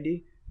 40,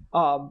 90,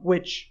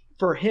 which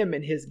for him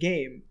in his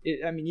game,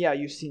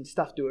 you've seen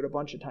Steph do it a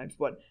bunch of times,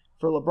 but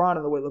for LeBron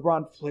and the way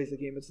LeBron plays the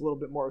game, it's a little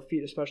bit more of a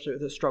feat, especially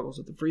with his struggles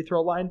at the free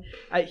throw line.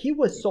 He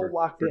was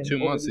locked in. For 2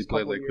 months, he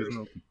played like Chris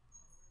Middleton.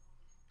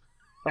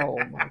 Oh,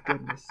 my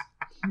goodness.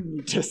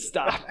 You just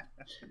stop.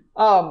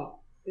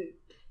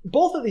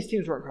 Both of these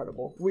teams were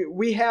incredible.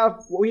 We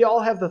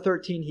all have the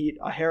 13 Heat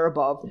a hair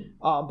above,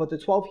 but the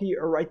 12 Heat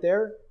are right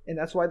there, and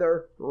that's why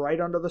they're right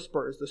under the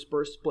Spurs. The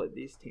Spurs split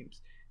these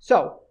teams.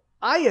 So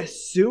I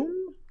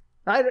assume,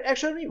 I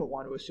don't even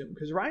want to assume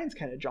because Ryan's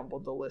kind of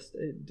jumbled the list,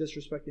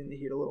 disrespecting the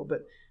Heat a little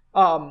bit.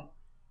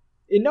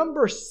 In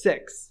number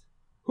 6,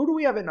 who do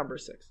we have at number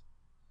 6?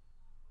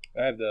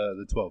 I have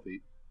the 12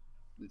 Heat,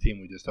 the team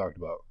we just talked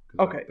about.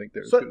 Okay, I don't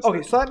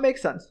think so that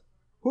makes sense.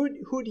 Who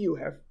do you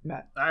have,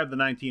 Matt? I have the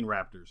 19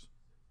 Raptors.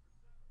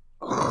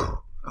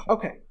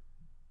 Okay.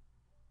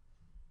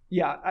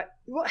 Yeah, I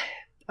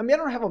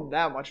don't have them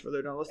that much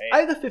further down the list.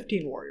 I have the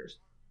 15 Warriors.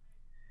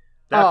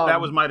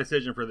 That was my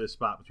decision for this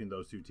spot between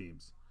those two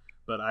teams.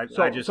 But I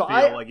just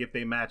feel like if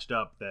they matched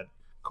up, that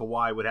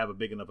Kawhi would have a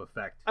big enough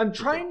effect. I'm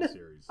trying to.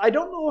 I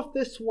don't know if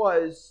this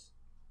was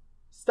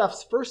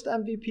Steph's first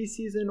MVP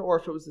season or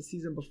if it was the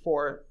season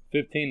before.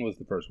 15 was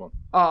the first one.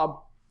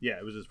 Yeah,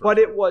 it was his first. But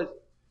it was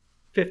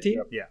 15?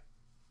 Yep. Yeah.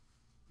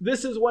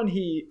 This is when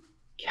he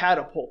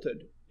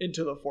catapulted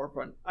into the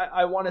forefront.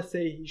 I want to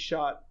say he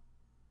shot,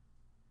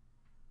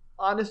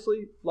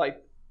 honestly,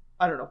 like,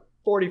 I don't know,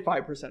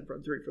 45%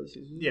 from 3 for the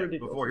season. Yeah,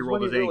 before he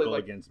rolled his ankle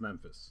against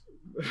Memphis.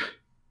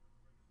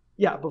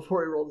 Yeah,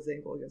 before he rolled his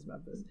ankle against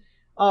Memphis.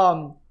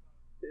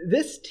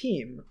 This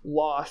team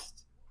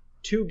lost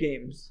 2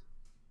 games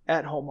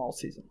at home all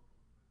season.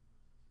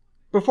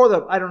 I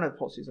don't have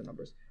postseason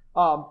numbers.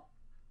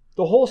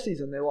 The whole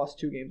season, they lost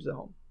 2 games at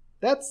home.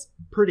 That's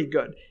pretty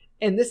good.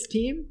 And this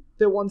team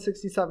that won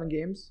 67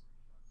 games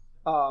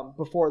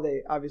before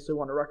they obviously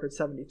won a record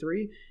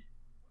 73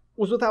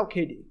 was without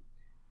KD.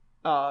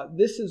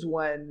 This is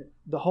when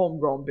the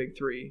homegrown Big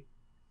Three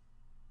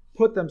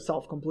put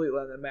themselves completely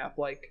on the map.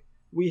 Like,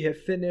 we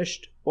have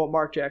finished what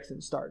Mark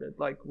Jackson started.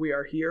 Like, we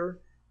are here,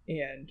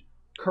 and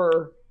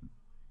Kerr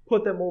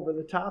put them over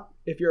the top,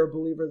 if you're a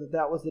believer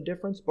that was the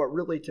difference. But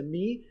really, to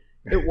me,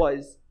 it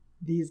was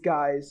these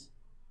guys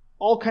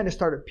all kind of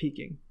started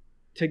peaking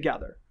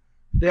together.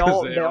 They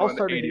all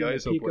started hitting the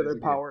peak of their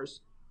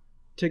powers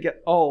to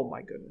get. Oh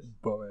my goodness!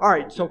 All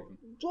right,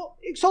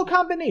 so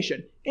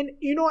combination, and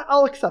you know what?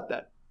 I'll accept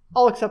that.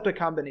 I'll accept a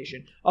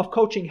combination of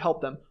coaching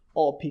helped them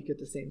all peak at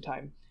the same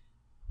time.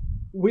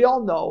 We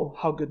all know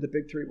how good the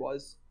Big Three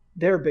was.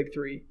 Their Big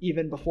Three,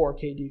 even before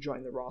KD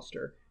joined the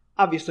roster.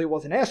 Obviously, it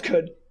wasn't as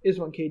good as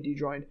when KD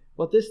joined,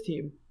 but this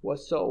team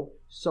was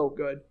so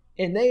good,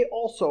 and they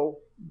also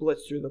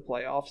blitzed through the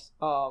playoffs.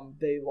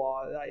 They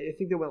lost. I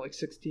think they went like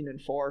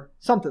 16-4,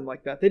 something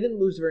like that. They didn't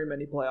lose very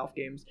many playoff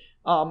games.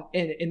 And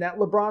in that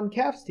LeBron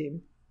Cavs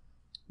team,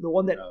 the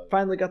one that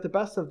finally got the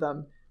best of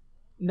them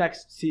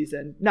next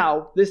season.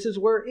 Now, this is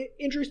where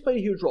injuries played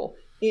a huge role,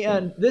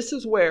 and this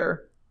is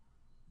where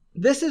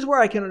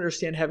I can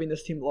understand having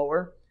this team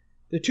lower.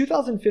 The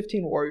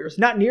 2015 Warriors,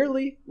 not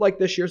nearly like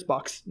this year's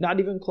Bucks, not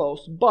even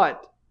close,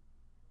 but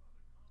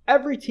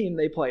every team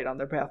they played on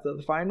their path to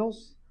the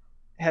finals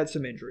had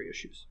some injury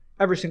issues.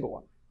 Every single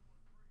one.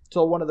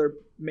 So one of their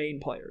main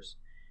players,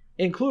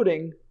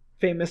 including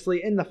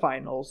famously in the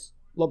finals,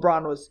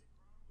 LeBron was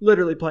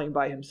literally playing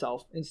by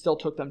himself and still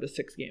took them to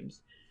 6 games.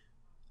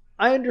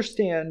 I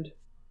understand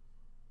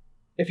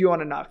if you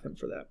want to knock them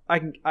for that.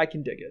 I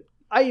can dig it.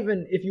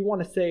 If you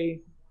want to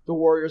say the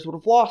Warriors would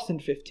have lost in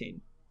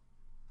 15,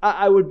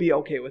 I would be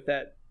okay with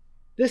that.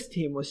 This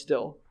team was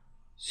still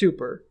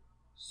super,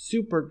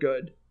 super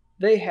good.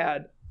 They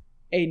had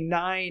a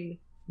 9,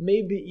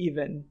 maybe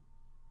even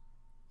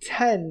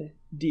 10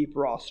 deep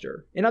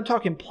roster. And I'm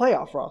talking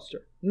playoff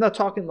roster. I'm not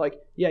talking like,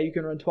 yeah, you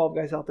can run 12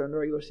 guys out there in the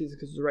regular season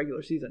because it's a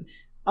regular season.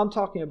 I'm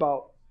talking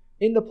about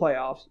in the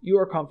playoffs, you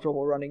are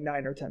comfortable running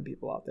 9 or 10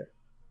 people out there.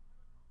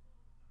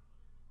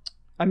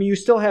 I mean, you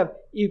still have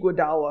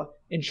Iguodala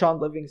and Sean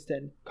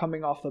Livingston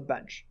coming off the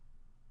bench.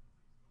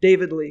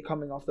 David Lee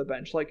coming off the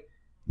bench. Like,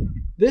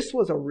 this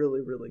was a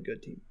really, really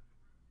good team.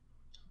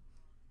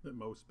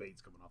 Mo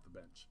Spates coming off the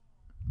bench.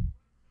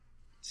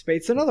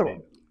 Spates another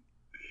one.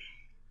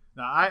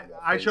 Now,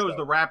 I chose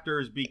the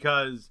Raptors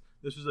because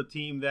this was a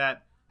team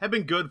that had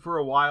been good for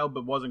a while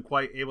but wasn't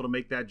quite able to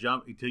make that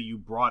jump until you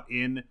brought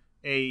in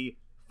a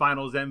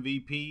Finals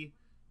MVP,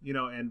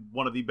 and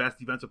one of the best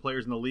defensive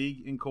players in the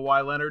league in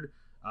Kawhi Leonard.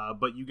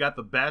 But you got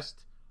the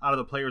best out of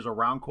the players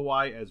around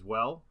Kawhi as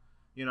well.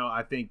 You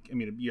had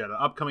an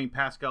upcoming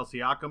Pascal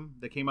Siakam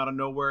that came out of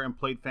nowhere and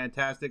played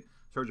fantastic.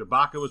 Serge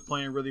Ibaka was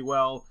playing really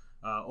well.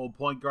 Old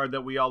point guard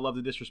that we all love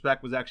to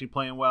disrespect was actually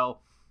playing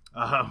well.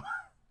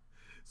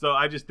 So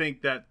I just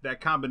think that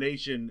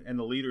combination and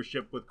the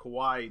leadership with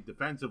Kawhi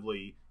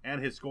defensively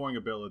and his scoring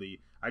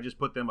ability, I just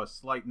put them a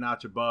slight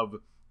notch above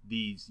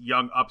these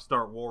young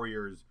upstart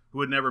Warriors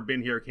who had never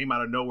been here, came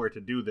out of nowhere to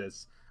do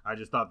this. I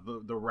just thought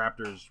the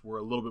Raptors were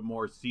a little bit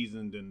more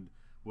seasoned and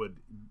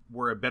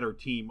were a better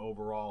team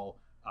overall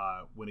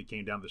when it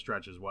came down the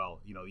stretch as well.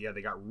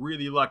 They got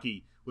really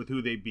lucky with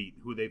who they beat,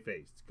 who they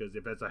faced. Because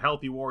if it's a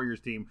healthy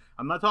Warriors team,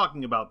 I'm not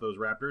talking about those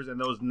Raptors,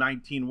 and those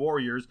 19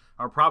 Warriors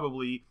are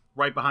probably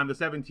right behind the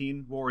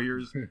 17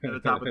 Warriors at the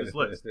top of this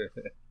list.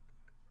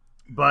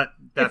 But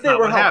that's not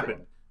what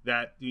happened.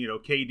 That,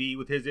 KD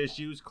with his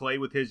issues, Clay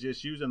with his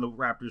issues, and the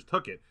Raptors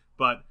took it.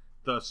 But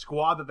the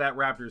squad that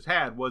Raptors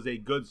had was a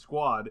good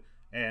squad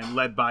and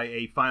led by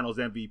a Finals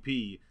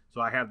MVP. So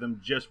I have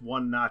them just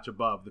one notch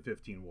above the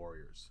 15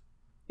 Warriors.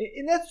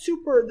 And that's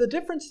super. The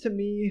difference to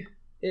me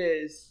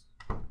is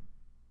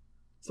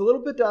it's a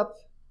little bit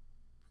depth.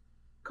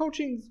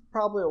 Coaching's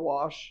probably a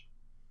wash.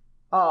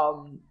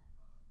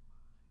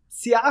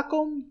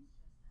 Siakam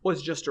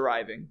was just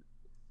arriving.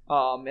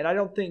 And I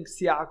don't think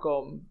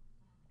Siakam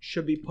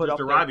should be put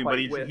just up arriving,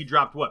 there but he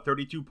dropped,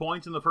 32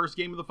 points in the first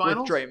game of the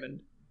finals? With Draymond.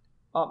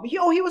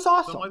 He was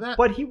awesome. Something like that.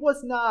 But he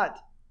was not.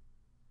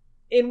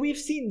 And we've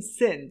seen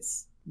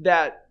since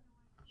that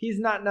he's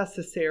not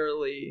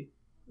necessarily.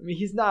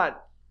 He's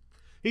not.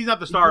 He's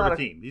not the star of a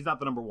team. He's not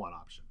the number one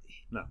option.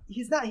 No.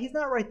 He's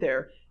not right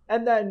there.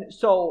 And then,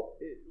 so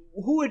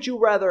who would you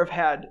rather have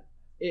had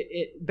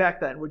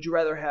back then? Would you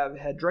rather have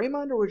had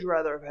Draymond or would you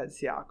rather have had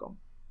Siakam?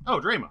 Oh,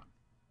 Draymond.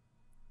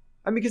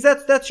 I mean,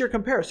 because that's your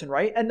comparison,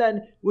 right? And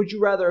then, would you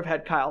rather have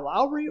had Kyle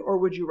Lowry or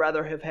would you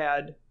rather have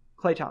had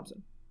Klay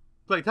Thompson?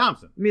 Klay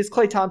Thompson. I mean, it's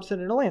Klay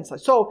Thompson in a landslide.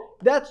 So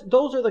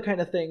those are the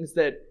kind of things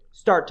that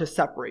start to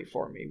separate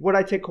for me. Would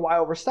I take Kawhi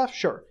over Steph?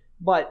 Sure,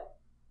 but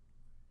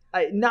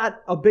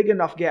not a big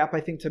enough gap, I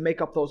think, to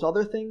make up those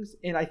other things.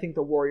 And I think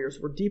the Warriors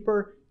were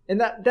deeper, and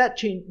that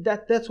change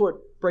that's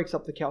what breaks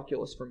up the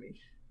calculus for me.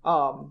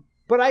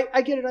 But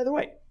I get it either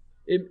way.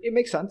 It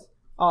makes sense.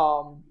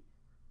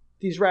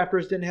 These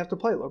Raptors didn't have to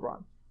play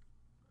LeBron.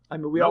 I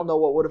mean, we all know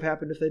what would have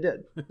happened if they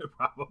did.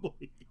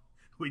 Probably.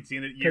 We'd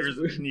seen it years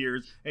and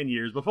years and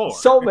years before.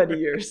 So many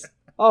years.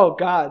 Oh,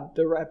 God,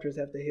 the Raptors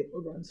have to hate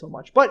LeBron so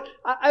much. But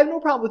I have no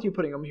problem with you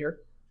putting them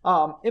here.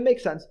 It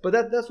makes sense. But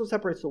that's what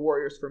separates the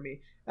Warriors for me.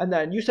 And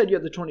then you said you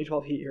had the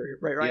 2012 Heat here,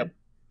 right, Ryan? Yep.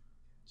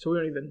 So we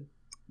don't even...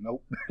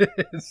 Nope.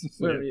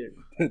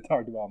 It's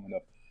hard to bomb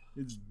enough.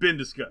 It's been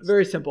discussed.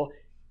 Very simple.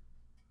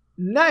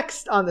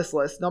 Next on this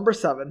list, number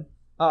 7.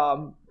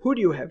 Who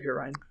do you have here,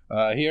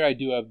 Ryan? Here I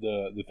do have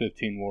the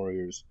 15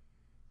 Warriors.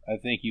 I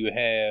think you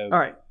have. All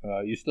right.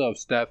 You still have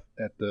Steph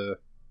at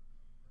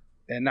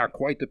and not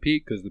quite the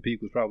peak because the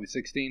peak was probably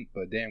 16,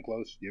 but damn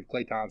close. You have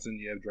Klay Thompson,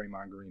 you have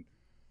Draymond Green,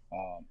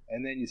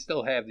 and then you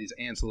still have these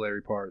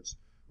ancillary parts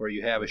where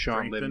you have a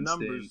Sean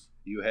Livingston,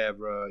 you have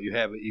a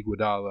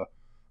Iguodala,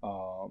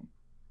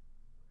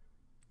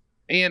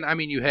 and I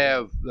mean you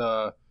have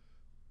the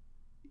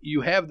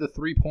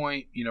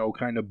 3-point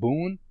kind of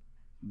boon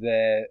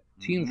that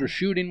teams were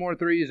shooting more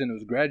threes and it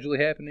was gradually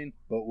happening,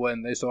 but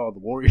when they saw the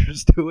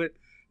Warriors do it,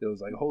 it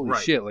was like, holy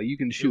shit, like you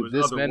can shoot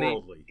this many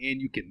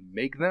and you can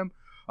make them.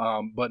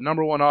 But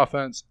number one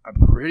offense,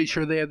 I'm pretty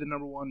sure they have the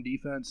number one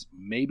defense,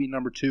 maybe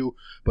number 2,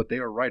 but they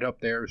are right up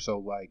there. So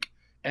like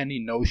any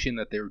notion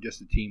that they were just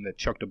a team that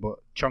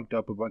chunked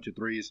up a bunch of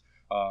threes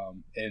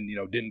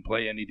and didn't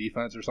play any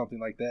defense or something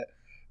like that,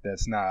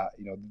 that's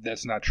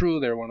not true.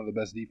 They're one of the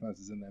best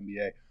defenses in the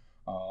NBA.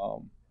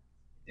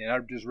 and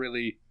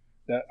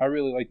I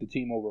really like the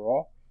team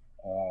overall.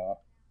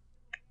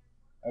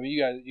 I mean,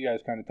 you guys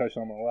kind of touched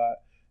on them a lot.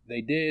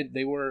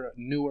 They were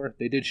newer.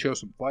 They did show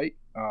some fight.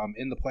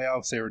 In the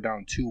playoffs, they were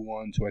down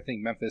 2-1 to I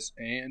think Memphis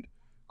and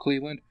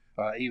Cleveland.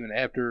 Even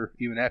after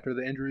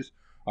the injuries,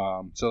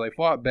 so they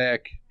fought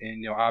back,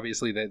 and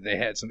obviously they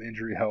had some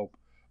injury help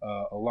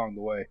along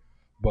the way,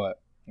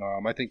 but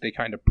I think they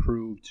kind of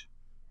proved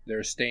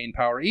their staying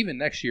power even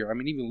next year. I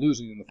mean, even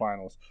losing in the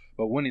finals,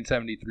 but winning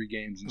 73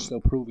 games and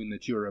still proving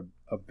that you're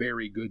a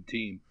very good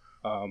team,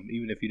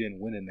 even if you didn't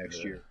win it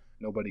next year.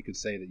 Nobody could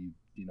say that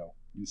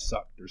you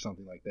sucked or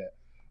something like that.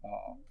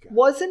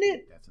 Wasn't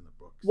it? That's in the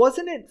books.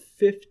 Wasn't it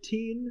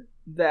 15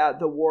 that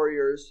the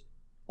Warriors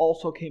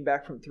also came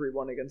back from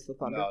 3-1 against the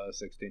Thunder? No, that was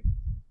 16.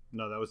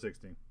 No, that was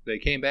 16. They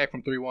came back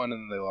from 3-1 and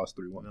then they lost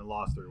 3-1. And then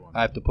lost 3-1.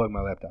 I have to plug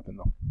my laptop in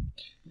though.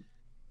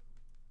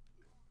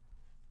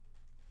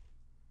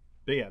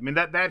 But yeah, I mean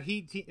that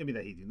Heat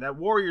team. That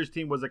Warriors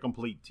team was a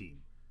complete team.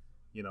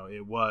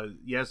 It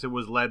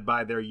was led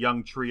by their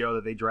young trio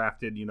that they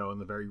drafted, in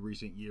the very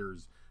recent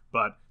years.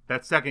 But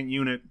that second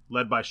unit,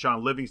 led by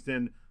Sean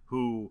Livingston,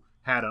 who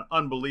had an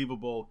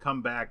unbelievable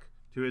comeback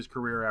to his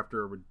career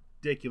after a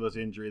ridiculous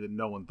injury that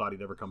no one thought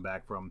he'd ever come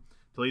back from,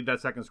 to lead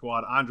that second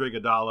squad. Andre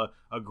Iguodala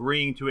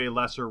agreeing to a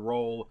lesser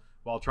role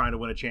while trying to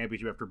win a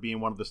championship after being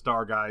one of the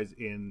star guys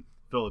in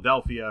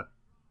Philadelphia.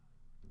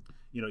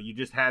 You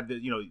just had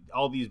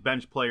all these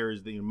bench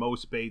players, Mo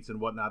Spates and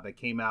whatnot, that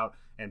came out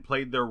and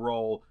played their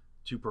role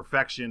to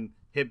perfection,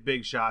 hit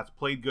big shots,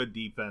 played good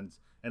defense.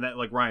 And that,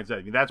 like Ryan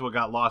said, that's what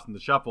got lost in the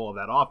shuffle of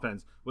that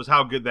offense, was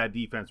how good that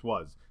defense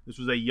was. This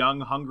was a young,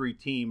 hungry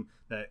team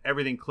that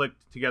everything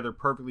clicked together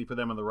perfectly for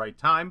them in the right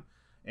time.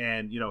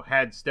 And,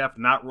 had Steph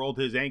not rolled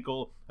his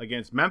ankle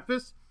against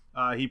Memphis,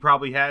 he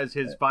probably has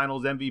his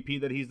finals MVP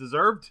that he's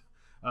deserved.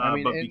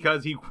 But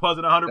because he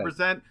wasn't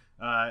 100%,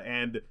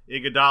 and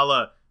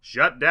Iguodala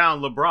shut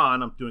down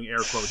LeBron, I'm doing air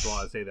quotes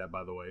while I say that,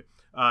 by the way.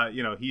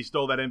 He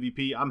stole that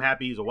MVP. I'm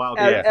happy he's a wild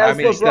card. As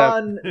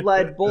LeBron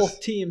led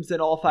both teams in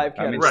all 5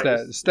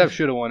 categories. Steph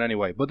should have won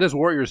anyway. But this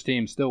Warriors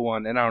team still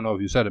won, and I don't know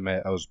if you said it,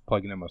 Matt. I was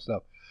plugging in my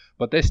stuff.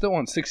 But they still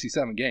won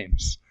 67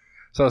 games.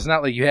 So it's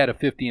not like you had a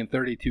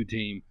 50-32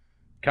 team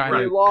kind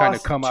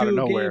of come out of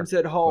nowhere. 2 games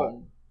at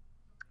home.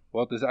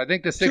 I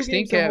think the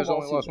 16 Cavs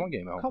only lost 1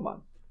 game at home. Come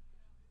on.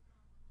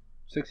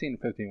 16 and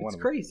 15. It's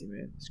crazy,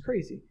 man. It's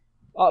crazy.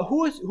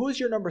 Who is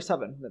your number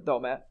 7, though,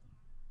 Matt?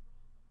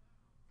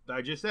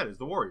 I just said it's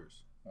the Warriors.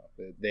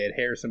 They had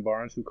Harrison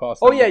Barnes, who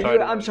cost them the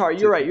title. I'm sorry.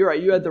 You're right.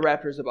 You had the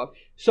Raptors above.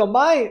 So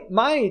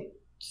my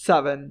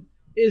 7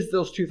 is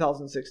those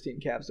 2016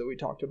 Cavs that we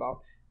talked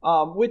about,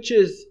 which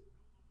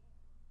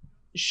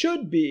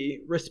should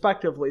be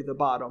respectively the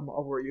bottom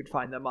of where you'd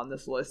find them on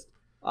this list.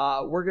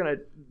 We're gonna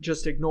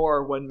just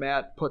ignore when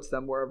Matt puts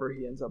them wherever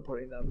he ends up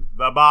putting them.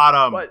 The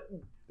bottom. But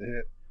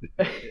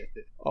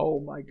oh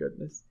my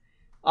goodness,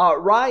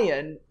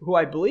 Ryan, who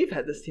I believe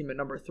had this team at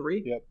number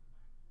 3. Yep.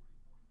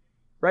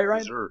 Right,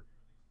 Ryan? Sure.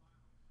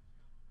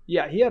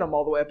 Yeah, he had them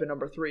all the way up at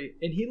number 3,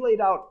 and he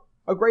laid out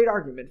a great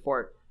argument for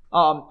it.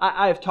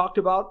 I have talked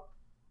about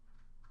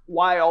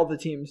why all the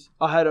teams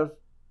ahead of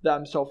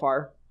them so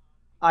far,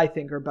 I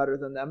think, are better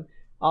than them.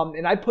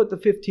 And I put the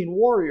 15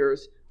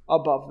 Warriors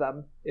above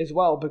them as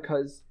well,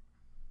 because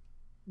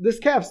the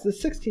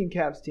 16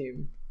 Cavs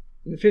team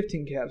and the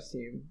 15 Cavs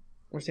team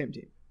are the same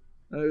team.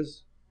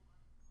 There's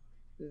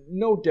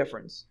no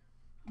difference,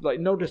 like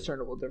no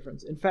discernible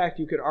difference. In fact,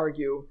 you could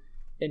argue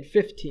in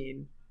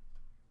 15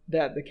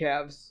 that the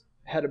Cavs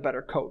had a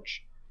better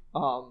coach.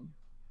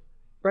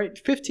 Right?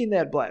 15 they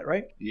had Blatt,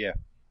 right? Yeah.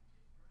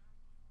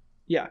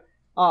 Yeah.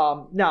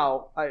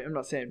 Now, I'm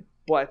not saying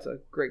Blatt's a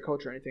great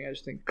coach or anything. I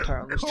just think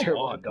Tyronn Lue's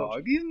terrible. Come on,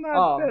 dog. He's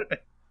not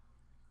better.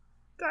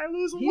 Tyronn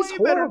Lue's way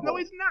better. No,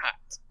 he's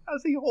not.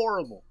 How's he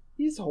horrible?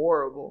 He's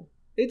horrible.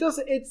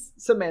 It's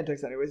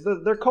semantics anyways.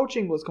 Their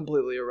coaching was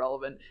completely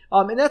irrelevant.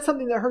 And that's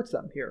something that hurts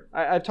them here.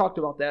 I've talked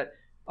about that.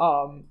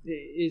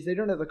 Is they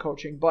don't have the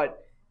coaching,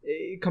 but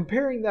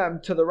comparing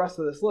them to the rest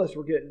of this list,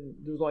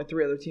 there's only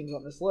 3 other teams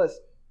on this list.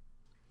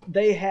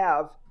 They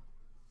have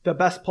the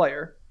best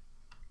player,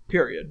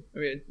 period. I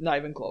mean, not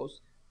even close.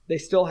 They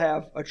still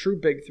have a true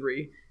big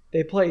 3.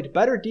 They played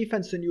better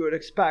defense than you would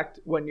expect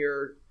when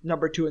your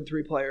number 2 and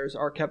 3 players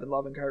are Kevin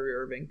Love and Kyrie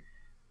Irving.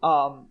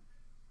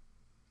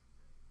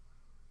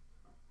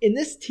 In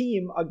this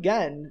team,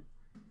 again,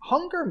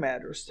 hunger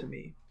matters to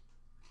me.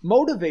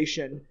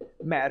 Motivation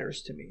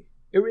matters to me.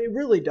 It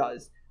really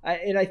does.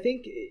 And I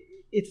think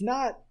it's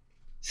not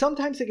 –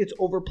 sometimes it gets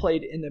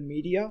overplayed in the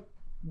media,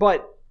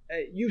 but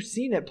you've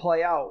seen it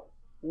play out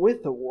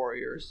with the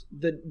Warriors,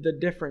 the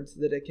difference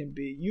that it can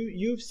be.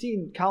 You've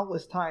seen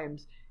countless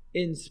times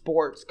in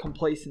sports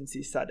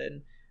complacency set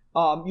in.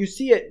 You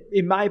see it,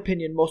 in my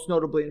opinion, most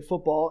notably in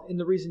football. And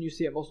the reason you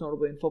see it most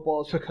notably in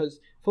football is because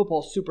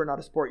football is super not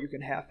a sport you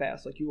can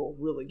half-ass. Like, you will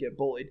really get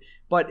bullied.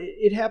 But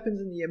it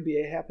happens in the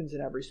NBA. It happens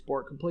in every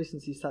sport.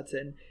 Complacency sets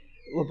in.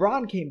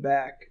 LeBron came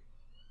back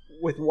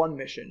with one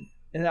mission,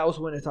 and that was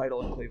win a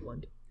title in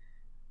Cleveland.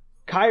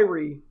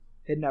 Kyrie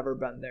had never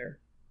been there.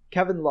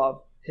 Kevin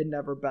Love had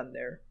never been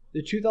there.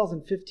 The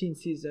 2015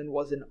 season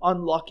was an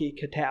unlucky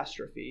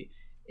catastrophe.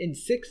 In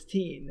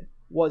 16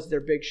 was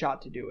their big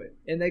shot to do it.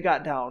 And they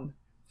got down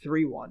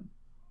 3-1.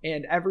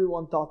 And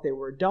everyone thought they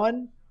were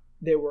done.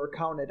 They were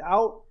counted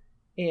out.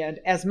 And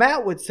as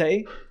Matt would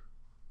say,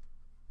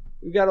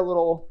 we got a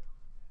little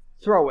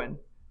throw-in.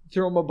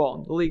 Threw him a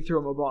bone. The league threw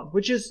him a bone,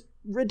 which is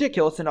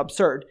ridiculous and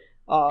absurd.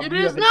 It you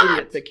is have an not.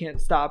 idiot that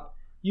can't stop.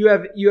 You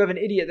have an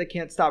idiot that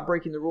can't stop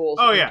breaking the rules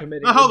and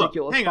committing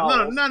ridiculous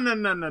fouls.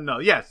 No.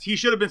 Yes, he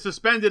should have been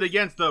suspended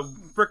against the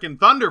frickin'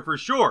 Thunder for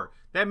sure.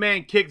 That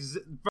man kicked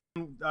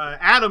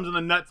Adams in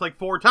the nuts like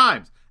 4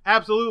 times.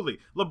 Absolutely.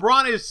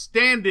 LeBron is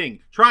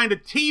standing trying to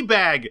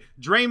teabag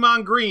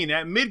Draymond Green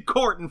at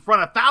midcourt in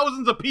front of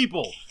thousands of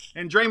people.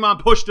 And Draymond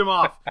pushed him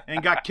off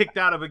and got kicked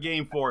out of a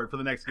game for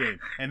the next game.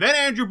 And then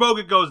Andrew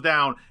Bogut goes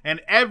down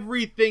and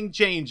everything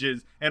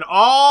changes and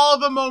all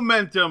the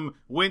momentum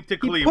went to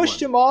Cleveland. He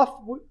pushed him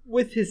off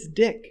with his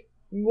dick.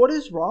 What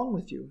is wrong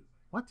with you?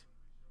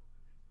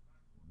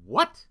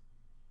 What?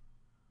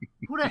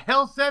 Who the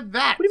hell said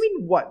that? What do you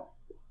mean what?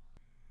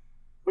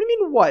 What do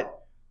you mean what?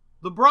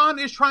 LeBron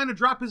is trying to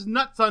drop his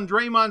nuts on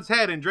Draymond's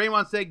head, and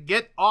Draymond said,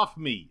 "Get off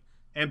me,"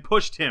 and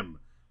pushed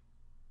him.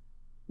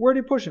 Where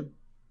did he push him?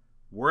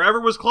 Wherever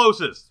was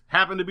closest.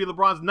 Happened to be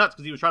LeBron's nuts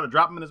because he was trying to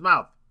drop him in his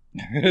mouth.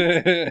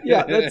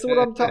 Yeah, that's what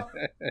I'm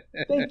talking.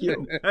 Thank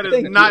you. That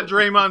is not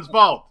Draymond's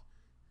fault.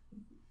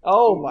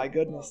 Oh my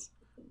goodness.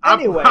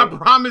 Anyway, I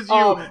promise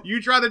you, you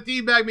try to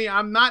teabag me,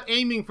 I'm not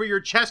aiming for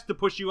your chest to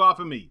push you off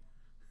of me.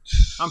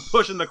 I'm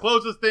pushing the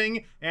closest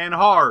thing and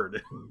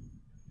hard.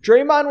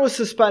 Draymond was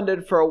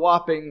suspended for a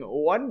whopping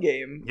 1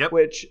 game,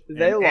 which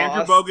they lost.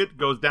 Andrew Bogut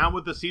goes down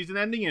with the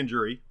season-ending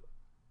injury.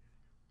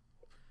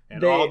 And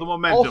they all the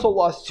momentum also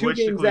lost 2 switched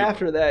to games Cleveland.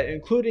 after that,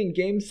 including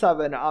Game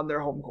 7 on their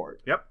home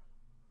court. Yep,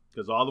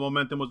 because all the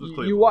momentum was with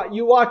Cleveland.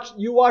 You watch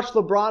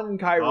LeBron and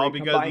Kyrie all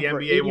because combine the for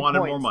NBA 80 wanted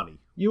points. more money.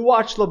 You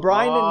watch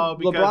LeBron and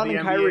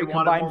NBA Kyrie wanted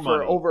combine more for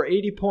money. over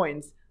 80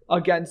 points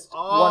against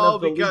one All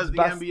of the because league's the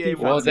best NBA defenses.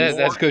 wanted Well,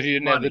 that's because you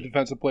didn't have money. the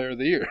Defensive Player of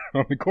the Year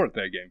on the court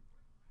that game.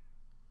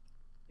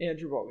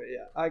 Andrew Bogut,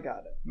 yeah, I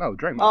got it. No,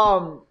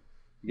 Draymond.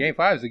 Game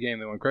 5 is the game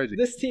that went crazy.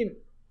 This team.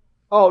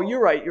 Oh, you're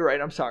right.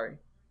 I'm sorry.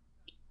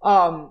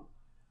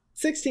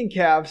 16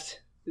 Cavs.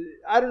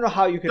 I don't know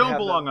how you can Don't have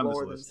belong them on this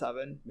lower than list.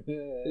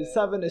 7.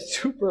 7 is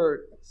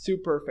super,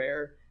 super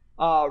fair.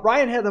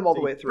 Ryan had them all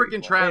the way through.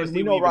 Freaking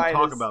travesty we even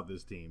talk about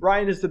this team.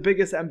 Ryan is the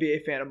biggest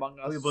NBA fan among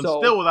us. Cleveland's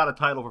still without a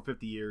title for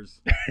 50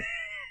 years.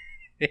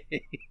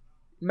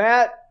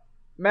 Matt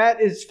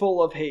is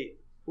full of hate.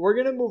 We're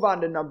going to move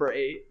on to number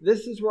 8.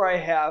 This is where I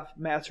have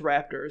Matt's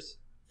Raptors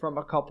from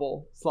a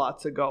couple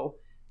slots ago.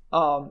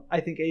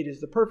 I think 8 is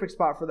the perfect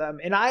spot for them.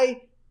 And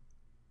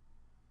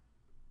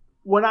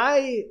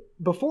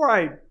before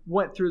I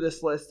went through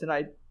this list and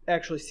I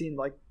actually seen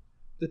like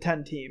the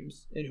 10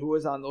 teams and who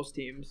was on those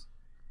teams,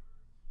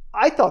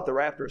 I thought the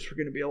Raptors were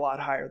going to be a lot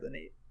higher than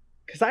 8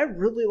 because I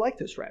really like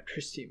this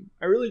Raptors team.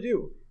 I really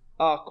do.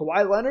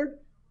 Kawhi Leonard,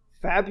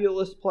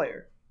 fabulous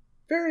player.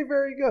 Very,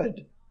 very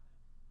good.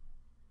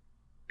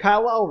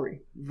 Kyle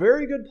Lowry,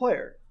 very good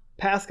player.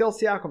 Pascal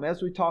Siakam,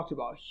 as we talked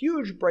about,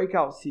 huge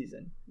breakout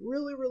season.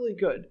 Really, really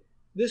good.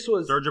 This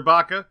was Serge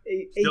Ibaka,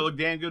 a still a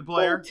damn good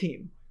player. full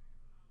team.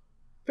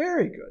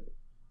 Very good.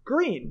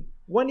 Green,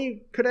 when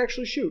he could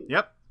actually shoot.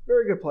 Yep.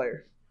 Very good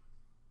player.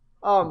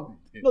 No,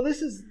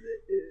 this is.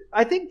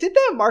 I think did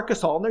they have Marc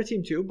Gasol on their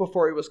team too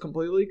before he was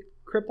completely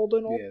crippled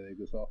and old? Yeah, they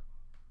Gasol.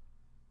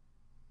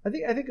 I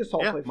think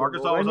Gasol Yeah, played for Marc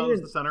him. Gasol was He on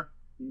didn't the center.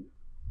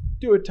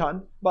 do a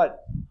ton,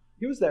 but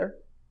he was there.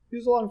 He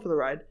was along for the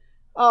ride.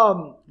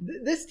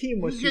 This team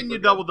was He's getting super you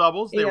good.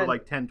 double-doubles. They were And-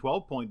 like 10,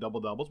 12-point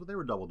double-doubles, but they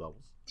were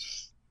double-doubles.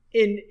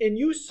 And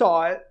you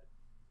saw it.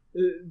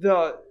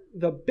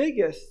 The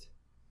biggest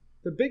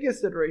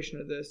iteration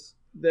of this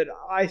that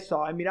I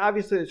saw. I mean,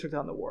 obviously they took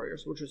down the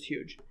Warriors, which was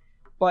huge,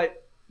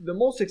 but the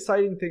most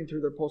exciting thing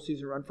through their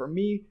postseason run for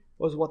me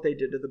was what they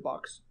did to the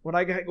Bucks. When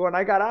I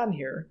got on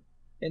here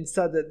and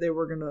said that they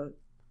were gonna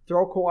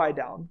throw Kawhi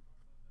down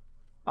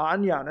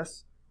on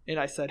Giannis, and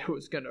I said it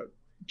was gonna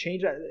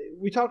change that.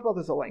 We talked about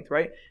this at length,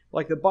 right?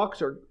 Like the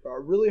Bucks are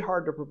really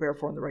hard to prepare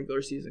for in the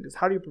regular season because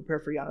how do you prepare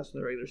for Giannis in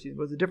the regular season?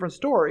 But it's a different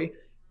story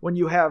when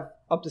you have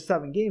up to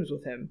 7 games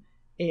with him,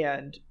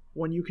 and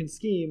when you can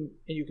scheme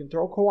and you can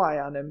throw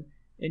Kawhi on him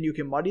and you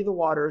can muddy the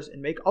waters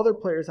and make other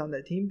players on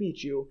that team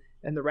beat you.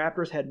 And the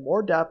Raptors had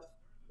more depth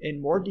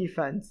and more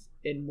defense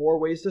and more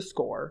ways to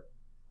score,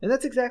 and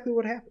that's exactly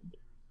what happened.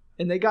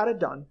 And they got it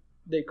done.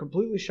 They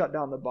completely shut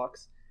down the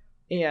Bucks,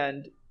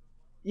 and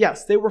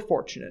yes, they were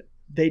fortunate.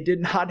 They did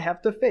not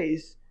have to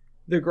face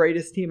the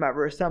greatest team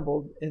ever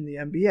assembled in the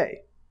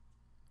NBA.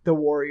 The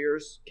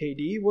Warriors,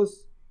 KD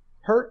was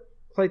hurt.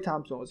 Klay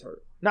Thompson was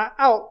hurt. Not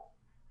out,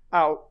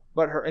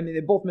 but hurt. I mean,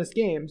 they both missed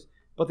games,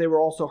 but they were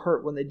also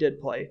hurt when they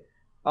did play.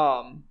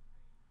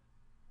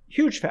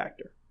 Huge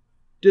factor.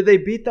 Did they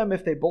beat them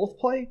if they both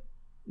play?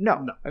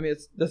 No. I mean,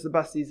 that's the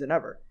best season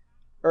ever.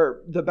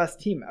 Or the best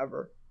team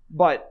ever.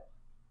 But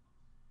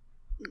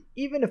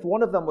even if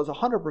one of them was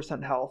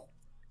 100% health,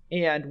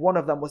 and one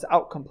of them was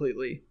out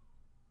completely,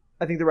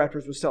 I think the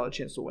Raptors would still have a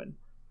chance to win.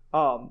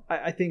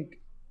 I think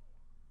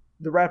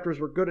the Raptors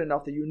were good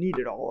enough that you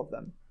needed all of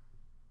them.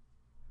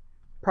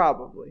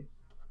 Probably.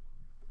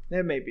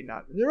 Maybe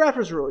not. The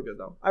Raptors are really good,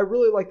 though. I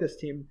really like this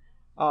team.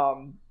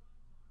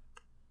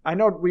 I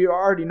know we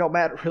already know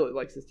Matt really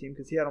likes this team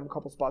because he had them a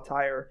couple spots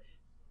higher.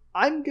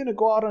 I'm going to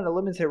go out on a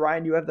limb and say,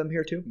 Ryan, you have them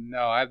here too?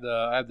 No, I have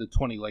the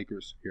 20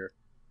 Lakers here.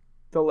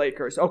 The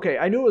Lakers. Okay,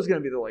 I knew it was going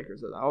to be the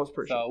Lakers. I was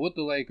pretty sure. So with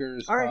the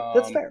Lakers, all right,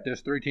 that's fair.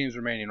 There's 3 teams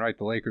remaining, right?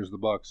 The Lakers, the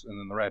Bucks, and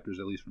then the Raptors,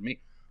 at least for me.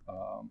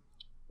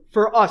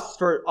 For us.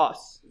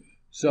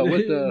 So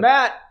with the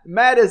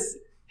Matt is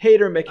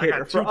hater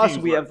McHater. For us,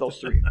 we have those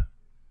 3.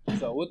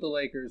 So with the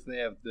Lakers, they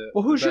have the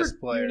who's best your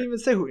player. You didn't even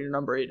say who your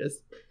number 8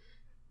 is.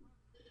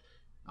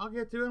 I'll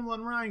get to him.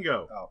 Let Ryan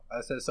go. Oh,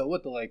 I said so.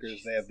 With the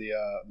Lakers, they have the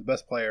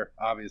best player,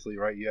 obviously,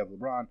 right? You have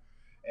LeBron,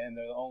 and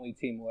they're the only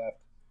team left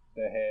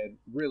that had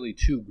really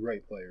 2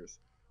 great players.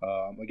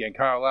 Again,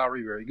 Kyle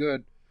Lowry, very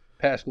good.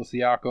 Pascal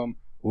Siakam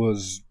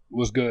was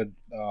good.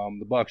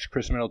 The Bucks,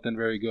 Chris Middleton,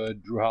 very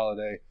good. Drew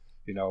Holiday,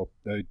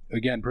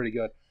 again, pretty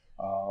good.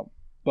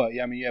 But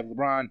yeah, I mean, you have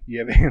LeBron, you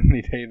have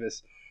Anthony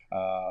Davis,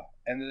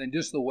 and then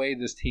just the way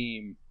this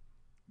team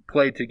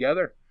played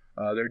together.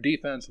 Their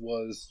defense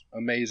was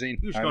amazing.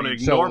 You're just going to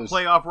ignore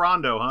playoff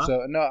Rondo, huh?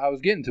 So no, I was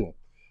getting to him.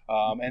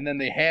 And then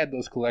they had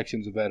those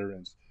collections of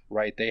veterans,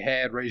 right? They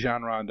had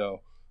Rajon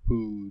Rondo,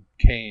 who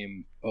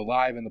came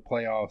alive in the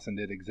playoffs and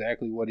did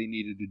exactly what he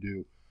needed to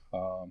do.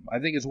 I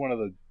think it's one of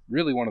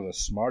the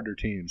smarter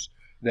teams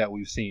that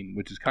we've seen,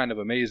 which is kind of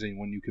amazing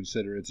when you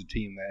consider it's a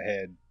team that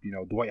had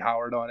Dwight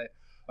Howard on it,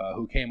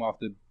 who came off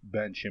the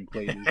bench and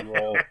played his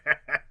role.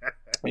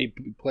 He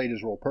played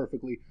his role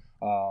perfectly.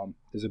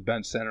 As a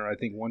bench center, I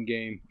think one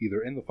game,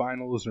 either in the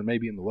finals or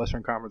maybe in the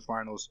Western Conference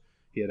Finals,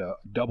 he had a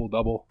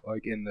double-double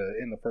like in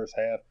the first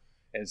half,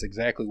 and it's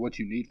exactly what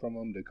you need from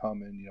him to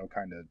come and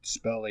kind of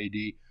spell AD.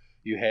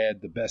 You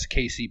had the best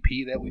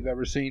KCP that we've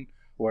ever seen,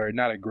 where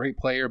not a great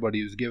player, but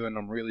he was giving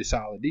them really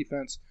solid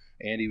defense,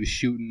 and he was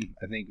shooting,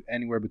 I think,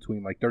 anywhere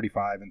between like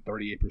 35 and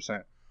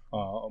 38%.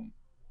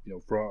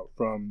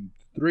 From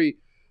 3,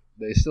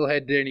 they still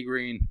had Danny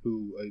Green,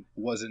 who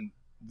wasn't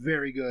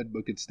very good,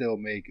 but could still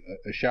make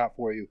a shot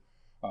for you.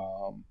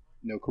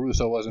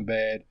 Caruso wasn't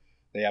bad.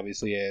 They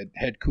obviously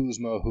had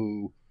Kuzma,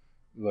 who,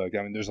 look,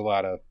 I mean, there's a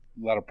lot of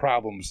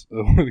problems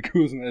with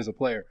Kuzma as a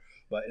player,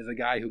 but as a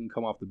guy who can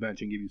come off the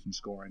bench and give you some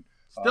scoring,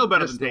 still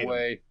better than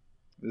Tatum.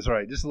 That's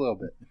right, just a little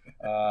bit.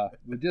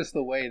 But just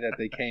the way that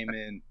they came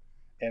in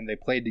and they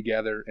played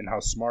together, and how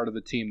smart of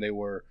a team they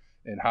were,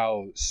 and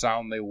how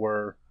sound they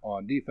were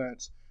on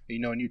defense.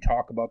 And you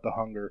talk about the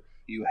hunger.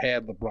 You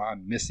had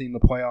LeBron missing the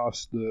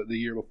playoffs the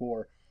year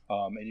before,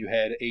 and you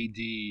had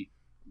AD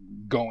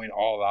going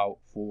all out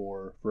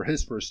for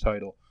his first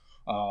title,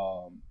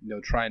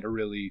 trying to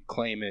really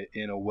claim it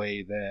in a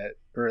way that,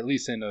 or at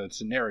least in a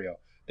scenario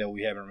that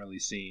we haven't really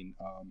seen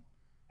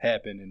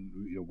happen, and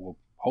we'll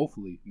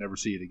hopefully never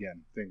see it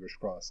again. Fingers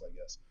crossed, I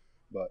guess.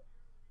 But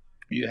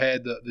you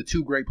had the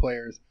 2 great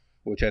players,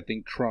 which I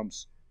think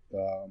trumps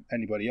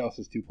anybody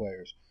else's 2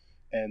 players.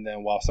 And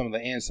then while some of the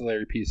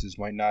ancillary pieces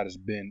might not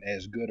have been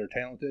as good or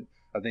talented,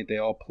 I think they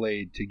all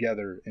played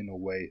together in a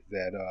way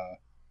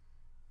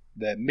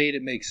that made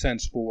it make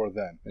sense for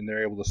them. And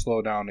they're able to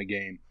slow down the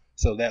game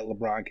so that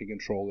LeBron can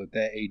control it,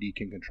 that AD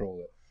can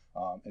control it,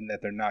 and that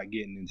they're not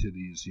getting into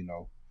these,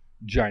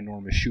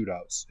 ginormous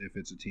shootouts if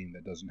it's a team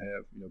that doesn't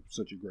have,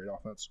 such a great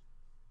offense.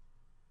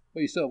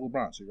 But you still have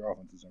LeBron, so your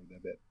offense isn't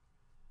that bad.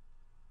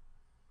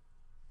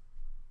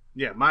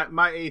 Yeah, my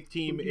 8th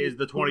team is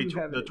the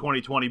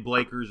 2020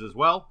 Blakers as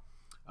well,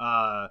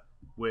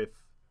 with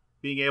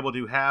being able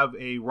to have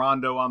a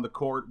Rondo on the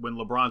court when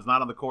LeBron's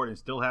not on the court and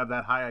still have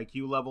that high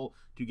IQ level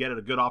to get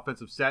a good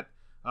offensive set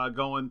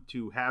going,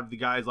 to have the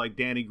guys like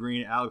Danny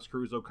Green, Alex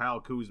Caruso, Kyle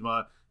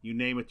Kuzma, you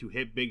name it, to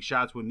hit big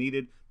shots when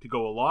needed, to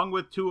go along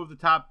with 2 of the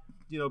top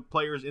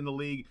players in the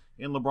league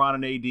in LeBron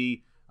and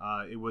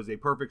AD. It was a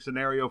perfect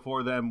scenario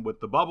for them with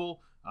the bubble.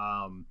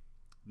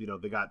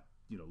 They got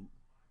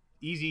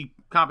easy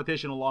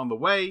competition along the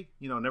way.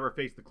 Never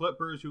faced the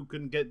Clippers, who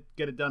couldn't get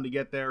it done to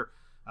get there.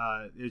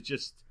 It's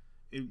just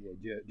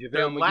JaVale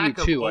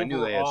McGee too. I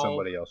knew they had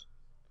somebody else.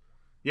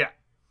 Yeah,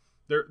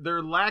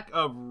 their lack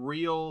of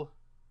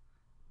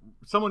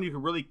someone you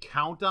can really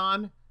count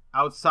on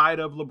outside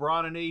of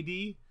LeBron and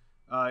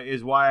AD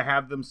is why I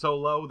have them so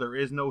low. There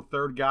is no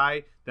third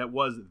guy that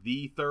was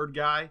the third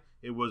guy.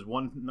 It was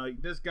one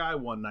night this guy,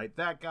 one night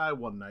that guy,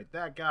 one night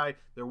that guy.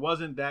 There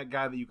wasn't that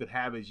guy that you could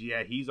have as,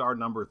 he's our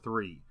number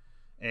 3.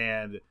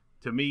 And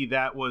to me,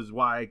 that was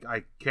why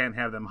I can't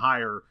have them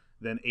higher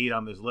than 8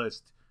 on this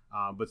list,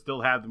 but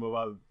still have them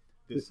above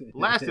this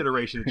last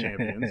iteration of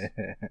champions.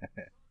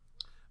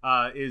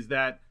 Is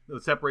that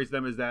what separates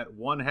them is that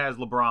one has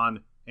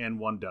LeBron and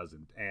one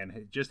doesn't.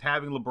 And just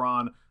having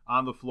LeBron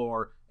on the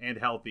floor and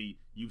healthy,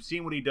 you've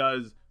seen what he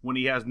does when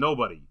he has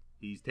nobody.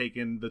 He's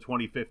taken the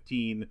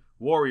 2015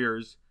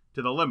 Warriors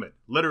to the limit,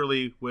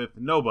 literally with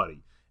nobody.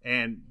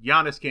 And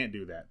Giannis can't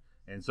do that.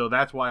 And so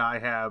that's why I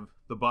have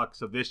the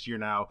Bucks of this year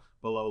now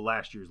below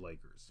last year's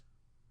Lakers.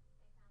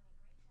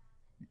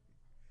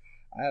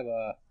 I'm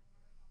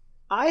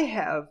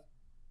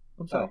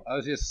sorry. I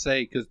was just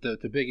say because to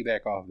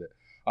piggyback off of it.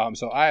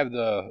 So I have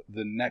the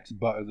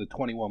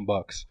 21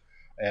 Bucks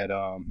at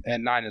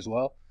 9 as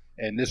well,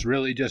 and this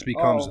really just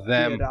becomes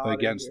them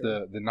against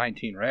the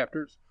 19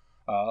 Raptors.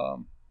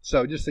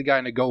 So just to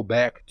kind of go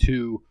back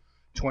to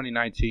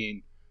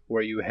 2019,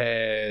 where you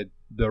had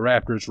the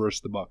Raptors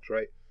versus the Bucks,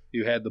 right?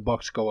 You had the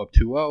Bucks go up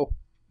 2-0.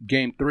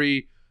 Game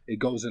 3, it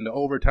goes into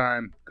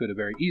overtime. Could have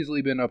very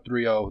easily been up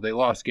 3-0. They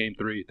lost Game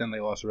 3. Then they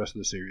lost the rest of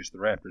the series. The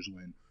Raptors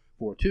win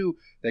 4-2.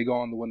 They go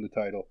on to win the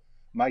title.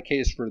 My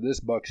case for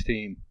this Bucks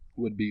team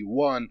would be,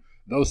 1,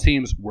 those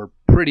teams were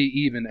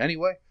pretty even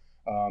anyway.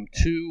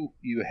 2,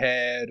 you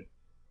had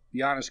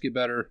Giannis get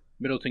better,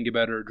 Middleton get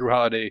better, Jrue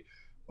Holiday,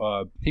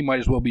 he might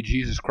as well be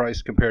Jesus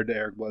Christ compared to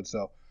Eric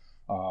Bledsoe.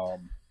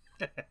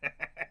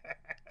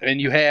 And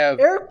you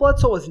have Eric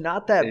Bledsoe was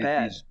not that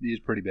bad.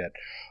 He's pretty bad.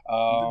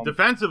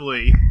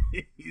 Defensively,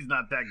 he's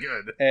not that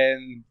good.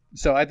 And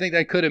so I think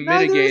that could have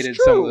mitigated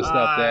some of the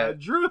stuff that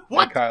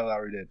Kyle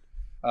Lowry did.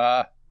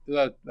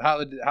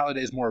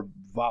 Holiday's more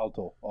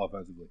volatile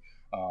offensively.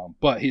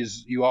 But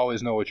you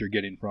always know what you're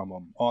getting from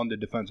him on the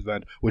defensive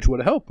end, which would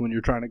have helped when you're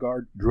trying to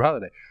guard Jrue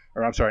Holiday.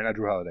 Or I'm sorry, not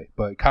Jrue Holiday,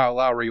 but Kyle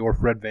Lowry or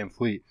Fred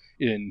VanVleet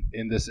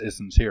in this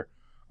instance here.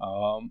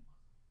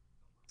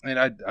 And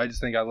I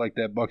just think I like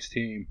that Bucks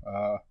team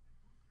a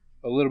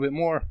little bit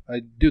more. I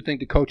do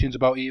think the coaching's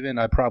about even.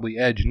 I'd probably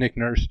edge Nick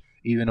Nurse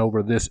even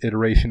over this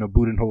iteration of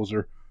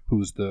Budenholzer,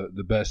 who's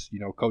the best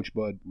coach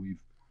bud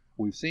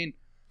we've seen.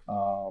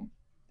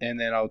 And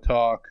then I'll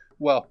talk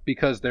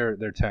because they're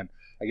 10.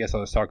 I guess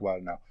I'll just talk about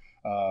it now.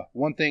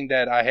 One thing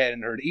that I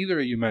hadn't heard either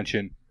of you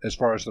mention as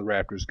far as the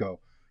Raptors go,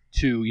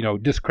 to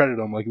discredit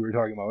them like we were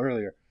talking about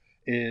earlier,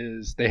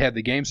 is they had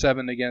the Game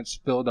 7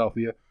 against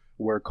Philadelphia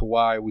where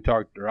I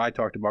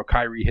talked about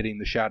Kyrie hitting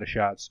the shot of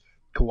shots.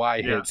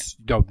 Kawhi hits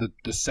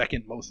the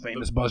second most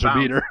famous buzzer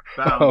beater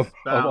of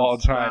all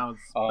time.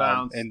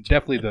 And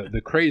definitely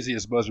the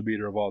craziest buzzer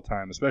beater of all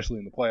time, especially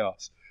in the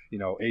playoffs.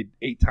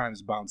 8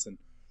 times bouncing.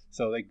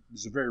 So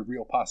there's a very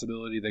real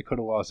possibility they could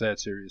have lost that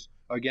series.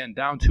 Again,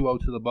 down 2-0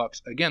 to the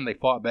Bucks. Again, they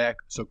fought back,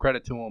 so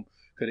credit to them.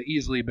 Could have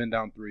easily been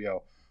down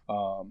 3-0.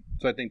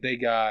 So I think they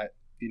got,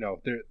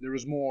 there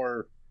was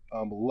more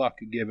luck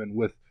given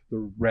with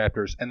the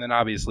Raptors. And then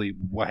obviously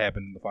what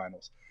happened in the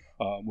finals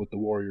with the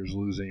Warriors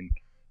losing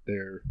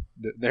their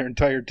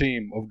entire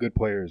team of good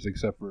players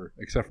except for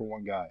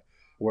one guy,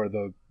 where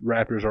the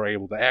Raptors are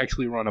able to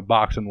actually run a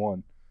box and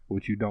one,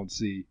 which you don't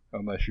see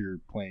unless you're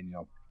playing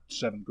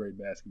 7th grade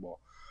basketball.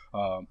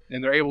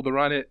 And they're able to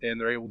run it,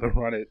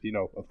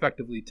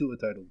 effectively to a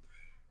title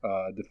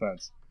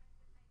defense.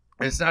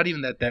 And it's not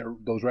even that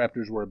those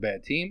Raptors were a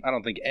bad team. I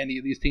don't think any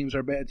of these teams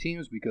are bad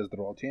teams because they're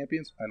all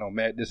champions. I know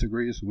Matt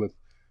disagrees with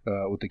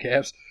the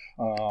Cavs.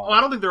 I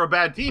don't think they're a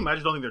bad team. I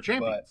just don't think they're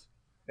champions.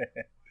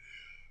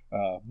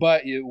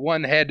 But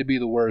one had to be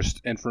the worst,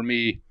 and for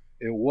me,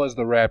 it was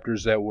the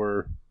Raptors that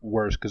were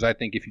worse, because I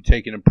think if you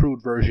take an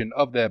improved version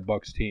of that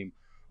Bucks team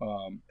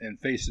and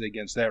face it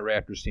against that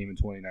Raptors team in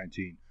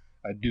 2019,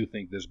 I do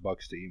think this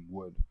Bucks team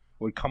would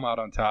come out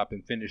on top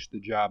and finish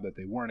the job that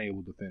they weren't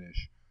able to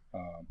finish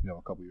a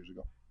couple years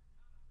ago.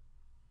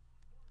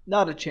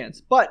 Not a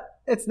chance, but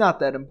it's not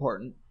that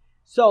important.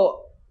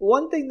 So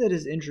one thing that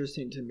is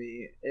interesting to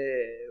me,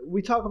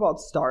 we talk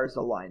about stars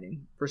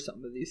aligning for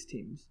some of these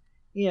teams.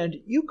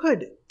 And you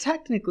could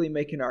technically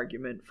make an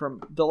argument from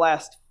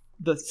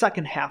the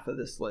second half of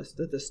this list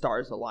that the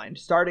stars aligned,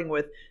 starting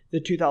with the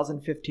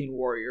 2015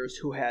 Warriors,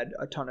 who had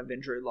a ton of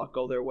injury luck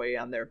go their way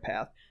on their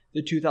path,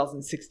 the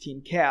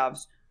 2016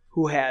 Cavs,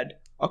 who had,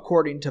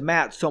 according to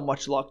Matt, so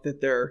much luck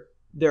that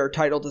their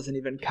title doesn't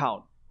even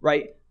count,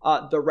 right?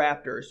 The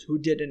Raptors, who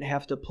didn't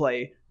have to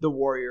play the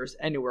Warriors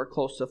anywhere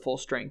close to full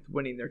strength,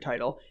 winning their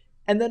title.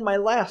 And then my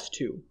last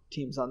 2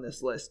 teams on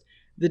this list.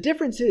 The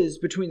difference is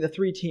between the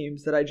 3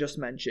 teams that I just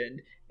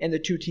mentioned and the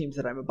 2 teams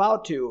that I'm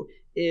about to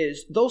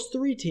is those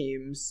 3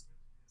 teams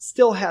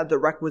still had the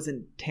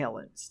requisite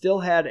talent, still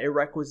had a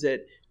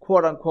requisite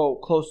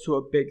quote-unquote close to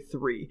a big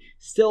 3,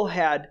 still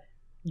had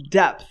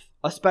depth,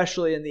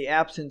 especially in the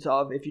absence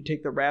of, if you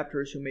take the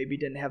Raptors, who maybe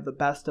didn't have the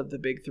best of the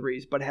big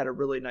 3s but had a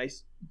really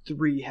nice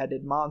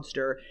 3-headed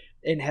monster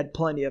and had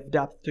plenty of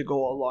depth to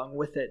go along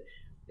with it,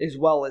 as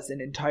well as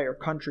an entire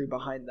country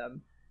behind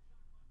them.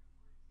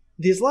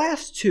 These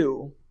last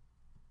 2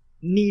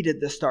 needed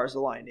the stars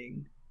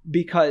aligning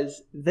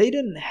because they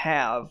didn't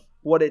have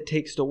what it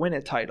takes to win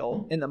a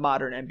title in the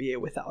modern NBA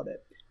without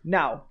it.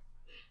 Now,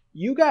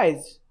 you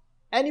guys,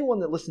 anyone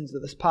that listens to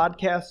this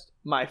podcast,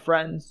 my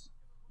friends,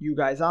 you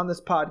guys on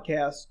this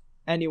podcast,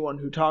 anyone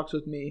who talks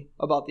with me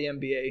about the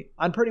NBA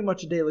on pretty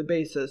much a daily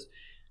basis,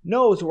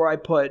 knows where I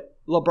put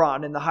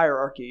LeBron in the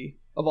hierarchy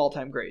of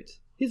all-time greats.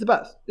 He's the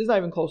best. He's not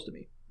even close to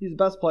me. He's the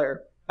best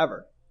player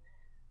ever.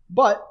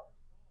 But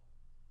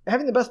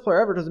having the best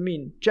player ever doesn't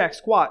mean jack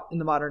squat in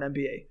the modern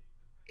NBA.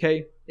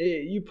 Okay?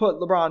 You put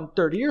LeBron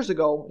 30 years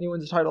ago, and he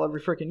wins a title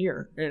every freaking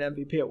year in an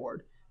MVP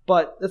award.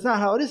 But that's not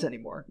how it is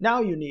anymore.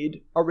 Now you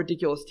need a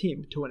ridiculous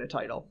team to win a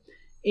title.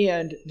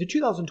 And the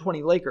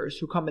 2020 Lakers,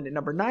 who come in at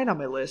number 9 on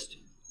my list,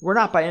 were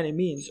not by any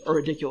means a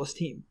ridiculous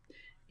team.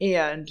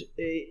 And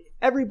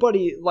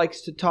everybody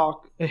likes to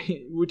talk,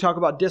 we talk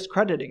about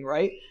discrediting,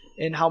 right?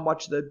 And how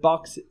much the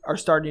Bucks are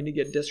starting to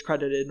get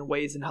discredited in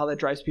ways and how that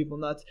drives people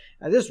nuts.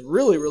 And this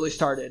really, really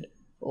started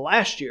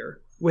last year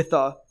with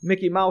the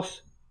Mickey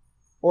Mouse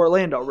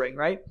Orlando ring,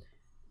 right?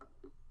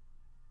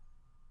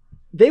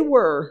 They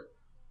were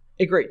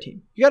a great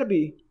team. You got to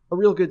be a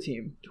real good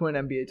team to win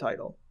an NBA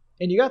title.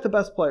 And you got the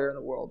best player in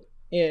the world.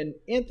 And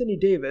Anthony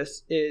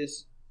Davis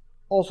is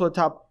also a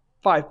top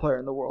 5 player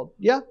in the world.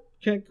 Yeah?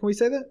 Can we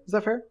say that? Is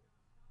that fair?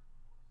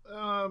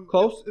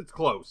 Close? It's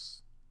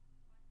close.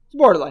 It's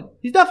borderline.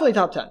 He's definitely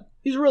top 10.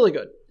 He's really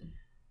good.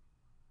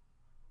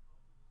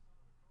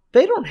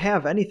 They don't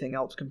have anything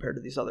else compared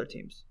to these other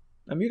teams.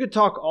 I mean, you could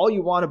talk all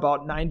you want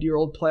about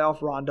 90-year-old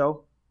playoff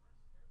Rondo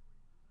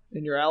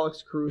and your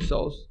Alex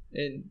Caruso's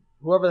and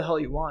whoever the hell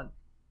you want.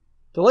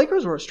 The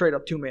Lakers were a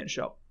straight-up two-man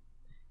show.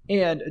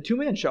 And a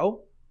two-man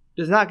show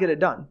does not get it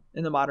done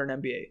in the modern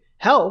NBA.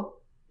 Hell,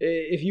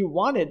 if you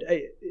wanted,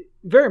 I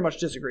very much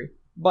disagree,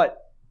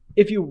 but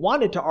if you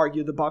wanted to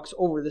argue the Bucks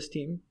over this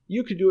team,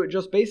 you could do it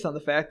just based on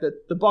the fact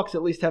that the Bucks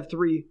at least have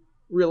 3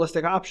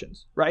 realistic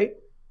options, right?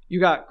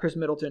 You got Chris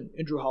Middleton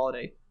and Drew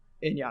Holiday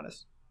and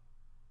Giannis.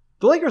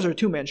 The Lakers are a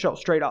two-man show,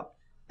 straight up.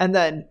 And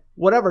then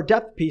whatever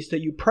depth piece that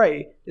you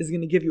pray is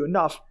going to give you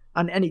enough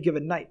on any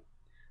given night.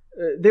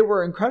 They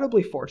were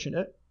incredibly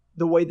fortunate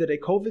the way that a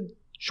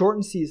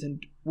COVID-shortened season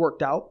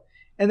worked out,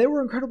 and they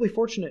were incredibly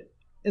fortunate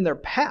in their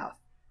path.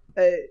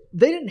 They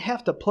didn't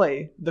have to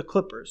play the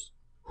Clippers,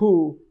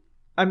 who,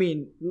 I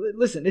mean,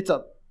 listen,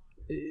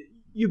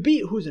 you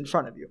beat who's in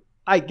front of you.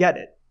 I get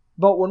it.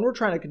 But when we're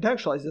trying to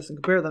contextualize this and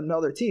compare them to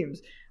other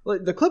teams,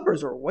 the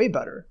Clippers are way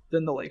better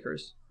than the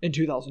Lakers in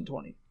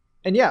 2020.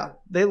 And yeah,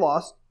 they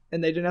lost,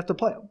 and they didn't have to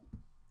play them.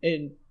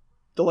 And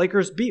the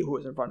Lakers beat who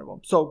was in front of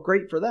them. So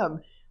great for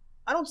them.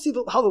 I don't see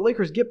how the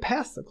Lakers get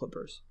past the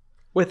Clippers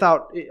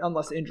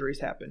unless injuries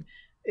happen.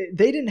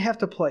 They didn't have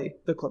to play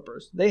the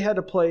Clippers. They had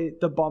to play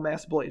the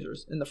bum-ass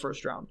Blazers in the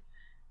first round.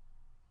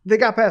 They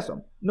got past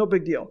them. No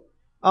big deal.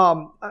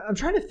 I'm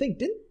trying to think.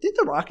 Did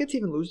the Rockets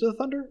even lose to the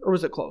Thunder, or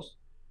was it close?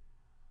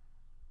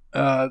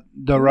 The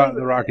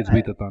Rockets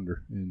beat the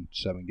Thunder in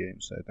 7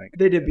 games, I think.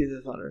 They did beat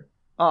the Thunder.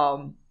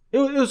 It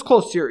was a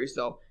close series,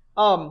 though.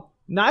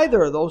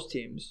 Neither of those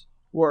teams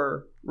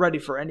were ready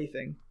for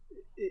anything.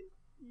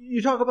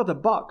 You talk about the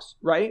Bucks,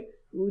 right?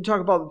 We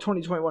talk about the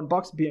 2021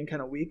 Bucks being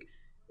kind of weak.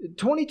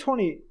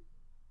 2020,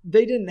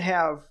 they didn't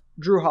have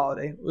Drew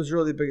Holiday. It was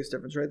really the biggest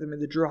difference, right? They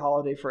made the Drew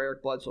Holiday for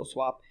Eric Bledsoe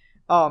swap.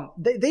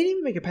 They didn't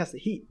even make it past the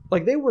Heat.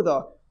 Like, they were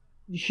the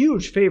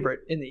huge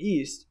favorite in the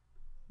East.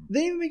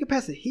 They didn't even make it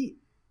past the Heat.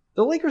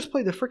 The Lakers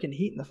played the freaking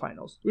Heat in the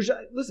finals.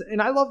 Listen,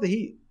 and I love the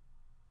Heat.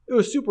 It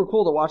was super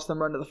cool to watch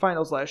them run to the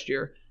finals last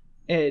year.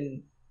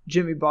 And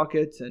Jimmy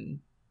Buckets and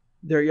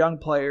their young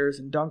players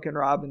and Duncan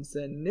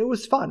Robinson. It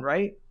was fun,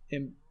 right?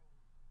 And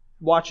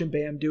watching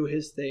Bam do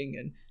his thing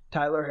and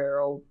Tyler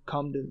Herro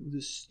come to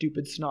this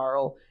stupid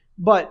snarl.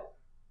 But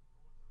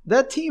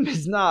that team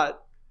is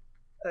not...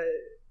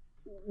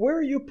 where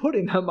are you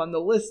putting them on the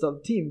list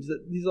of teams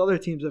that these other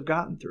teams have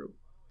gotten through?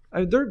 I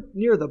mean, they're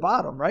near the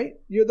bottom, right?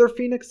 They're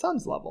Phoenix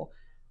Suns level.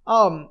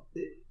 The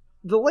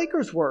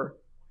Lakers were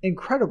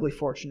incredibly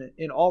fortunate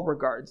in all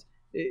regards.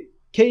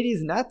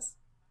 KD's Nets,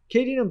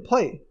 KD didn't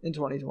play in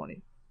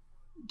 2020.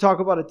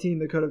 Talk about a team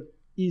that could have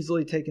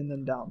easily taken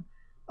them down.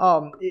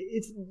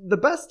 It's the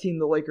best team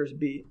the Lakers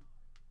beat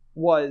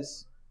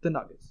was the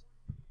Nuggets.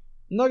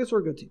 The Nuggets were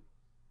a good team.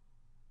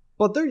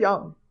 But they're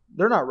young.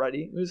 They're not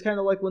ready. It was kind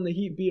of like when the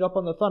Heat beat up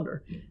on the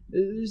Thunder.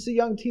 It's a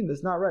young team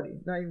that's not ready.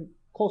 Not even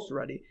close to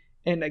ready.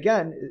 And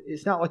again,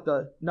 it's not like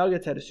the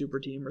Nuggets had a super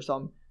team or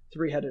some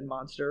 3-headed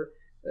monster.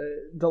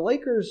 The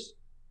Lakers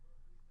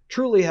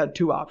truly had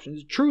 2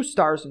 options. True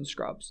stars and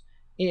scrubs.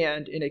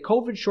 And in a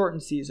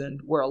COVID-shortened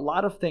season where a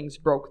lot of things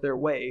broke their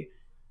way,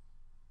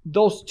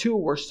 those 2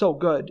 were so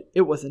good,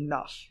 it was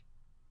enough.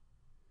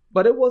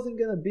 But it wasn't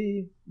going to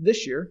be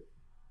this year.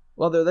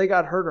 Whether they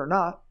got hurt or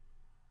not,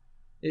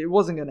 it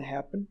wasn't going to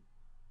happen.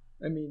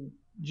 I mean,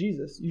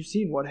 Jesus, you've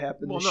seen what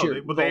happened this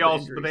year. But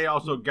they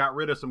also got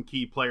rid of some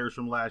key players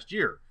from last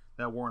year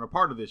that weren't a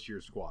part of this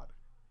year's squad.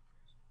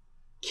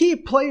 Key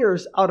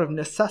players out of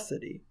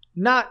necessity,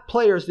 not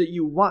players that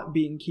you want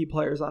being key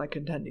players on a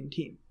contending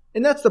team.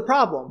 And that's the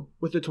problem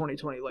with the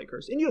 2020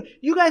 Lakers. And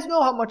you guys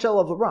know how much I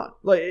love LeBron.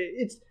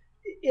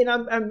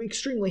 I'm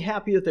extremely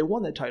happy that they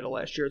won that title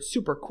last year. It's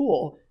super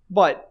cool.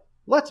 But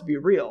let's be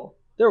real.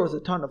 There was a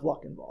ton of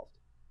luck involved.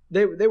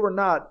 They were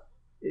not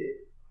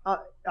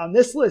on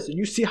this list, and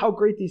you see how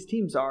great these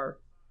teams are.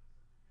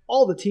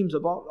 All of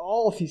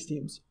these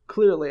teams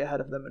clearly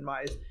ahead of them in my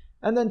eyes.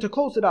 And then to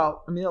close it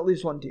out, I mean, at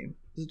least one team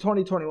is the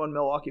 2021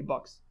 Milwaukee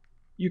Bucks.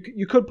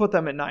 You could put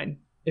them at 9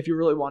 if you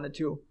really wanted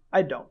to.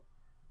 I don't.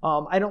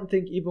 I don't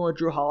think even with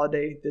Drew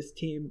Holiday, this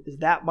team is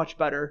that much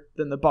better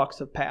than the Bucks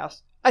have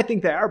passed. I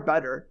think they are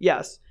better,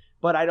 yes,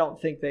 but I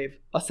don't think they've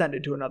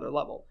ascended to another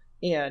level.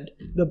 And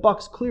the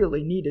Bucks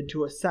clearly needed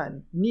to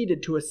ascend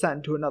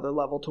to another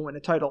level to win a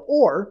title,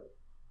 or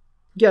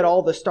get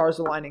all the stars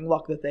aligning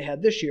luck that they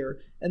had this year,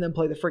 and then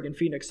play the friggin'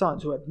 Phoenix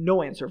Suns, who have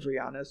no answer for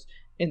Giannis,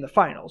 in the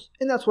finals.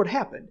 And that's what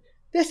happened.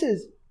 This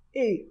is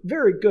a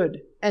very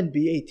good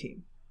NBA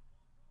team.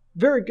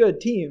 Very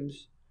good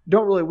teams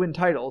don't really win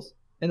titles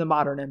in the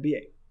modern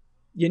NBA.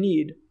 You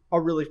need a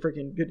really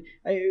freaking good...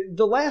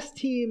 the last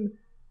team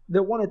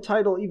that won a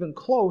title even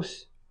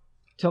close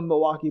to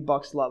Milwaukee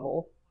Bucks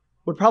level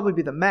would probably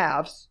be the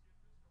Mavs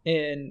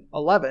in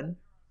 11.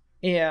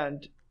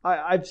 And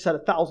I've said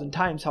 1,000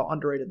 times how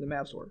underrated the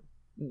Mavs were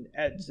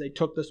as they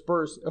took the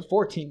Spurs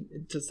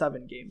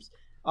 14-7 games.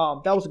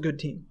 That was a good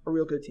team, a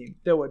real good team.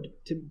 They would,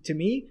 to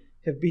me,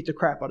 have beat the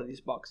crap out of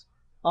these Bucks.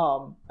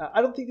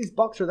 I don't think these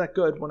Bucks are that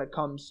good when it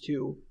comes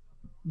to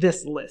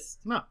this list.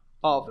 No,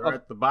 they're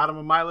at the bottom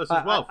of my list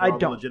as well for all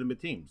the legitimate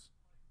teams.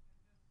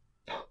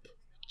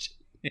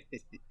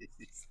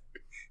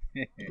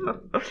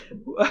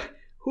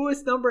 Who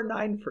is number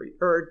 9 for you?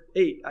 Or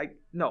 8?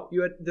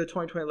 You had the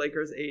 2020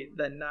 Lakers 8,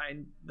 then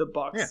 9 the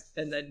Bucks,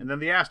 and then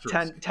the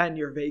Astros. 10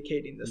 you're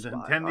vacating the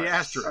spot. 10 the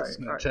Astros.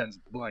 All right. 10's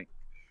blank.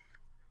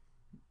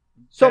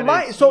 So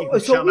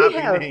we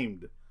have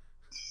named.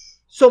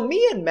 So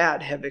me and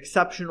Matt have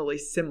exceptionally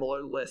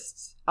similar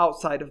lists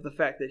outside of the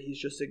fact that he's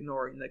just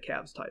ignoring the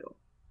Cavs title.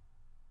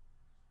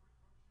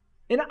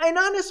 And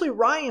honestly,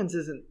 Ryan's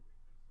isn't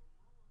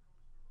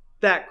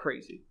that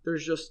crazy.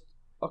 There's just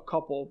a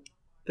couple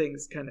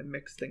things kind of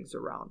mix things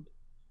around,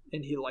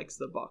 and he likes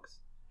the Bucks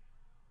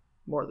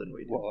more than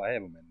we do. Well, I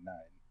have them at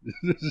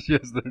 9. It's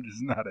just they're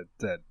just not at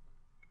 10.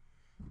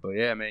 But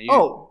yeah, man,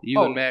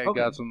 you and Matt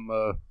got some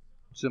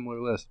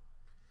similar lists.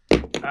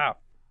 Ah,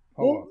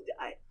 hold on.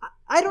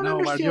 I don't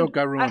understand. My joke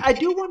got ruined. I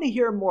do want to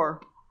hear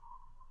more.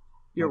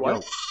 Your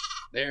what?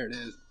 There it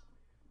is.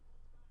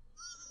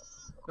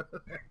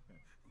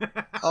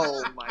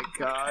 Oh my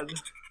god.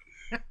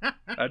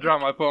 I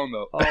dropped my phone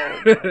though. Oh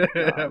my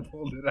god. I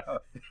pulled it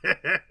out.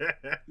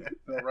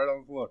 Fell right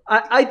on the floor.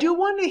 I do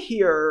want to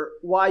hear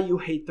why you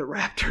hate the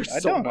Raptors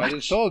so much. I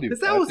just told you.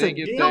 Because that was a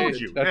game. Told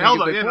you.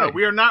 Hold on. No,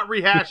 we are not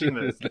rehashing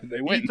this.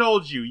 He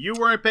told you. You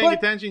weren't paying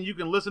attention. You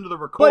can listen to the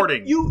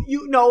recording.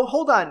 No,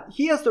 hold on.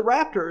 He has the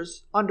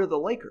Raptors under the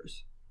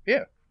Lakers.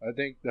 Yeah. I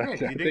think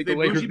the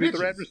Lakers beat the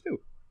Raptors too.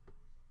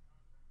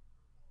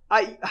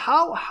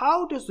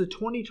 How does the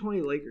 2020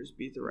 Lakers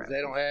beat the Raptors?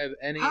 They don't have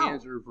any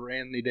answer for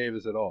Anthony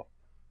Davis at all.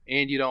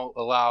 And you don't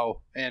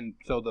allow, and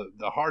so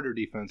the harder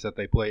defense that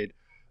they played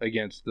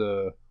against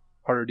the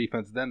harder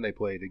defense than they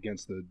played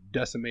against the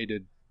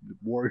decimated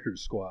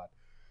Warriors squad.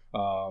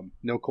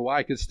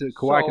 Kawhi can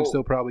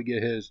still probably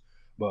get his,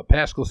 but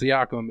Pascal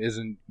Siakam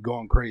isn't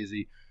going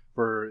crazy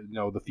for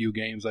the few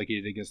games like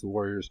he did against the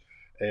Warriors,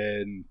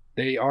 and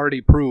they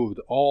already proved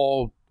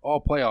all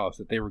playoffs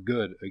that they were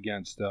good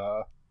against.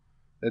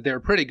 That they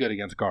were pretty good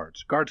against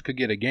guards. Guards could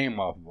get a game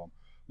off of them,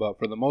 but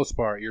for the most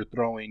part, you're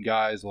throwing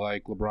guys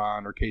like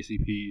LeBron or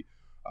KCP,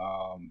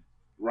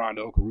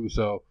 Rondo,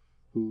 Caruso,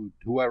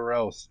 whoever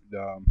else.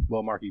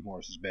 Markieff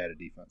Morris is bad at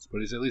defense,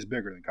 but he's at least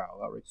bigger than Kyle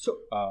Lowry. So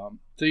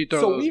you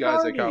throw those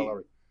guys at Kyle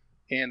Lowry,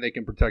 and they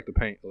can protect the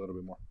paint a little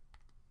bit more.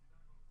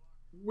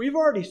 We've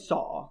already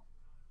saw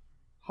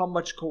how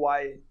much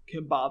Kawhi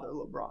can bother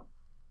LeBron.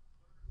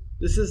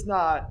 This is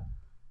not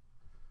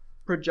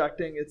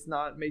projecting. It's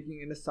not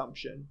making an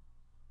assumption.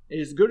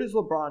 As good as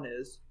LeBron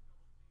is,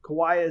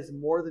 Kawhi is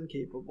more than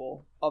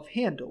capable of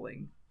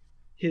handling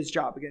his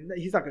job. Again,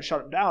 he's not going to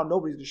shut him down.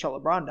 Nobody's going to shut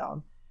LeBron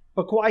down.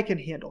 But Kawhi can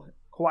handle him.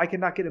 Kawhi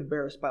cannot get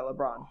embarrassed by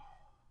LeBron.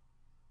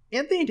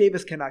 Anthony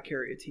Davis cannot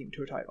carry a team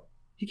to a title.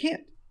 He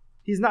can't.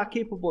 He's not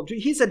capable of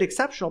doing. He's an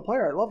exceptional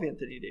player. I love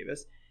Anthony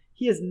Davis.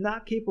 He is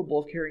not capable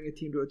of carrying a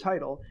team to a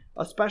title,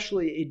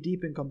 especially a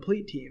deep and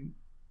complete team,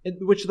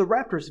 which the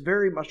Raptors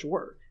very much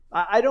were.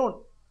 I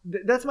don't.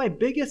 That's my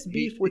biggest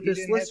beef with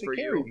this list for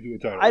you.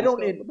 I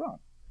don't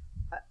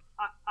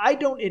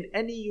in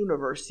any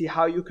universe see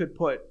how you could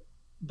put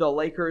the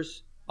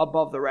Lakers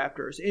above the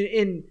Raptors.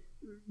 In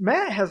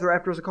Matt has the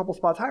Raptors a couple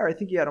spots higher. I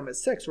think he had them at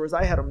 6, whereas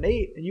I had them at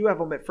 8, and you have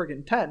them at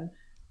friggin' 10.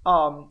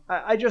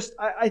 I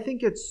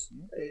think it's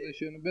they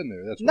shouldn't have been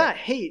there. That's not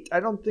hate. I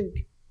don't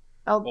think.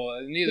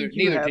 Neither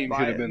team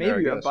should have been there.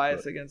 Maybe you have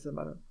bias against them.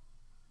 I don't know.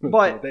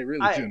 But they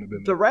really shouldn't have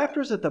been there. The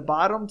Raptors at the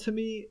bottom, to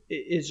me,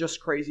 is just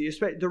crazy.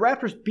 The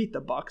Raptors beat the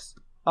Bucks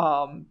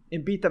and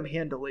beat them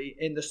handily.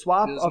 In the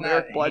swap of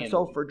Eric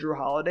Bledsoe for Drew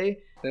Holiday,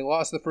 they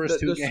lost the first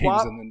two games,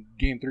 and then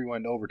Game 3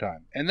 went to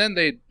overtime. And then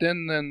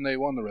they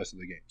won the rest of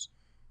the games.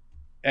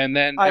 And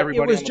then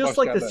everybody. It was just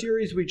like the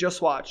series we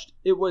just watched.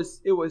 It was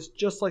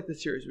just like the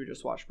series we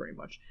just watched, pretty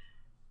much.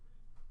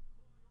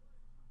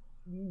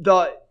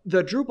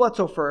 The Drew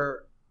Bledsoe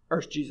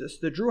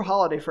the Drew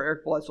Holiday for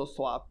Eric Bledsoe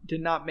swap did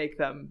not make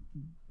them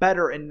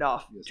better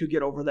enough to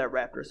get over that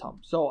Raptors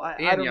hump. So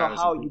I don't know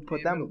how you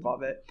put them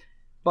above it.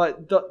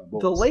 But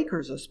the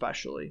Lakers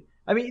especially.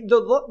 I mean,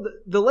 the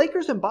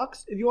Lakers and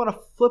Bucks, if you want to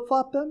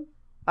flip-flop them,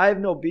 I have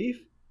no beef.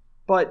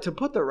 But to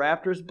put the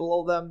Raptors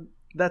below them,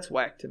 that's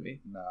whack to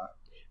me. Nah.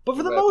 But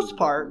for the most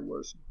part,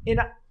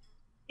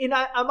 And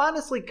I'm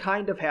honestly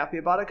kind of happy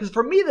about it, because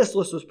for me, this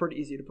list was pretty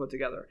easy to put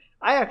together.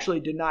 I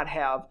actually did not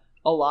have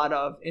a lot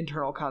of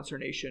internal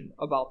consternation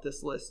about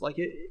this list. Like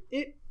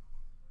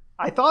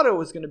I thought it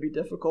was going to be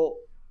difficult.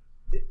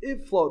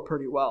 It flowed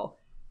pretty well.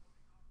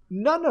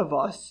 None of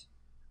us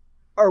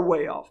are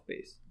way off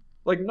base.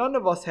 Like, none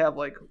of us have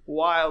like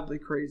wildly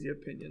crazy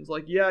opinions.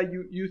 Like, yeah,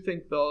 you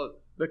think the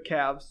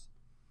Cavs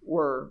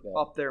were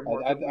up there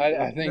more. I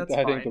think the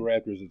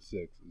Raptors at 6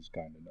 is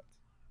kind of nuts,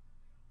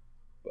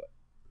 but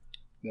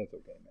that's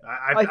okay,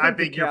 man. I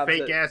think your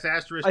fake ass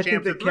asterisk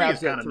champs at 3 is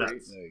kind of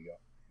nuts. There you go.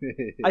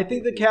 I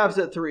think the Cavs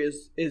at 3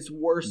 is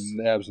worse.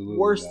 Absolutely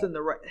worse not. than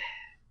the.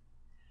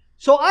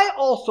 So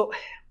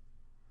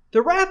the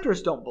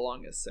Raptors don't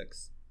belong at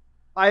 6.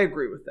 I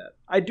agree with that.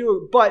 I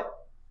do, but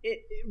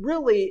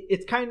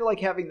it's kind of like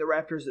having the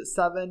Raptors at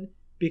 7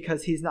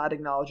 because he's not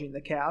acknowledging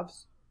the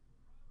Cavs,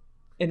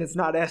 and it's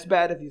not as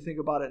bad if you think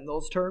about it in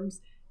those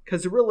terms.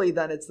 Because really,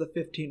 then it's the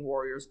 15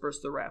 Warriors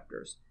versus the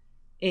Raptors,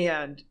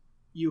 and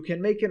you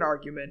can make an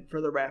argument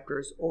for the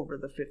Raptors over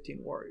the 15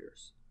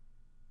 Warriors.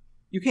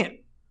 You can.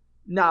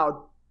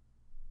 Now,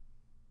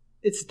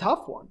 it's a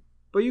tough one,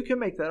 but you can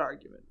make that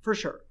argument for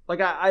sure.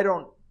 Like I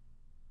don't.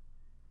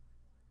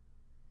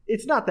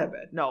 It's not that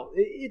bad. No,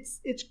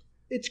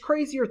 it's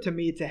crazier to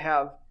me to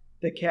have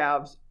the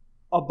Cavs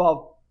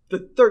above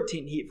the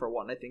 13 Heat for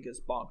one. I think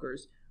is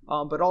bonkers.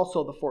 But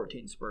also the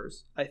 14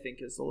 Spurs, I think,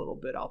 is a little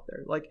bit out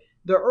there. Like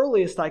the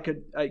earliest I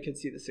could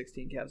see the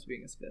 16 Cavs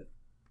being as 5th.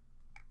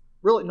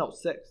 Really, no,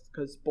 6th,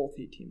 because both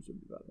Heat teams would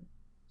be better.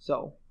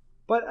 So,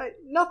 but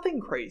nothing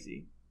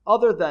crazy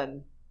other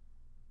than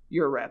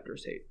your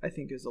Raptors hate. I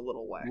think is a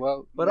little whack.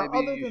 Well, but maybe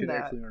other you than should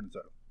that, actually earn a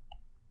title.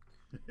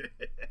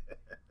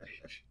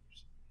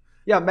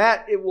 yeah,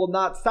 Matt, it will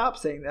not stop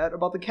saying that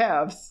about the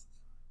Cavs,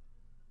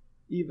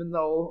 even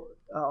though,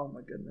 oh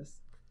my goodness.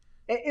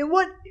 And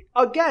what,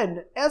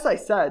 again, as I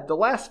said, the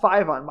last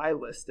 5 on my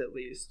list at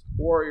least,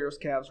 Warriors,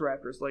 Cavs,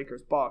 Raptors,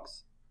 Lakers,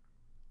 Bucks,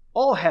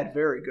 all had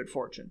very good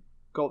fortune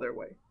go their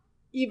way,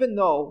 even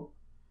though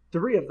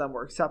 3 of them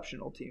were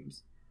exceptional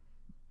teams.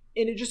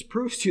 And it just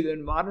proves to you that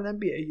in modern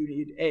NBA, you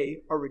need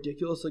a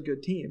ridiculously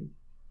good team,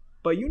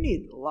 but you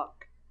need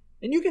luck.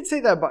 And you can say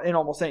that in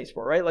almost any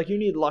sport, right? Like, you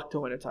need luck to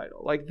win a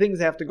title. Like, things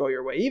have to go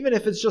your way, even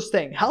if it's just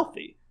staying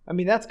healthy. I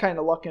mean, that's kind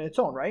of luck in its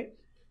own, right?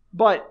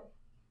 But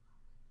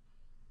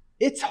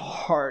it's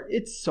hard.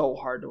 It's so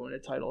hard to win a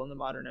title in the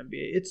modern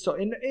NBA. It's so,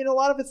 and a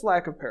lot of it's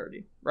lack of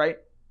parity, right?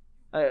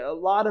 A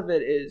lot of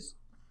it is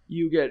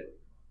you get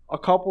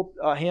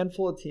a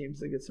handful of teams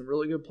that get some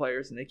really good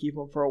players and they keep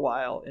them for a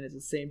while, and it's the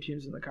same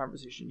teams in the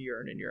conversation year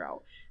in and year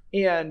out.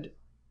 And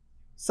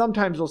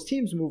sometimes those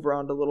teams move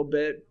around a little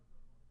bit,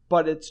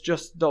 but it's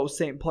just those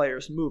same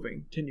players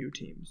moving to new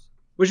teams,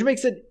 which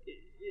makes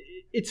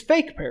it's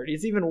fake parity.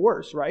 It's even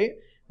worse, right?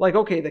 Like,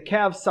 okay, the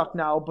Cavs suck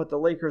now, but the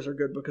Lakers are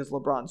good because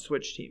LeBron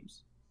switched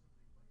teams.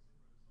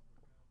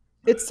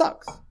 It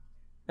sucks.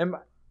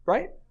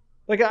 Right?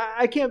 Like,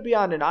 I can't be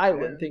on an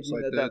island thinking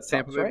like that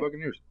Tampa sucks, Bay right?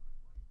 Buccaneers.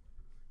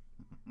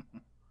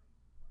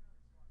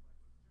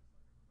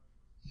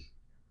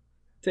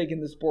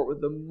 Taking the sport with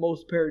the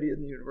most parity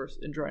in the universe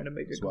and trying to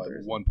make a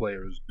comparison. One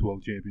player has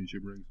 12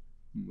 championship rings.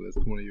 That's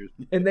 20 years.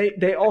 And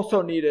they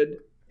also needed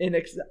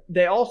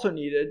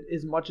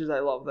as much as I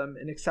love them,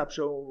 an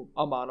exceptional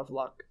amount of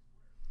luck.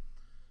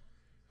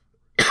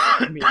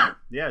 I mean,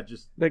 yeah,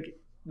 just like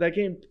that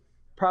game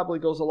probably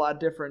goes a lot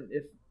different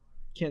if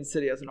Kansas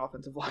City has an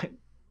offensive line.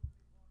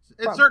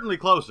 It's certainly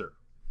closer.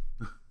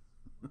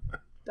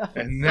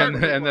 And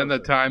then the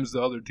times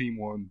the other team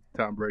won,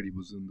 Tom Brady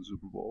was in the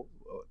Super Bowl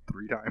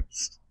 3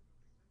 times.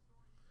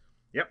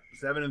 Yep,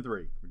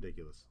 7-3,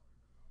 ridiculous.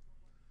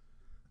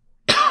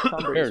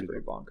 Tom Brady's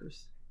pretty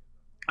bonkers.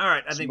 All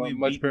right, I think we've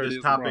beaten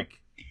this topic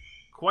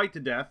quite to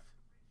death.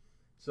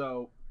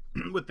 So,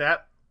 with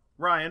that,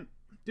 Ryan,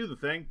 do the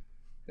thing.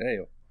 Hey.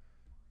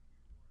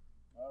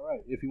 All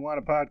right, if you want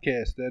a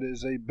podcast that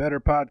is a better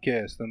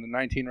podcast than the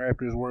 19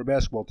 Raptors were a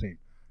basketball team,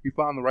 you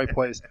found the right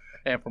place.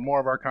 And for more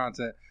of our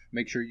content,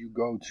 make sure you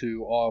go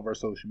to all of our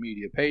social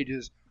media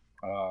pages.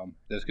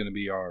 That's going to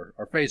be our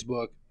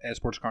Facebook, at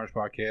Sports Carnage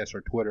Podcast,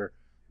 or Twitter.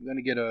 We're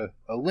going to get a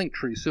link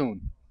tree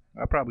soon.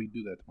 I'll probably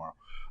do that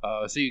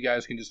tomorrow. So you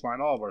guys can just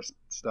find all of our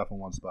stuff in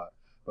one spot.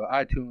 But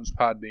iTunes,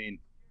 Podbean,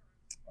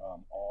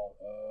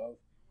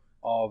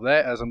 all of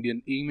that. As I'm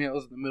getting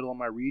emails in the middle of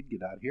my read,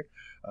 get out of here.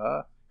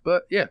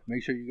 But yeah,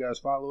 make sure you guys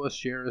follow us,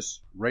 share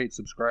us, rate,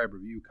 subscribe,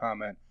 review,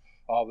 comment,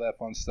 all that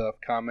fun stuff.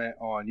 Comment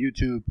on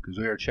YouTube because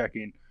we are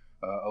checking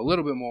a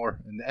little bit more,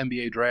 and the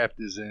NBA draft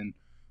is in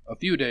a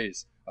few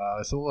days.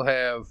 So we'll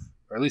have,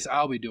 or at least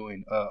I'll be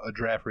doing a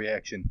draft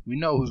reaction. We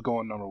know who's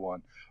going number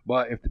 1.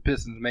 But if the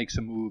Pistons make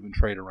some move and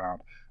trade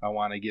around, I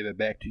want to give it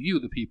back to you,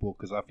 the people,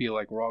 because I feel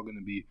like we're all going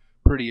to be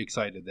pretty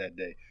excited that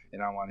day,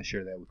 and I want to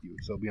share that with you.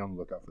 So be on the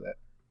lookout for that.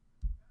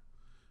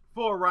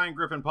 For Ryan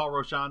Griffin, Paul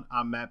Roshan,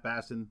 I'm Matt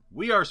Basson.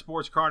 We are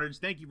Sports Carnage.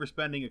 Thank you for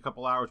spending a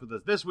couple hours with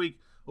us this week.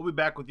 We'll be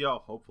back with y'all,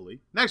 hopefully,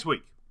 next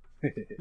week.